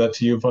 I'll leave that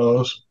to you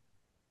fellows.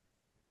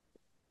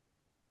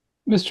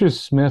 Mr.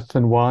 Smith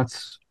and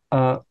Watts,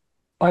 I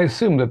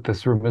assume that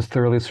this room is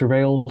thoroughly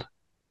surveilled.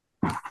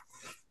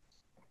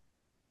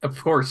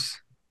 Of course.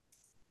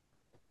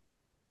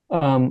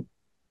 I'm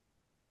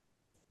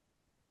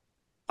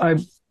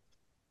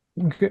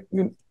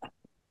going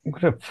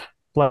to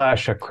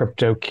flash a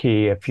crypto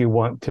key if you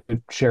want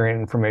to share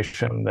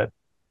information that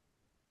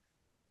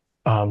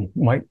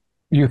might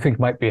you think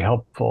might be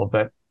helpful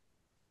that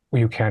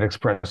you can't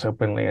express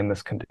openly in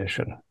this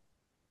condition.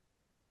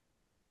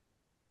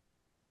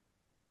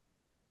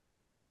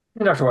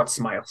 And Dr. Watts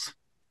smiles.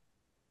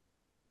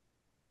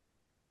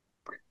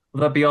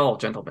 Will that be all,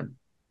 gentlemen?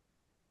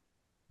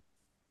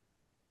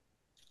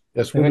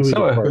 Yes, I when do think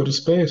we so. Go depart? to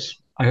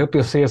space. I hope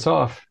you'll see us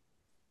off.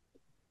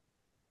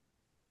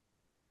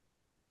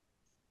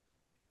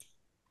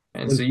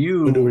 And When, so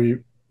when do you,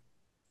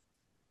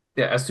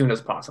 we? yeah, as soon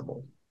as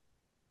possible.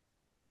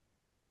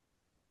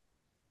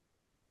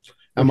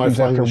 Am Which I means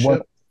flying after the what?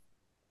 ship,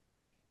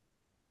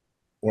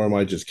 or am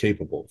I just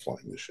capable of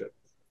flying the ship?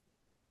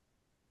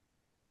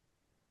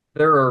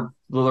 There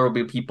will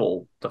be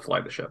people to fly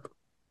the ship.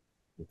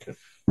 Okay.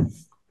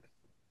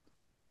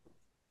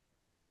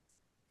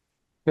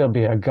 There'll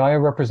be a Gaia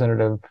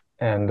representative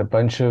and a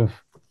bunch of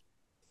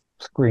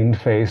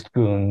screen-faced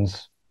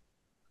goons.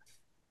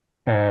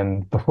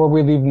 And before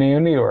we leave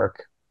New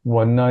York,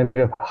 one night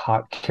of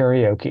hot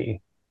karaoke,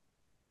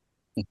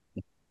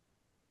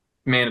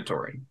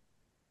 Mandatory.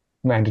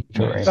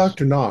 mandatory. Nice.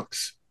 Dr.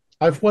 Knox,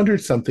 I've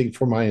wondered something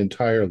for my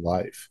entire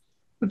life.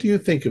 What do you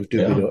think of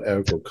dubito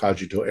ergo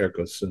cogito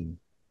ergo sum?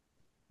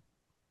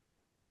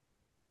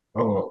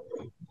 Oh,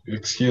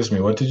 excuse me.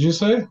 What did you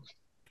say?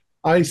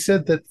 I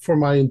said that for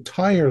my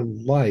entire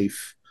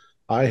life,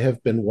 I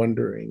have been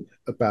wondering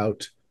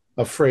about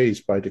a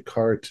phrase by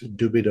Descartes,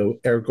 dubito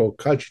ergo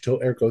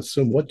cogito ergo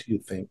sum. What do you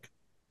think?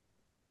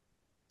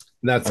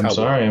 And that's I'm how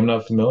sorry, I'm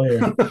not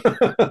familiar.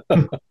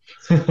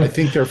 I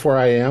think, therefore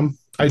I am.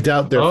 I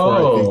doubt, therefore I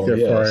think, Oh,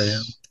 therefore I am.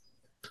 yes.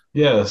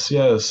 Yes,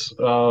 yes.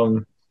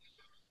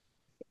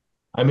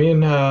 I mean,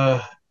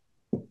 the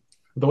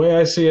way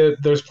I see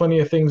it, there's plenty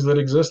of things that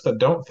exist that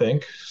don't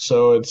think,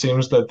 so it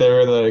seems that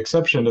they're the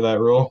exception to that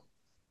rule.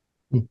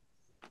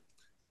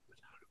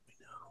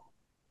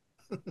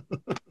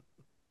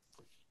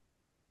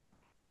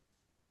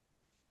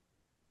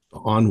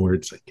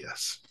 Onwards, I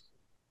guess.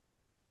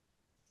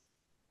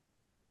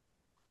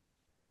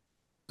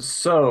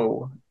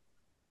 So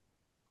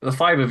the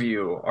five of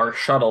you are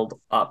shuttled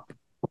up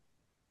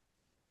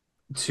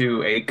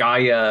to a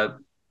Gaia,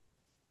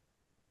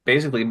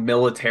 basically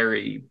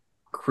military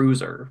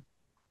cruiser.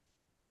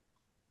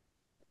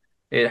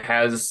 It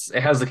has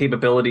the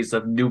capabilities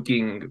of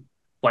nuking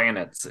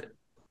planets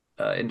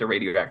into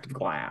radioactive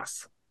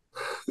glass.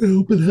 I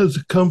hope it has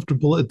a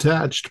comfortable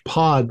attached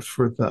pod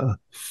for the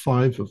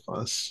five of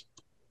us,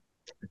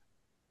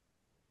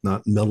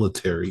 not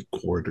military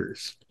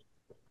quarters.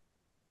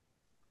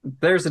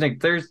 There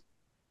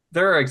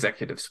are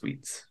executive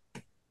suites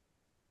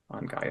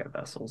on Gaia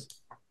vessels.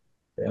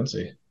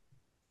 Fancy.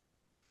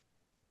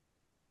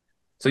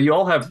 So you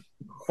all have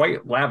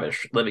quite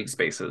lavish living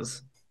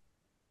spaces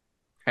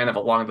kind of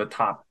along the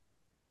top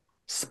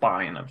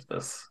spine of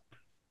this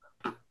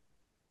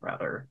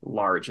rather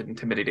large and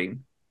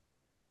intimidating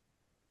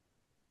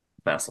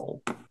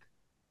vessel.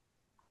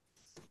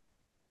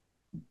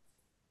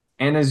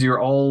 And as you're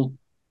all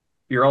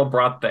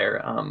brought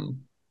there,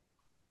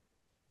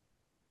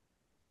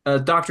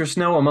 Dr.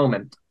 Snow, a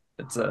moment.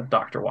 It's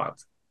Dr.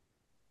 Watts.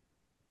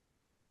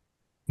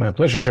 My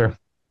pleasure.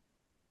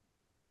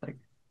 Like,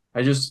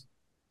 I just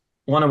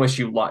want to wish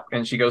you luck.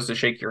 And she goes to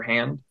shake your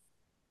hand,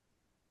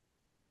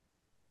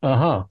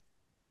 Uh-huh.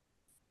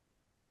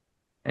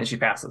 and she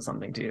passes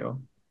something to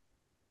you.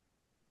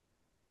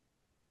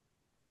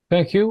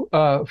 Thank you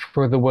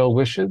for the well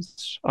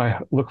wishes. I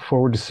look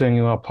forward to seeing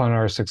you upon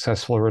our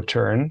successful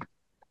return.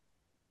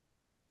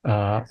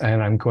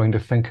 And I'm going to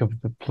think of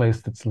the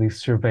place that's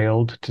least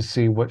surveilled to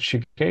see what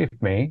she gave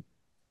me.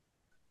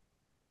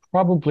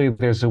 Probably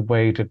there's a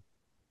way to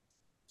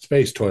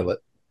Space toilet.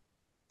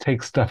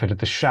 take stuff into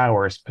the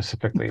shower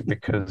specifically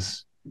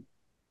because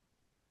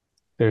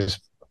there's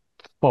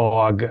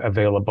fog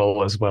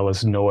available as well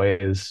as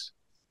noise.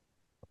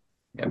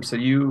 Yep. So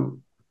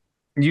you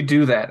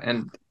do that,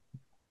 and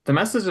the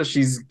message that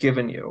she's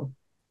given you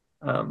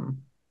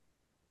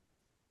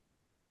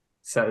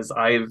says,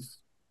 I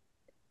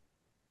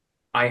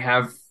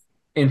have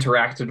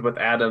interacted with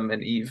Adam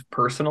and Eve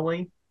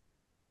personally.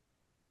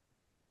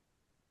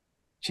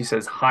 She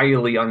says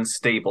highly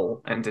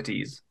unstable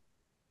entities,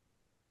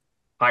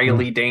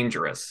 highly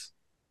dangerous.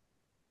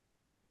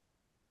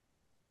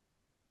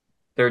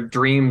 Their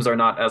dreams are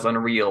not as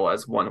unreal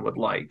as one would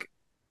like.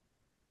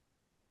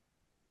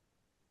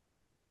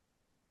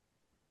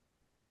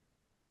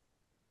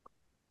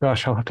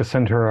 Gosh, I'll have to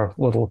send her a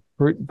little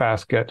fruit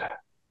basket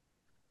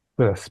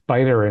with a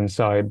spider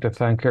inside to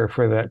thank her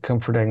for that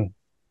comforting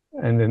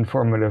and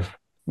informative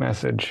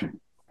message.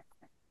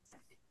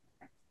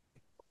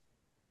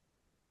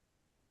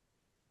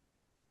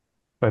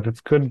 But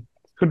it's good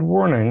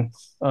warning.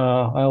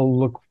 I'll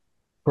look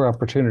for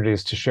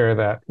opportunities to share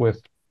that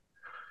with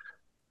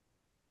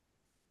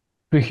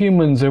the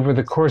humans over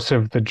the course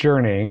of the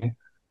journey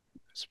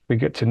as we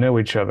get to know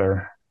each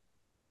other.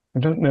 I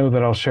don't know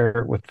that I'll share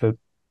it with the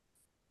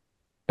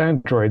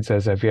androids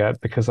as of yet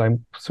because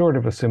I'm sort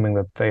of assuming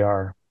that they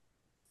are,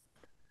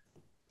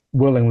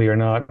 willingly or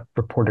not,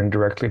 reporting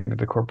directly to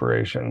the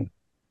corporation.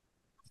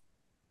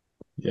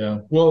 Yeah.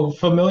 Well,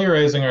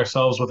 familiarizing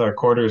ourselves with our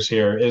quarters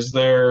here,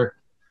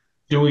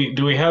 do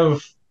we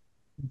have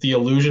the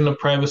illusion of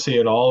privacy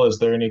at all? Is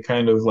there any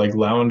kind of like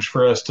lounge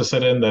for us to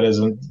sit in that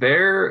isn't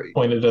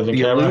pointed at the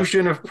The camera?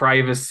 illusion of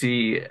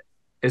privacy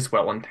is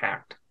well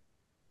intact.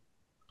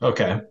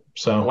 Okay.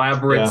 So,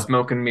 Elaborate yeah.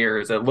 smoke and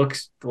mirrors. It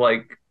looks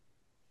like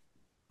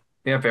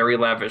very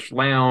lavish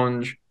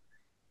lounge.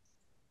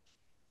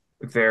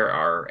 There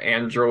are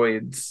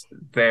androids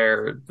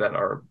there that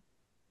are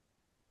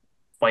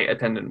flight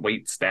attendant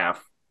wait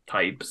staff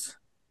types.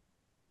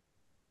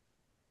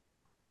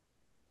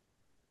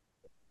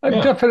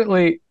 Yeah.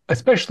 Definitely,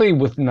 especially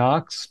with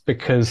Knox,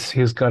 because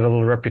he's got a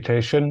little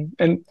reputation,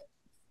 and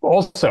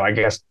also, I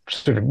guess,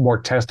 sort of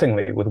more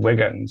testingly with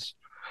Wiggins.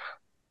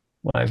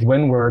 Like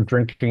when we're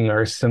drinking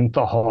our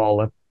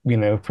synthahol,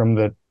 from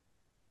the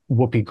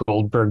Whoopi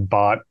Goldberg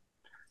bot,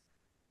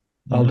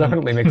 I'll Mhm.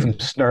 definitely make some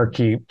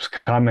snarky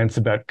comments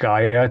about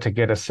Gaia to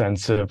get a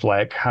sense of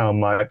like how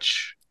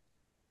much,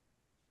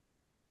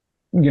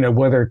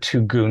 whether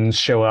two goons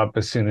show up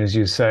as soon as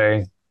you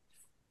say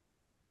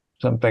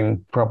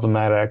something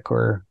problematic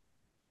or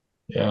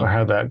Yeah.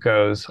 how that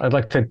goes. I'd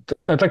like to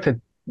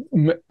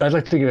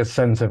get a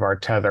sense of our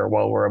tether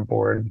while we're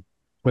aboard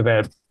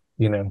without,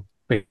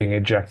 being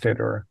ejected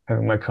or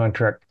having my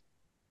contract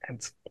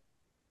canceled.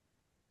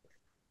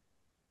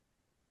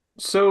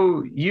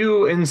 So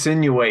you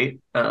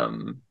insinuate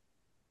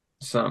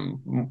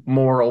some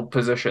moral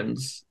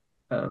positions,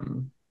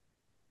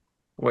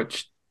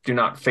 which do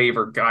not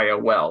favor Gaia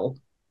well.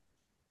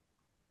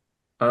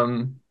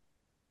 Um,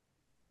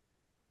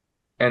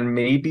 and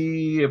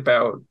maybe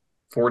about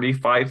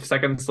 45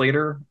 seconds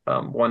later,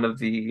 one of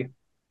the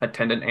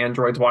attendant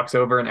androids walks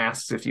over and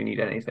asks if you need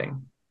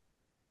anything.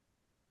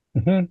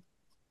 Mhm.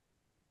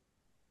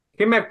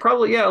 Came back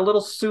probably, a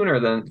little sooner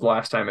than the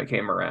last time it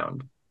came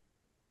around.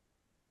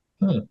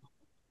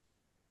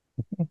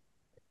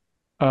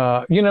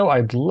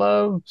 I'd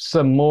love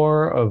some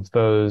more of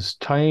those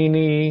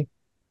tiny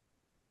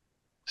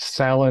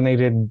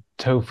salinated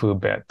tofu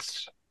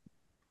bits.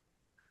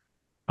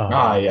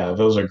 Yeah,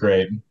 those are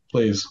great.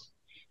 Please.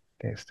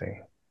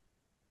 Tasty.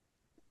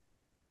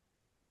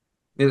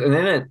 And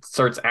then it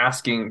starts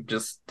asking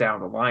just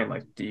down the line,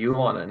 like, do you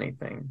want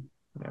anything?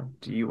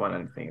 Do you want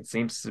anything? It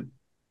seems to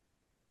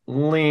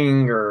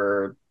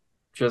linger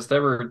just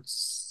ever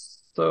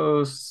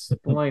so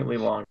slightly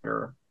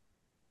longer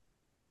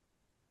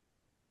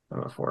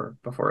before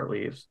it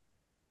leaves.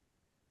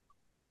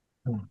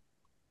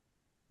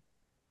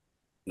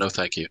 No,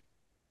 thank you.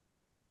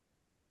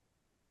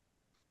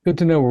 Good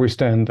to know where we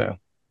stand, though.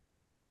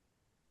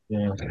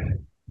 Yeah.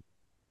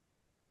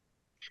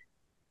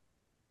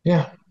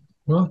 Yeah.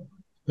 Well,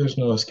 there's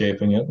no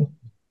escaping it.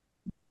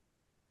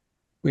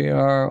 We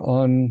are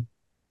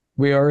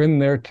in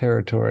their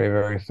territory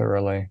very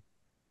thoroughly.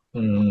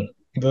 Hmm.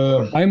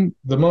 The I'm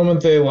the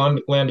moment they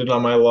landed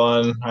on my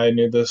lawn, I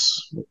knew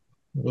this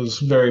was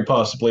very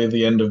possibly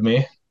the end of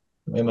me,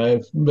 and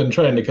I've been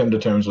trying to come to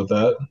terms with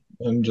that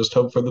and just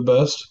hope for the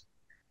best.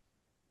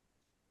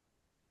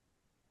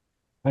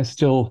 I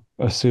still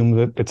assume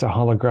that it's a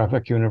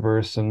holographic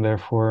universe and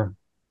therefore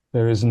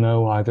there is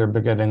no either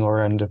beginning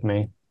or end of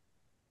me.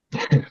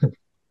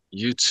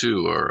 You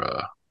two are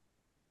a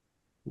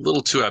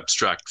little too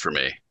abstract for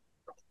me.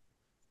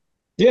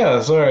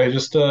 Yeah, sorry,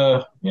 just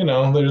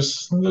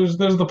there's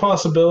the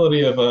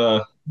possibility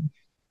of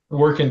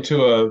working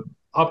to a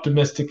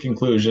optimistic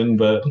conclusion,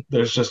 but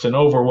there's just an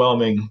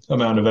overwhelming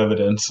amount of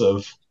evidence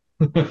of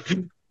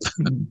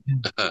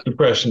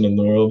depression in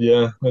the world.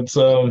 Yeah, it's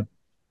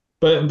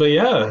but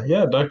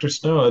yeah, Dr.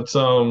 Snow, it's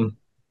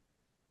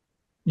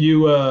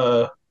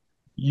you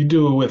you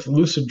do it with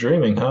lucid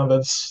dreaming, huh?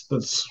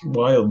 That's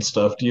wild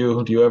stuff. Do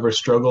you ever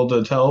struggle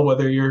to tell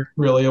whether you're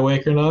really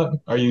awake or not?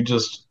 Are you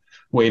just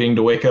waiting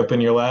to wake up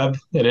in your lab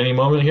at any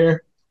moment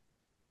here?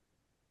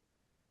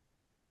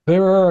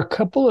 There are a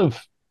couple of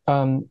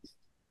um,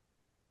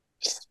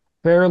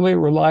 fairly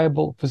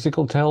reliable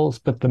physical tells,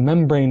 but the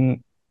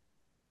membrane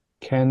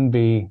can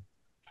be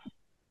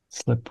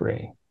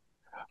slippery.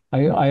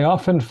 I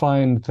often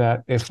find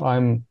that if I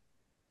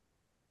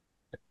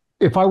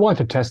want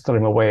to test that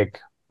I'm awake,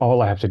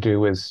 all I have to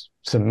do is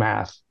some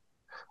math.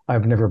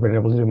 I've never been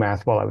able to do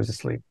math while I was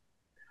asleep.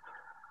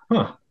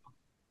 Huh,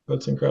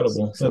 that's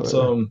incredible. So That's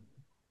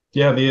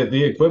yeah,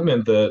 the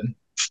equipment that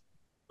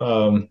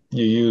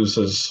you use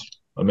is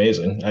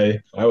amazing.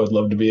 I would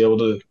love to be able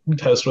to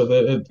test with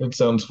it. It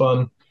sounds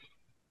fun.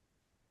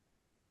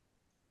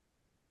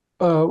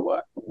 uh,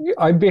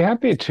 I'd be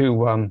happy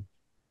to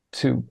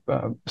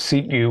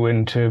seat you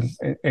into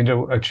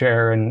a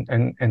chair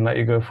and let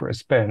you go for a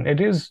spin.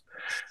 It is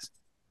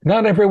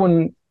not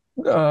everyone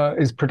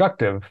is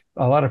productive.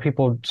 A lot of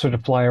people sort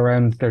of fly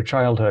around their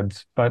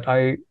childhoods, but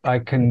I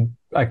can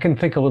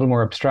think a little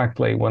more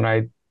abstractly when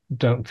I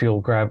don't feel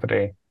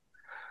gravity.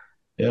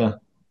 Yeah.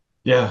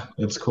 Yeah,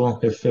 it's cool.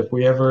 If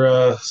we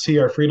ever see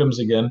our freedoms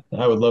again,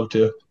 I would love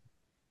to.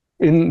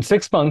 In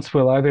 6 months,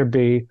 we'll either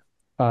be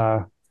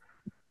uh,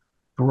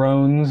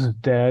 drones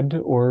dead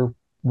or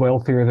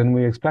wealthier than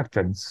we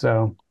expected.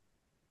 So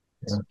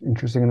Yeah. it's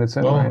interesting in its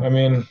own Well, right. I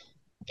mean,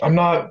 I'm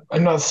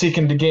not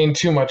seeking to gain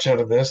too much out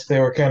of this. They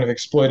were kind of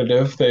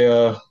exploitative. They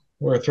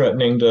were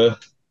threatening to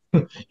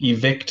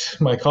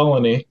evict my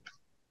colony.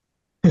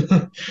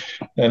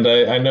 And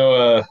I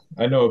know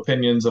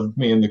opinions of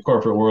me in the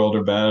corporate world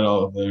are bad.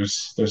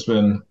 There's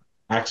been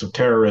acts of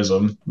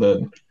terrorism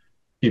that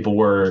people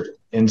were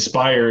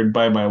inspired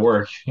by my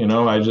work.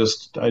 I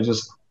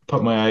just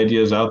put my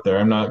ideas out there.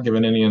 I'm not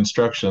given any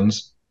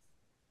instructions.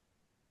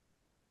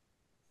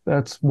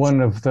 That's one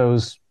of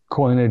those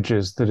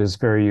coinages that is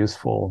very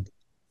useful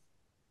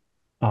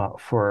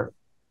for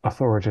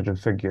authoritative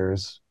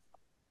figures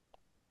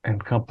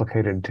and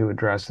complicated to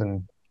address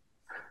in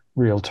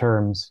real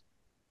terms.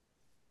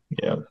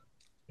 Yeah.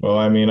 Well,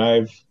 I mean,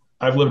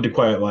 I've lived a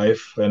quiet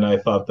life, and I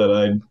thought that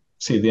I'd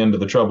see the end of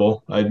the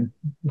trouble. I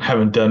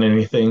haven't done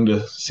anything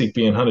to seek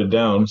being hunted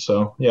down.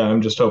 So yeah,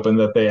 I'm just hoping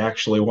that they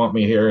actually want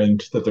me here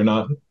and that they're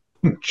not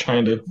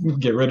trying to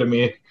get rid of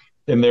me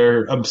in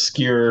their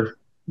obscure,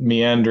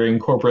 meandering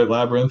corporate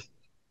labyrinth.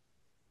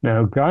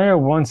 Now, Gaia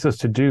wants us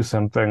to do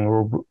something,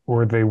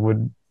 or they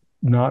would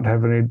not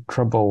have any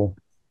trouble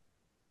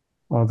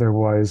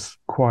otherwise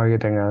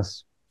quieting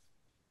us.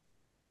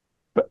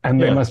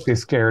 And they Yeah. must be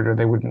scared, or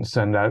they wouldn't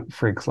send out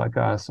freaks like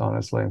us,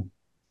 honestly.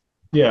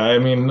 Yeah, I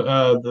mean,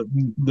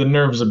 the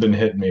nerves have been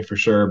hitting me for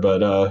sure,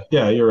 but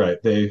yeah, you're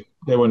right. They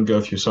wouldn't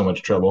go through so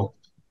much trouble.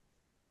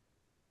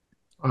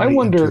 I I enter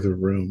wonder, the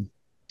room.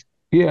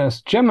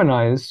 yes,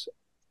 Geminis,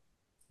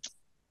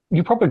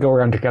 you probably go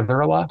around together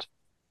a lot,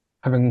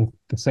 having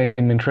the same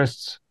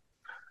interests.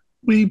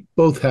 We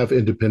both have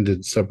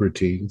independent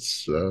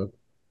subroutines,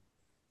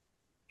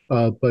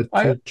 but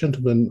I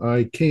gentlemen,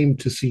 I came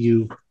to see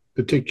you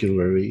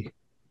particularly.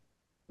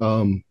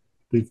 Um,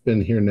 we've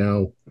been here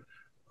now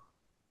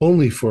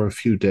only for a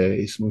few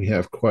days, and we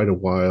have quite a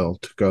while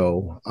to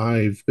go.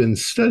 I've been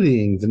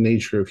studying the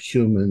nature of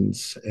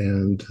humans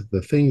and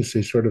the things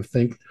they sort of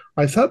think.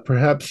 I thought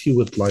perhaps you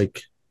would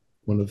like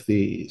one of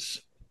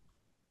these.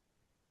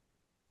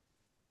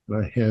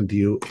 And I hand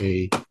you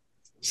a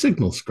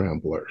signal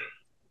scrambler.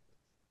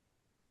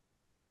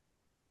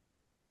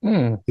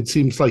 hmm, It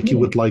seems like you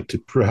Hmm. would like to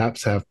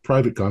perhaps have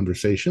private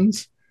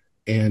conversations,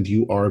 and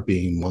you are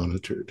being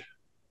monitored.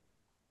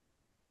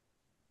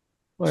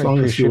 I As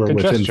long as you appreciate are the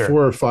within gesture.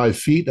 4 or 5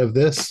 feet of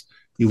this,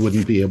 you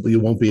won't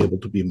be able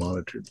to be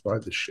monitored by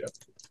the ship.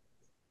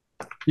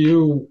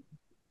 You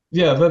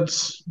Yeah,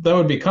 that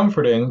would be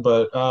comforting,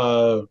 but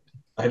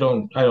I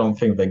don't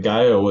think that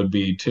Gaia would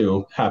be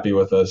too happy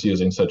with us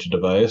using such a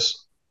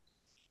device.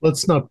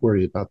 Let's not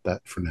worry about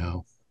that for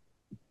now.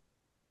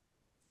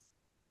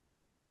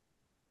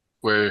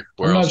 Where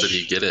I'm else not did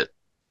he get it?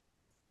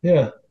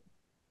 Yeah.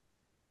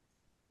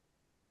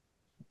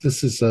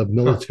 This is a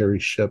Huh. military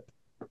ship.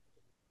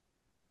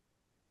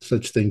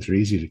 Such things are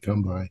easy to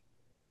come by.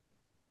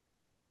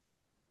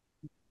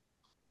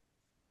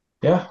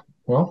 Yeah,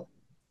 well,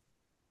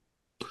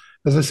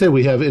 As I say,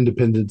 we have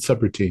independent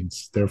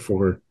subroutines.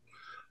 Therefore,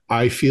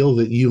 I feel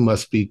that you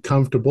must be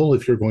comfortable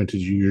if you're going to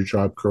do your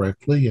job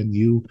correctly, and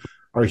you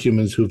are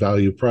humans who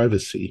value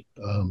privacy.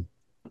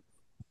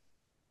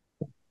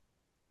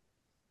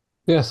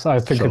 Yes, I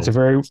think it's a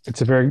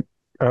very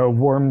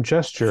warm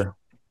gesture,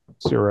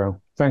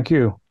 Zero. Thank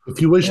you.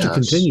 If you wish to Yes.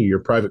 continue your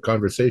private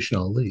conversation,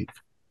 I'll leave.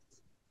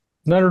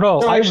 Not at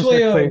all. no, I was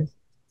actually,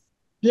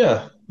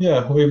 yeah,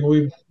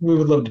 we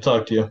would love to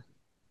talk to you.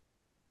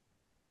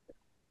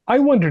 I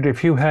wondered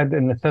if you had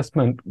an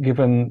assessment,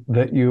 given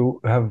that your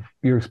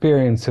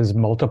experience has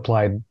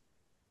multiplied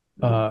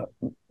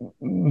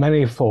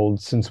manyfold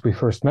since we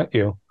first met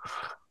you,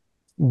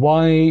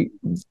 why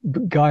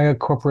Gaia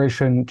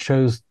Corporation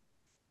chose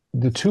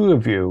the two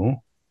of you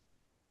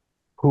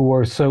who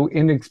are so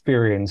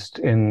inexperienced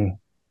in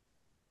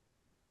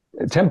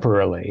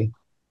temporarily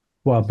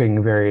while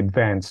being very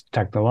advanced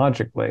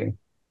technologically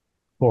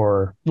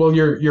for Well,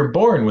 you're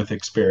born with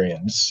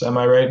experience. Am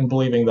I right in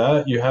believing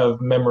that? You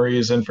have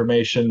memories,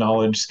 information,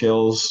 knowledge,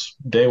 skills,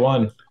 day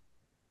one.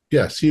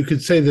 Yes, you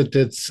could say that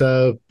it's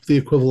the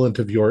equivalent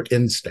of your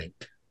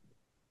instinct.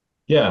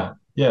 Yeah,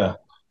 yeah.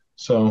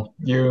 So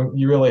you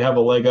really have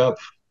a leg up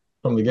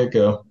from the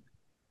get-go.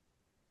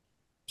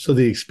 So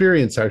the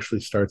experience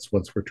actually starts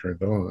once we're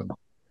turned on.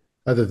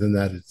 Other than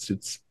that,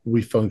 it's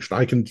we function.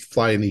 I can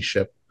fly any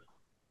ship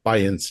by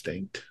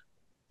instinct.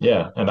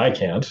 Yeah, and I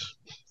can't.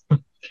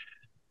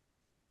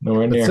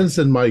 Nowhere But near. since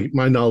then,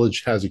 my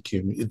knowledge has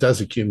accumulated. It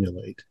does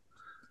accumulate.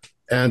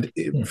 And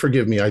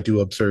forgive me, I do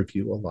observe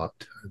you a lot.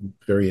 I'm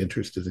very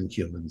interested in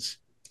humans.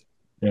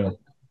 Yeah.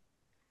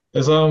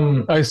 Is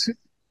I,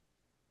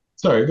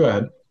 sorry, go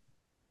ahead.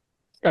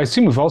 I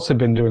assume we've also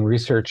been doing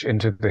research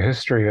into the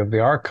history of the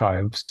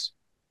archives.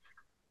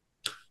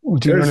 Do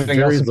you know There's anything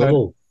very else about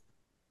little.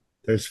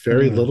 There's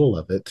very little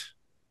of it.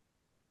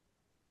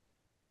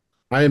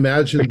 I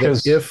imagine that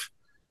because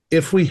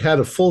if we had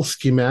a full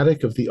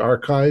schematic of the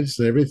archives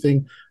and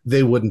everything,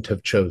 they wouldn't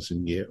have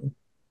chosen you.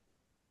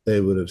 They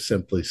would have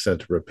simply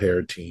sent a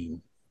repair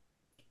team.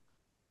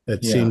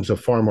 It Yeah. seems a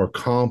far more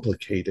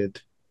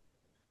complicated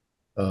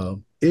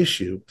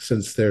issue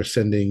since they're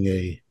sending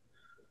a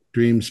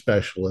dream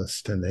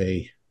specialist and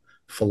a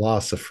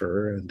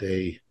philosopher and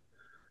a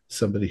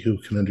somebody who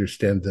can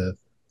understand the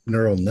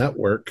neural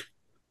network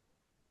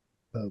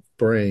of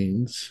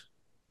brains.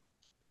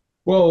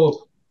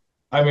 Well,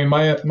 I mean,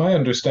 my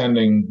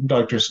understanding,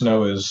 Dr.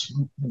 Snow, is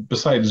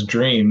besides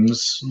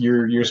dreams,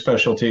 your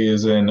specialty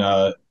is in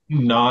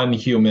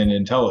non-human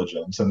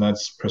intelligence, and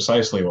that's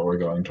precisely what we're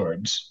going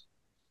towards.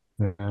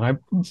 I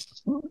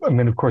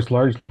mean, of course,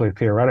 largely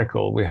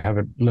theoretical. We have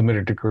a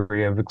limited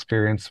degree of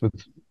experience with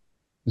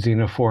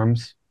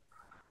xenoforms,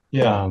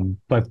 Yeah.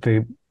 but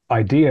the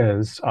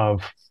ideas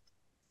of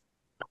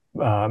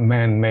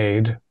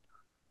man-made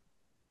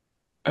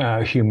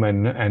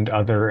human and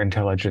other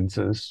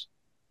intelligences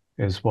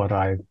is what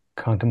I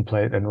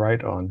contemplate and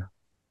write on.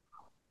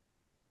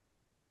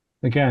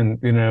 Again,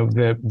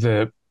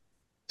 the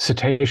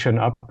cetacean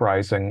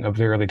uprising of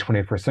the early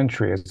 21st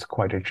century is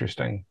quite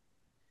interesting.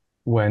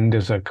 When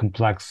does a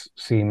complex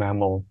sea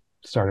mammal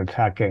start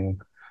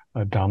attacking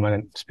a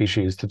dominant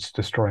species that's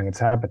destroying its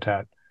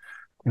habitat?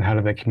 And how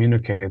do they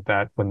communicate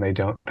that when they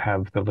don't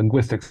have the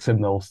linguistic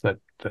signals that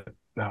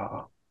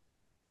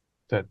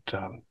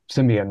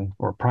simian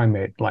or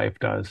primate life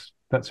does?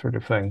 That sort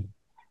of thing.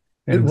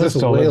 It It was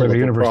exists a all whale over the of a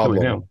universe that we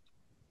problem.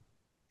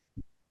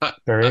 know.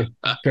 Very,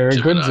 very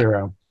good, Gemini.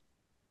 Zero.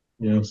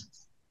 Yes.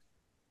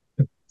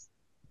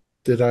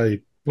 Did I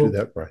do Well,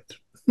 that right?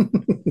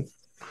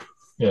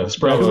 yes,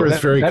 Sure, bravo. it's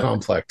very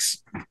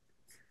complex.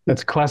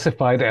 That's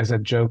classified as a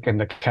joke in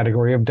the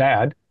category of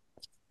dad.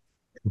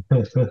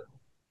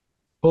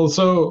 Well,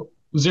 so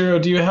Zero,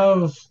 do you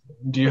have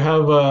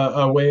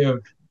a way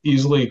of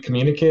easily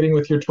communicating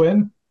with your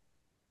twin?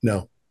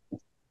 No.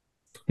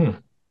 Hmm.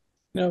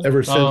 No.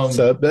 Ever since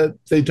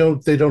they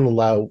don't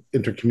allow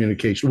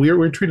intercommunication.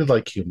 We're treated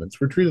like humans.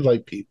 We're treated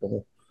like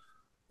people.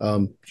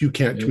 You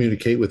can't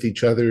communicate with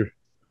each other,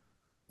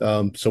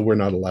 so we're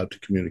not allowed to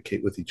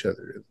communicate with each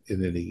other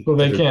in any. Well,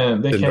 they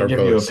can't give you a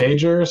verbose.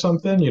 pager or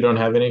something. You don't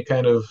have any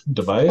kind of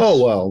device.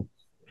 Oh well,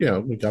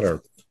 we got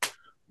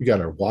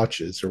our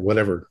watches or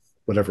whatever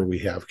we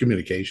have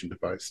communication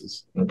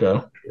devices. Okay.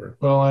 Sure.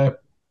 Well, I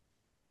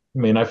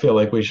mean, I feel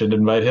like we should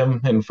invite him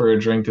in for a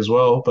drink as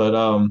well. But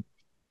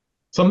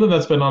something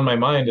that's been on my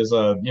mind is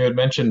you had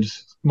mentioned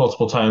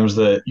multiple times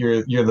that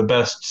you're the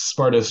best,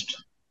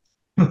 smartest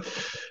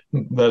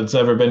that's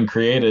ever been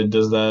created.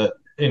 Does that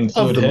Of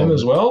include the him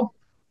as moment. well?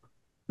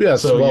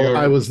 Yes. So Well,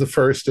 I you're was the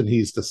first and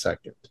he's the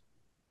second.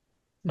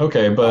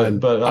 okay,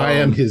 I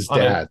am his on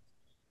a dad.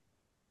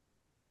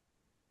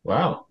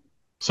 wow.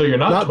 So you're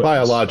not Not twins.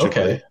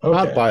 biologically. Okay.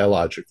 Not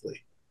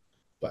biologically,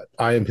 but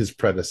I am his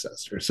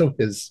predecessor. So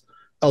his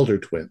elder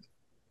twin.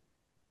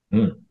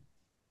 Hmm.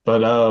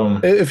 But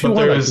If you but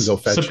want, there I can is go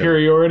fetch him.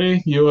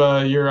 superiority.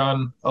 You're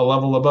on a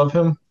level above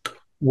him.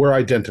 We're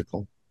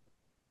identical.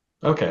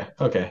 Okay,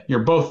 okay.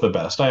 You're both the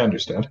best. I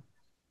understand.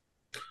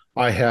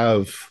 I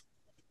have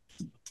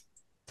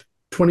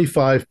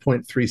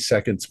 25.3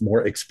 seconds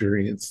more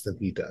experience than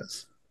he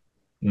does.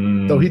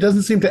 Though he Mm.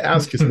 doesn't seem to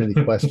ask as many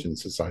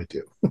questions as I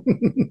do.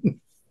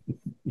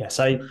 Yes,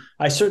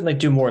 I certainly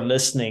do more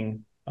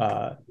listening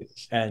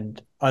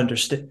and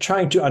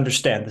trying to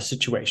understand the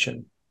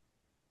situation.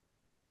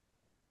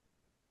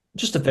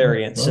 Just a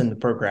variance in Well, the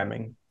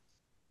programming.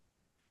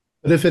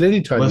 But if at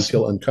any time you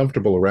feel listen.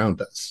 uncomfortable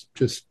around us,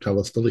 just tell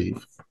us to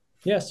leave.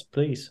 Yes,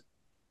 please.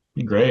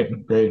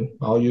 Great, great.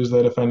 I'll use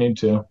that if I need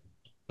to.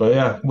 But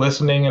yeah,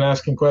 listening and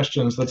asking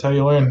questions, that's how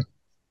you learn.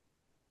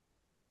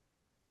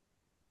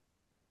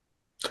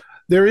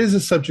 There is a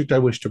subject I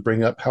wish to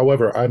bring up.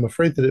 However, I'm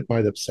afraid that it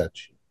might upset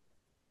you.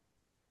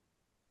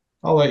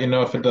 I'll let you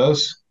know if it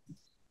does.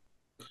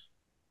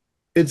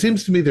 It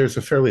seems to me there's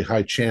a fairly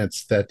high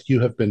chance that you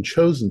have been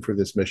chosen for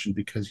this mission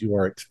because you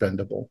are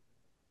expendable.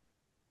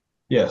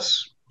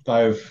 Yes,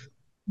 I've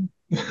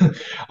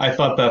I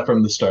thought that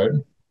from the start.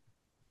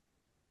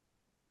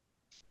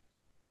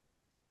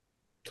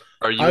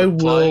 Are you I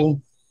implying?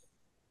 will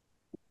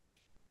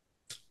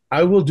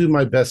I will do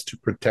my best to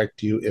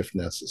protect you if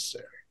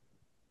necessary.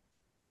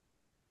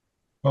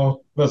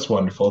 Oh, that's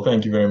wonderful.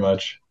 Thank you very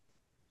much.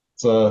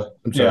 It's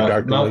I'm sorry, yeah,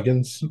 Dr.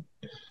 Wiggins. not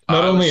I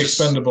was only just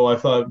expendable, I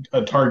thought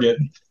a target.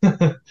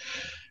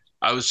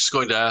 I was just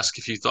going to ask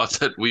if you thought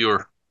that we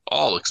were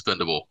all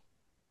expendable.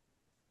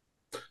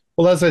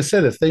 Well, as I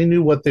said, if they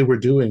knew what they were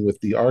doing with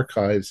the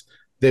archives,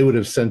 they would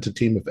have sent a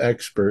team of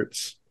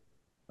experts,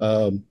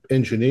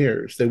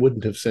 engineers. They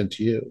wouldn't have sent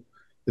you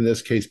in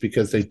this case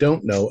because they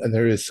don't know and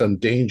there is some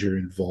danger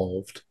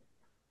involved.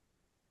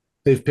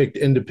 They've picked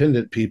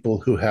independent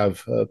people who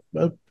have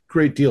a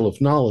great deal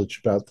of knowledge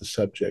about the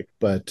subject,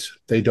 but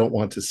they don't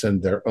want to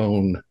send their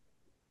own,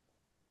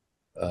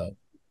 uh,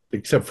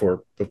 except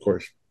for, of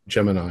course,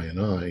 Gemini and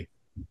I,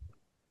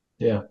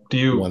 Yeah. Do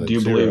you one do and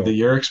you believe that zero.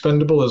 you're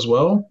expendable as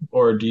well,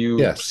 or do you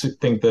Yes,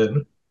 think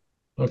that?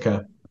 Okay,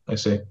 I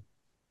see.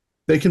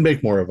 they can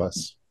make more of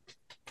us.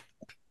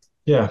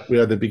 Yeah. We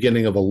are the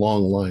beginning of a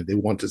long line. They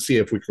want to see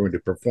if we're going to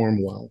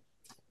perform well,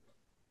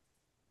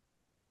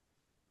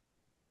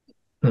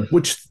 Hmm.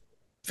 which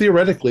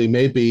theoretically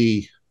may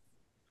be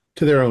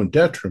to their own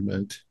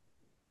detriment.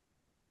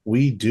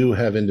 We do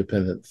have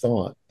independent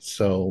thought.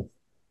 So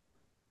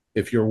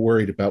if you're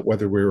worried about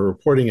whether we're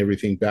reporting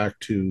everything back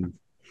to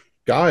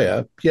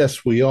Gaia,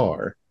 yes, we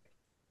are.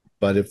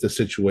 But if the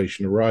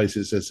situation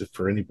arises as if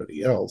for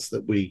anybody else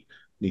that we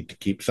need to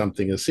keep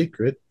something a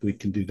secret, we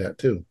can do that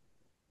too.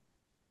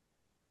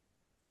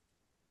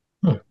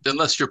 Hmm.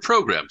 Unless you're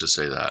programmed to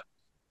say that.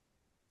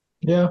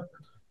 Yeah.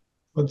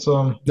 Let's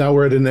Now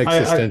we're at an I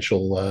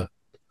existential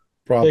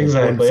problem. Once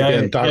exactly. again,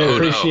 I Oh Doctor no.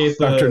 appreciate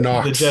Doctor the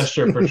Knox.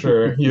 gesture for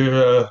sure.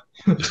 You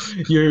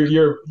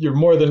you're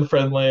more than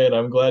friendly, and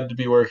I'm glad to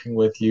be working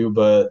with you.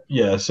 But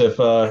yes, if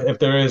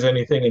there is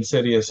anything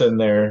insidious in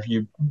there,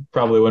 you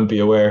probably wouldn't be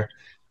aware.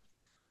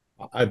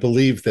 I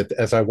believe that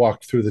as I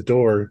walked through the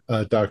door,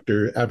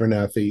 Doctor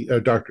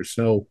Abernathy, Doctor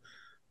Snow,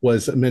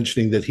 was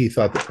mentioning that he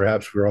thought that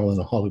perhaps we're all in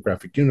a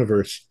holographic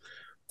universe.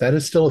 That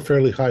is still a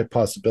fairly high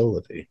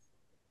possibility.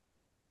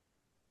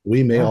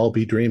 We may Yeah. all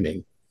be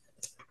dreaming.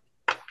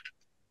 Yeah.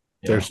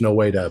 There's no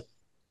way to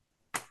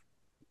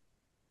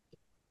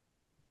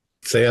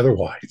say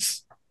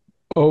otherwise.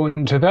 Oh,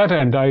 and to that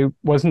end, I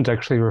wasn't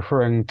actually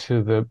referring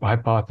to the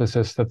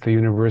hypothesis that the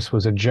universe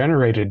was a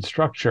generated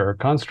structure or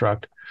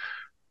construct,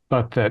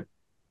 but that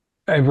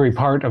every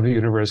part of the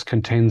universe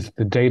contains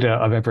the data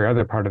of every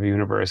other part of the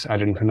universe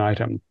ad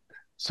infinitum,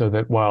 so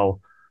that while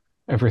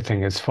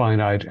everything is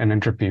finite and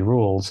entropy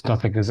rules,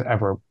 nothing is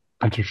ever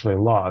potentially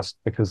lost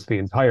because the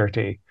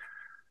entirety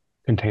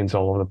contains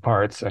all of the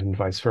parts and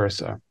vice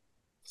versa.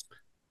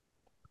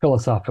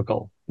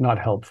 Philosophical, not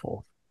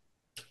helpful.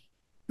 Yeah.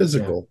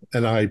 Physical.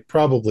 And I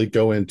probably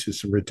go into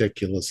some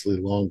ridiculously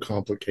long,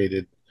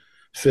 complicated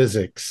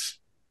physics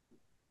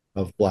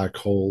of black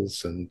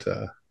holes and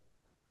the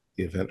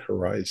event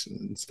horizon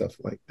and stuff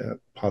like that,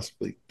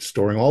 possibly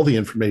storing all the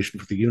information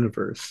for the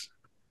universe.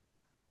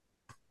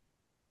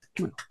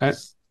 Uh,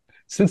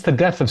 since the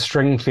death of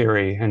string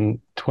theory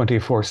in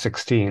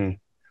 2416,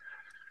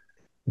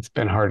 it's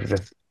been harder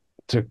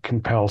to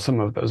compel some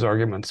of those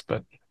arguments,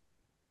 but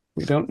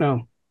we don't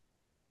know.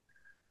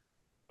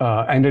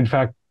 And in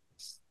fact,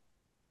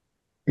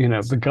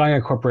 the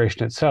Gaia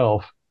Corporation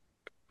itself,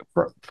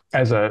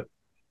 as a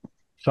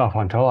soft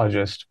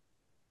ontologist,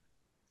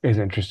 is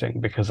interesting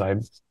because I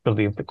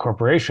believe that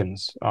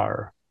corporations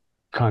are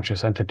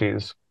conscious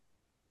entities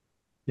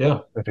Yeah.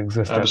 that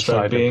exist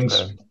Abstract outside of beings.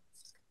 the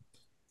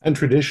And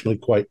traditionally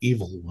quite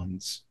evil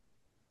ones.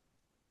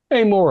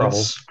 amoral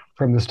That's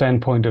from the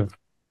standpoint of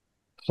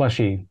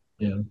fleshy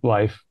yeah.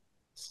 life.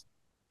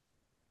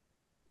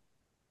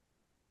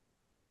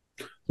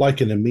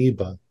 Like an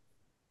amoeba,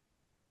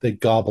 they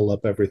gobble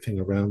up everything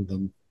around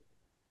them.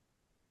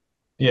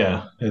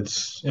 Yeah.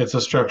 It's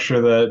a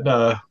structure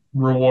that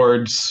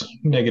rewards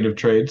negative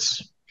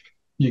traits.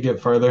 You get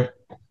farther.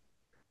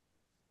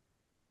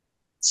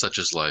 Such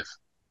is life.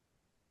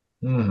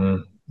 Hmm.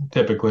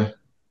 typically.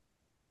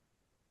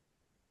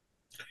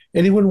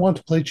 Anyone want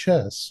to play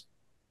chess?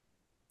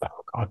 Oh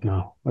God,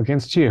 no!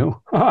 Against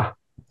you. Ah,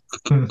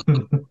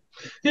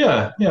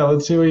 Yeah, yeah,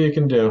 let's see what you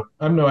can do.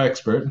 I'm no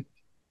expert.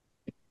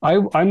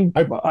 I'm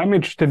I I'm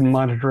interested in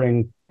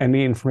monitoring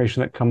any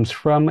information that comes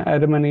from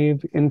Adam and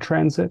Eve in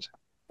transit,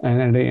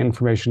 and any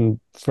information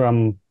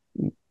from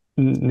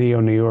Neo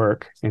New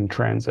York in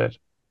transit.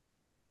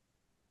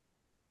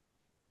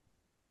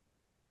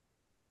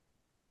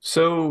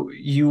 So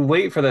you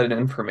wait for that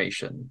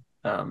information,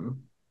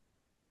 and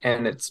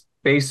it's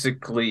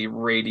basically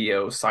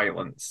radio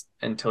silence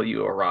until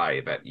you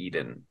arrive at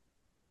Eden.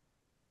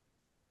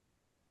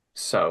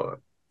 So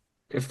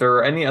if there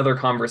are any other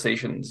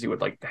conversations you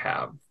would like to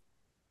have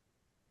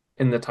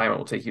in the time it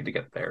will take you to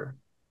get there.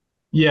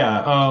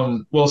 Yeah,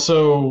 well,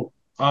 so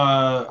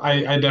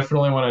I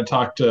definitely want to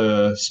talk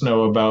to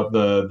Snow about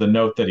the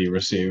note that he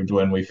received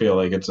when we feel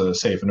like it's a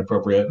safe and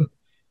appropriate.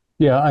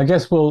 Yeah, I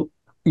guess we'll,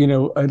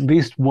 at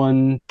least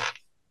one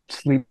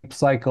sleep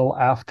cycle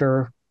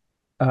after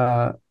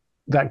uh,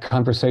 that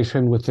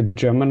conversation with the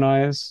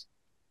Geminis,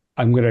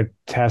 I'm going to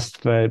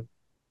test the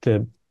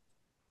the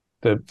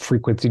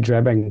frequency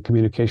jamming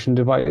communication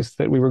device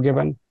that we were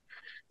given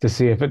to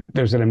see if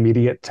there's an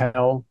immediate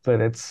tell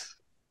that it's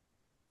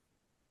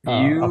a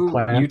You you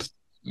plant.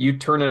 you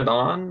turn it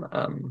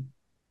on.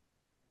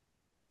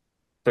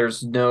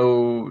 There's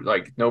no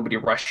like nobody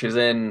rushes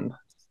in.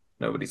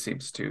 Nobody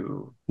seems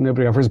to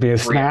Nobody offers me a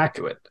react snack.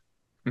 to it.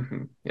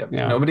 Yep.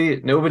 Yeah,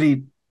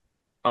 Nobody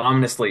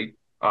ominously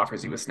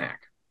offers you a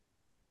snack.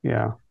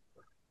 yeah.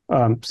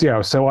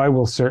 So I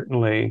will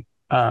certainly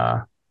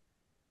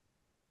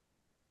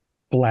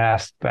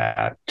blast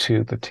that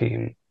to the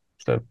team.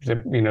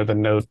 The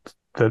note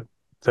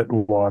that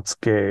Watts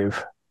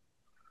gave.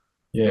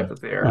 Yep, Yeah.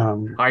 that they are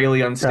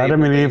highly Adam unstable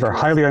and and Eve are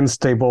dangerous. highly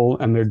unstable,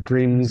 and their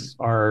dreams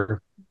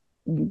are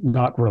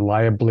not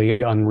reliably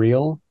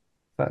unreal.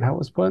 Is that how it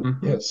was put?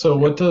 Yeah, so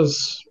Yep. what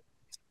does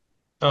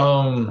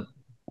um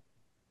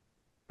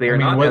They I are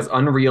mean not as what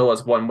unreal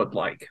as one would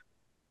like.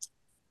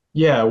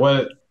 yeah,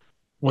 what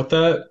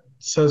that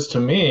says to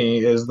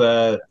me is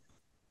that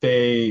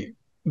they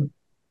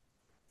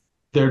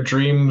their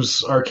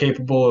dreams are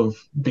capable of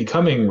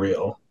becoming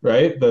real,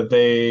 right? That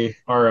they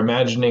are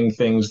imagining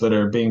things that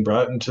are being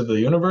brought into the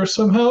universe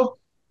somehow.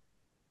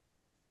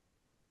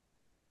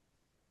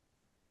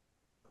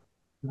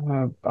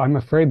 I'm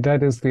afraid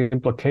that is the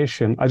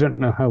implication. I don't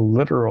know how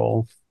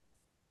literal.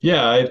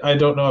 Yeah, I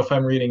don't know if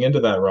I'm reading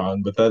into that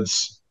wrong, but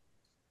that's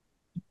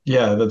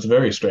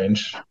very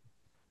strange.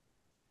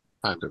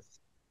 Kind of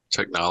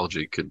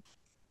technology could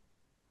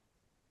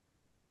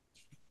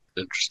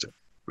interesting,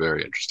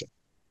 very interesting.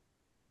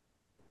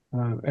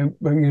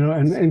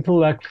 An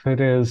intellect that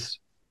is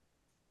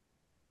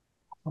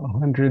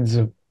hundreds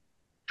of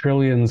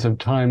trillions of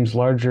times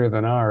larger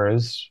than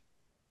ours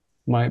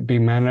might be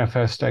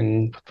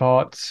manifesting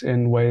thoughts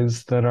in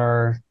ways that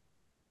are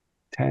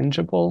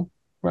tangible,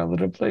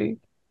 relatively.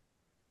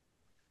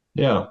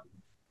 Yeah.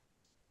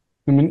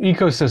 I mean,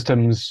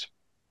 ecosystems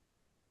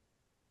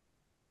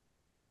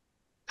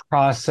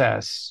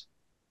process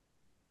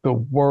the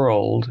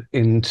world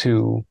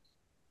into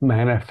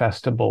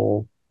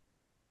manifestable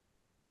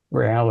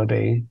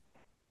reality.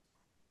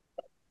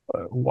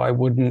 Why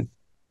wouldn't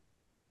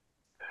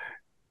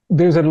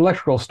there's an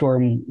electrical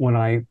storm when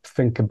I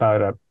think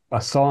about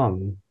a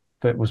song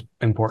that was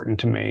important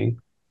to me,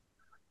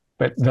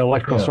 but the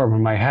electrical Yeah. storm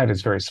in my head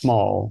is very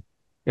small.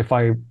 If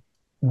I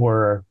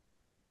were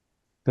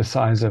the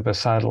size of a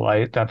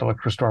satellite, that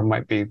electrical storm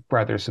might be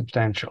rather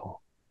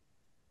substantial.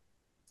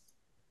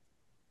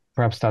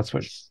 Perhaps that's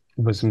what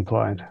was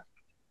implied.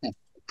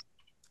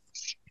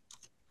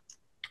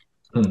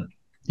 Hmm.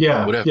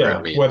 Yeah, Whatever it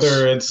yeah.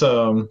 Whether means. it's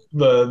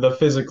the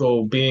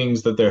physical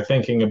beings that they're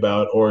thinking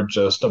about or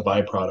just a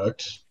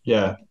byproduct.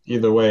 Yeah,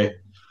 either way,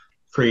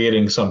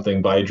 creating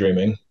something by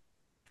dreaming.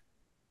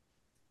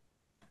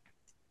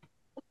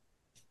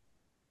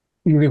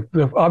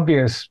 The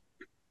obvious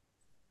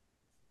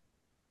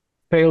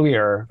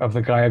failure of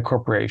the Gaia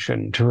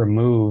Corporation to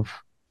remove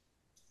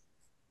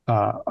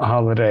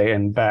Holiday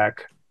and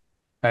Beck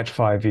at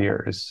 5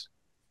 years,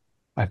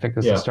 I think,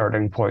 is the Yeah.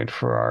 starting point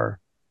for our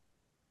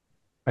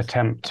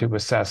attempt to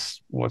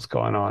assess what's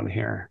going on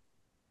here.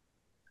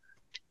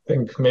 I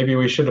think maybe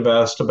we should have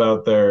asked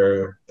about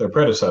their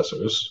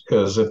predecessors,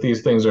 because if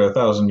these things are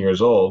 1,000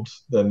 years old,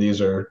 then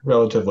these are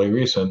relatively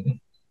recent.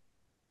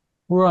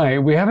 Right.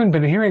 We haven't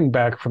been hearing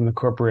back from the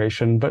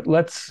corporation, but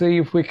let's see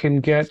if we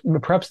can get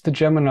perhaps the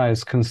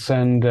Geminis can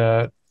send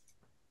a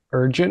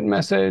urgent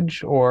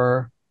message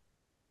or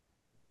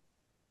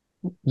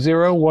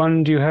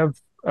 01. Do you have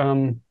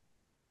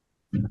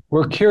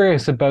we're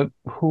curious about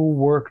who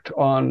worked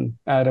on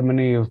Adam and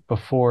Eve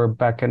before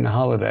Beck and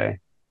Holiday.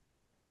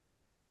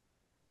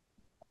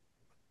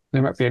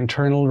 There might be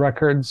internal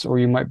records, or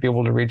you might be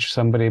able to reach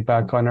somebody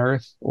back on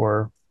Earth,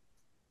 or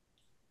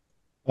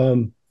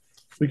um,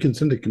 we can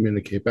send it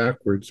communicate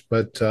backwards,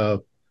 but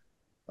at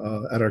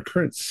our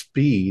current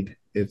speed,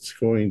 it's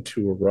going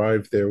to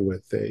arrive there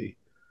with a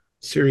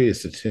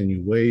serious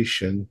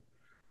attenuation.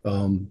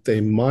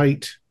 They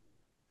might,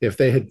 if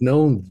they had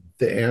known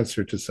the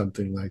answer to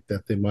something like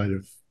that, they might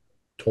have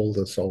told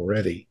us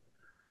already.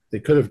 They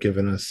could have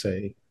given us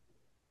a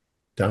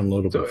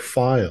downloadable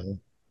file.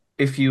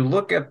 If you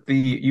look at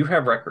you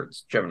have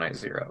records, Gemini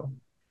Zero.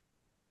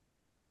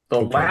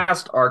 The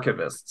last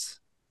archivists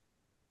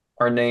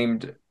are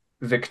named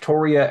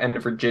Victoria and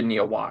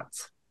Virginia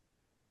Watts.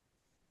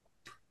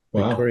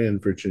 Wow. Victoria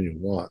and Virginia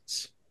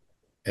Watts.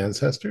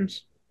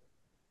 Ancestors?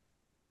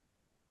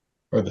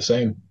 Or the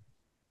same.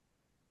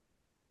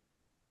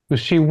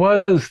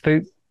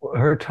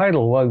 Her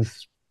title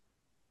was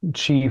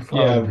chief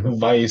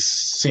of...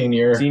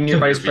 Senior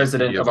vice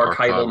president of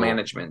archival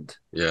management.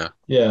 Yeah.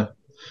 Yeah.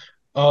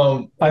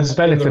 In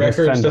the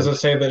records, does it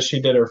say that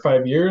she did her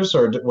 5 years,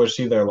 or was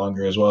she there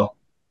longer as well?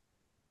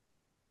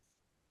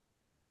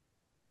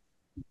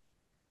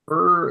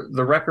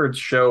 The records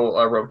show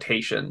a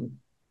rotation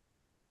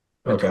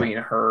between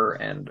her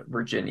and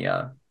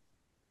Virginia.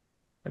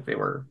 Like they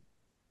were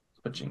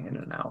switching in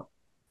and out.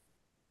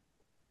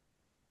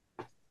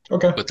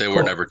 Okay. But they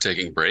were never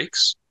taking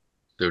breaks?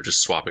 They were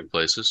just swapping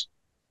places?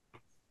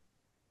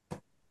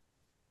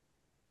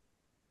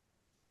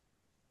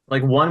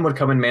 Like one would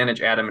come and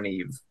manage Adam and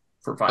Eve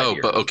for 5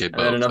 years. And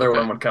then another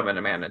one would come in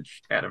and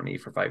manage Adam and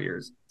Eve for 5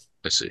 years.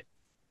 I see.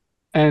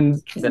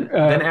 And then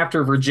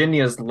after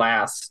Virginia's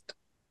last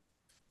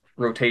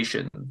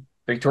rotation,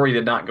 Victoria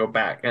did not go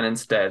back, and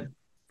instead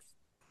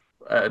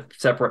a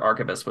separate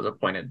archivist was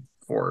appointed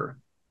for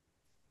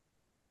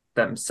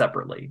them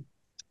separately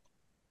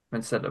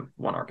instead of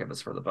one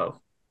archivist for the both.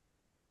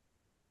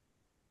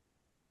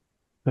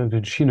 So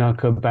did she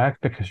not go back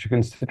because she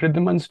considered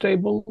them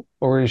unstable,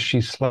 or is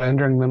she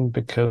slandering them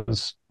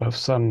because of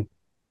some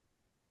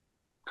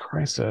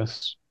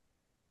crisis?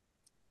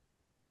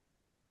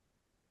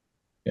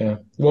 Yeah.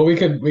 Well, we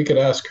could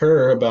ask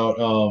her about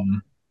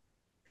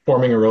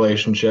forming a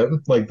relationship,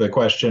 like the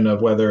question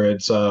of whether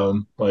it's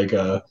like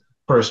a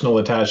personal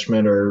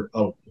attachment or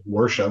a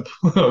worship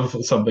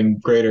of something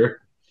greater.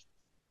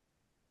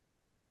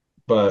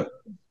 But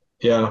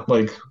yeah,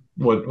 like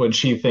what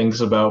she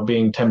thinks about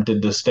being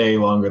tempted to stay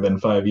longer than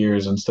 5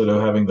 years instead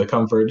of having the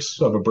comforts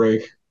of a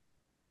break.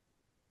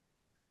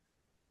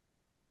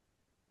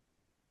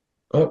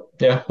 Oh,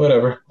 yeah,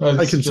 whatever.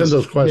 I can send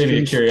those questions.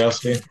 Maybe a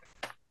curiosity.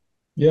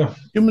 Yeah.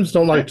 Humans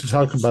don't like to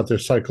talk about their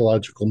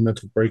psychological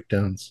mental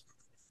breakdowns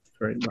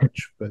very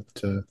much,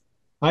 but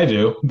I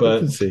do,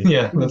 but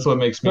yeah, that's what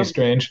makes me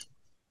strange.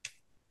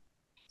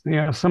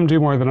 Yeah, some do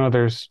more than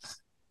others.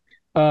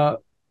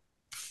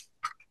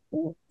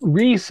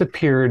 Reese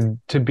appeared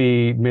to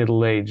be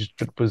middle-aged,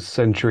 but was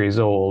centuries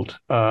old.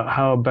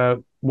 How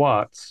about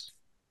Watts?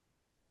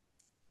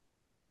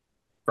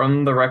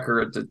 From the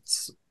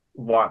records,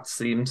 Watts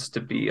seems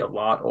to be a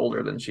lot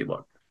older than she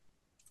looked.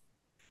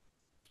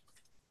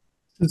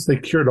 Since they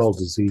cured all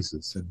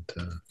diseases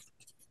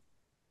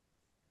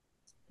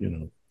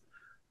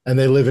and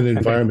they live in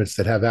environments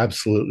that have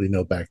absolutely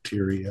no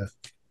bacteria,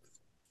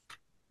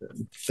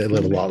 they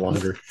live a lot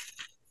longer.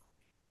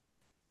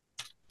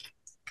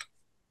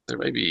 There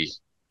may be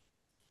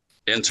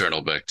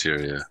internal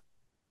bacteria,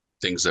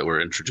 things that were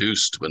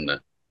introduced when the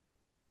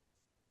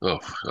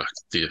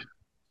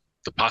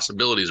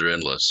possibilities are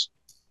endless.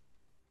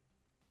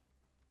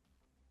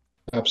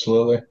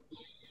 Absolutely.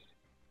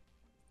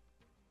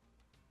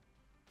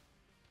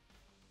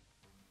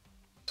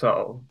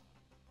 So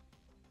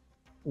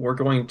we're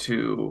going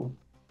to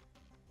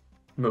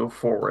move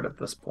forward at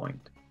this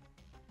point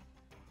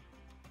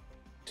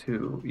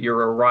to your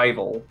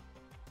arrival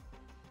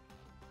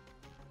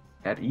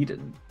at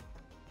Eden.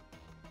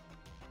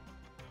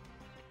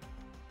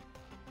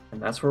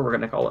 And that's where we're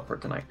going to call it for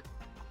tonight.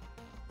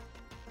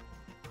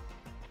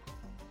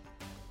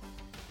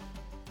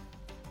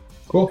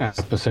 Cool.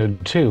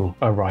 Episode 2,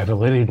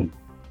 Arrival at Eden.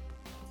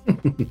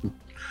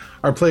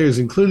 Our players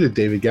included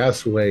David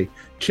Gasaway,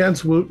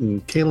 Chance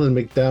Wooten, Kaylin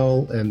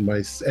McDowell, and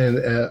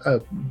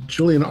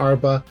Julian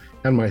Arba,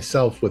 and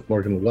myself with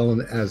Morgan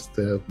Llewellyn as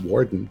the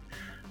warden.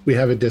 We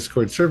have a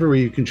Discord server where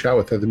you can chat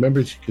with other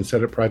members, you can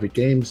set up private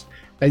games,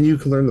 and you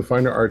can learn the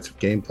finer arts of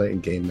gameplay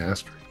and game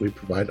mastery. We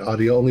provide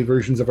audio-only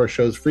versions of our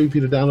shows free for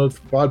you to download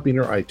from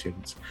Podbean or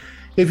iTunes.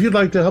 If you'd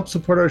like to help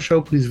support our show,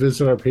 please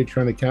visit our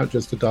Patreon account.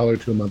 Just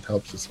 $1 to a month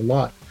helps us a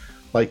lot.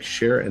 Like,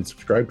 share, and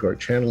subscribe to our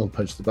channel, and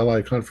punch the bell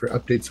icon for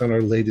updates on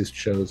our latest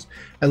shows.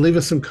 And leave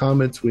us some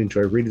comments. We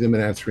enjoy reading them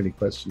and answering any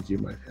questions you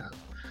might have.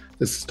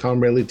 This is Tom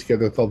Rayleigh,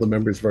 together with all the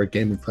members of our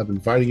gaming club,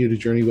 inviting you to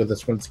journey with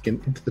us once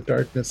again into the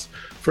darkness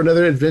for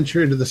another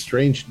adventure into the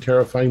strange and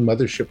terrifying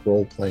Mothership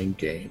role-playing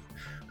game.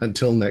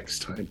 Until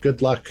next time,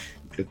 good luck,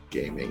 good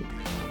gaming.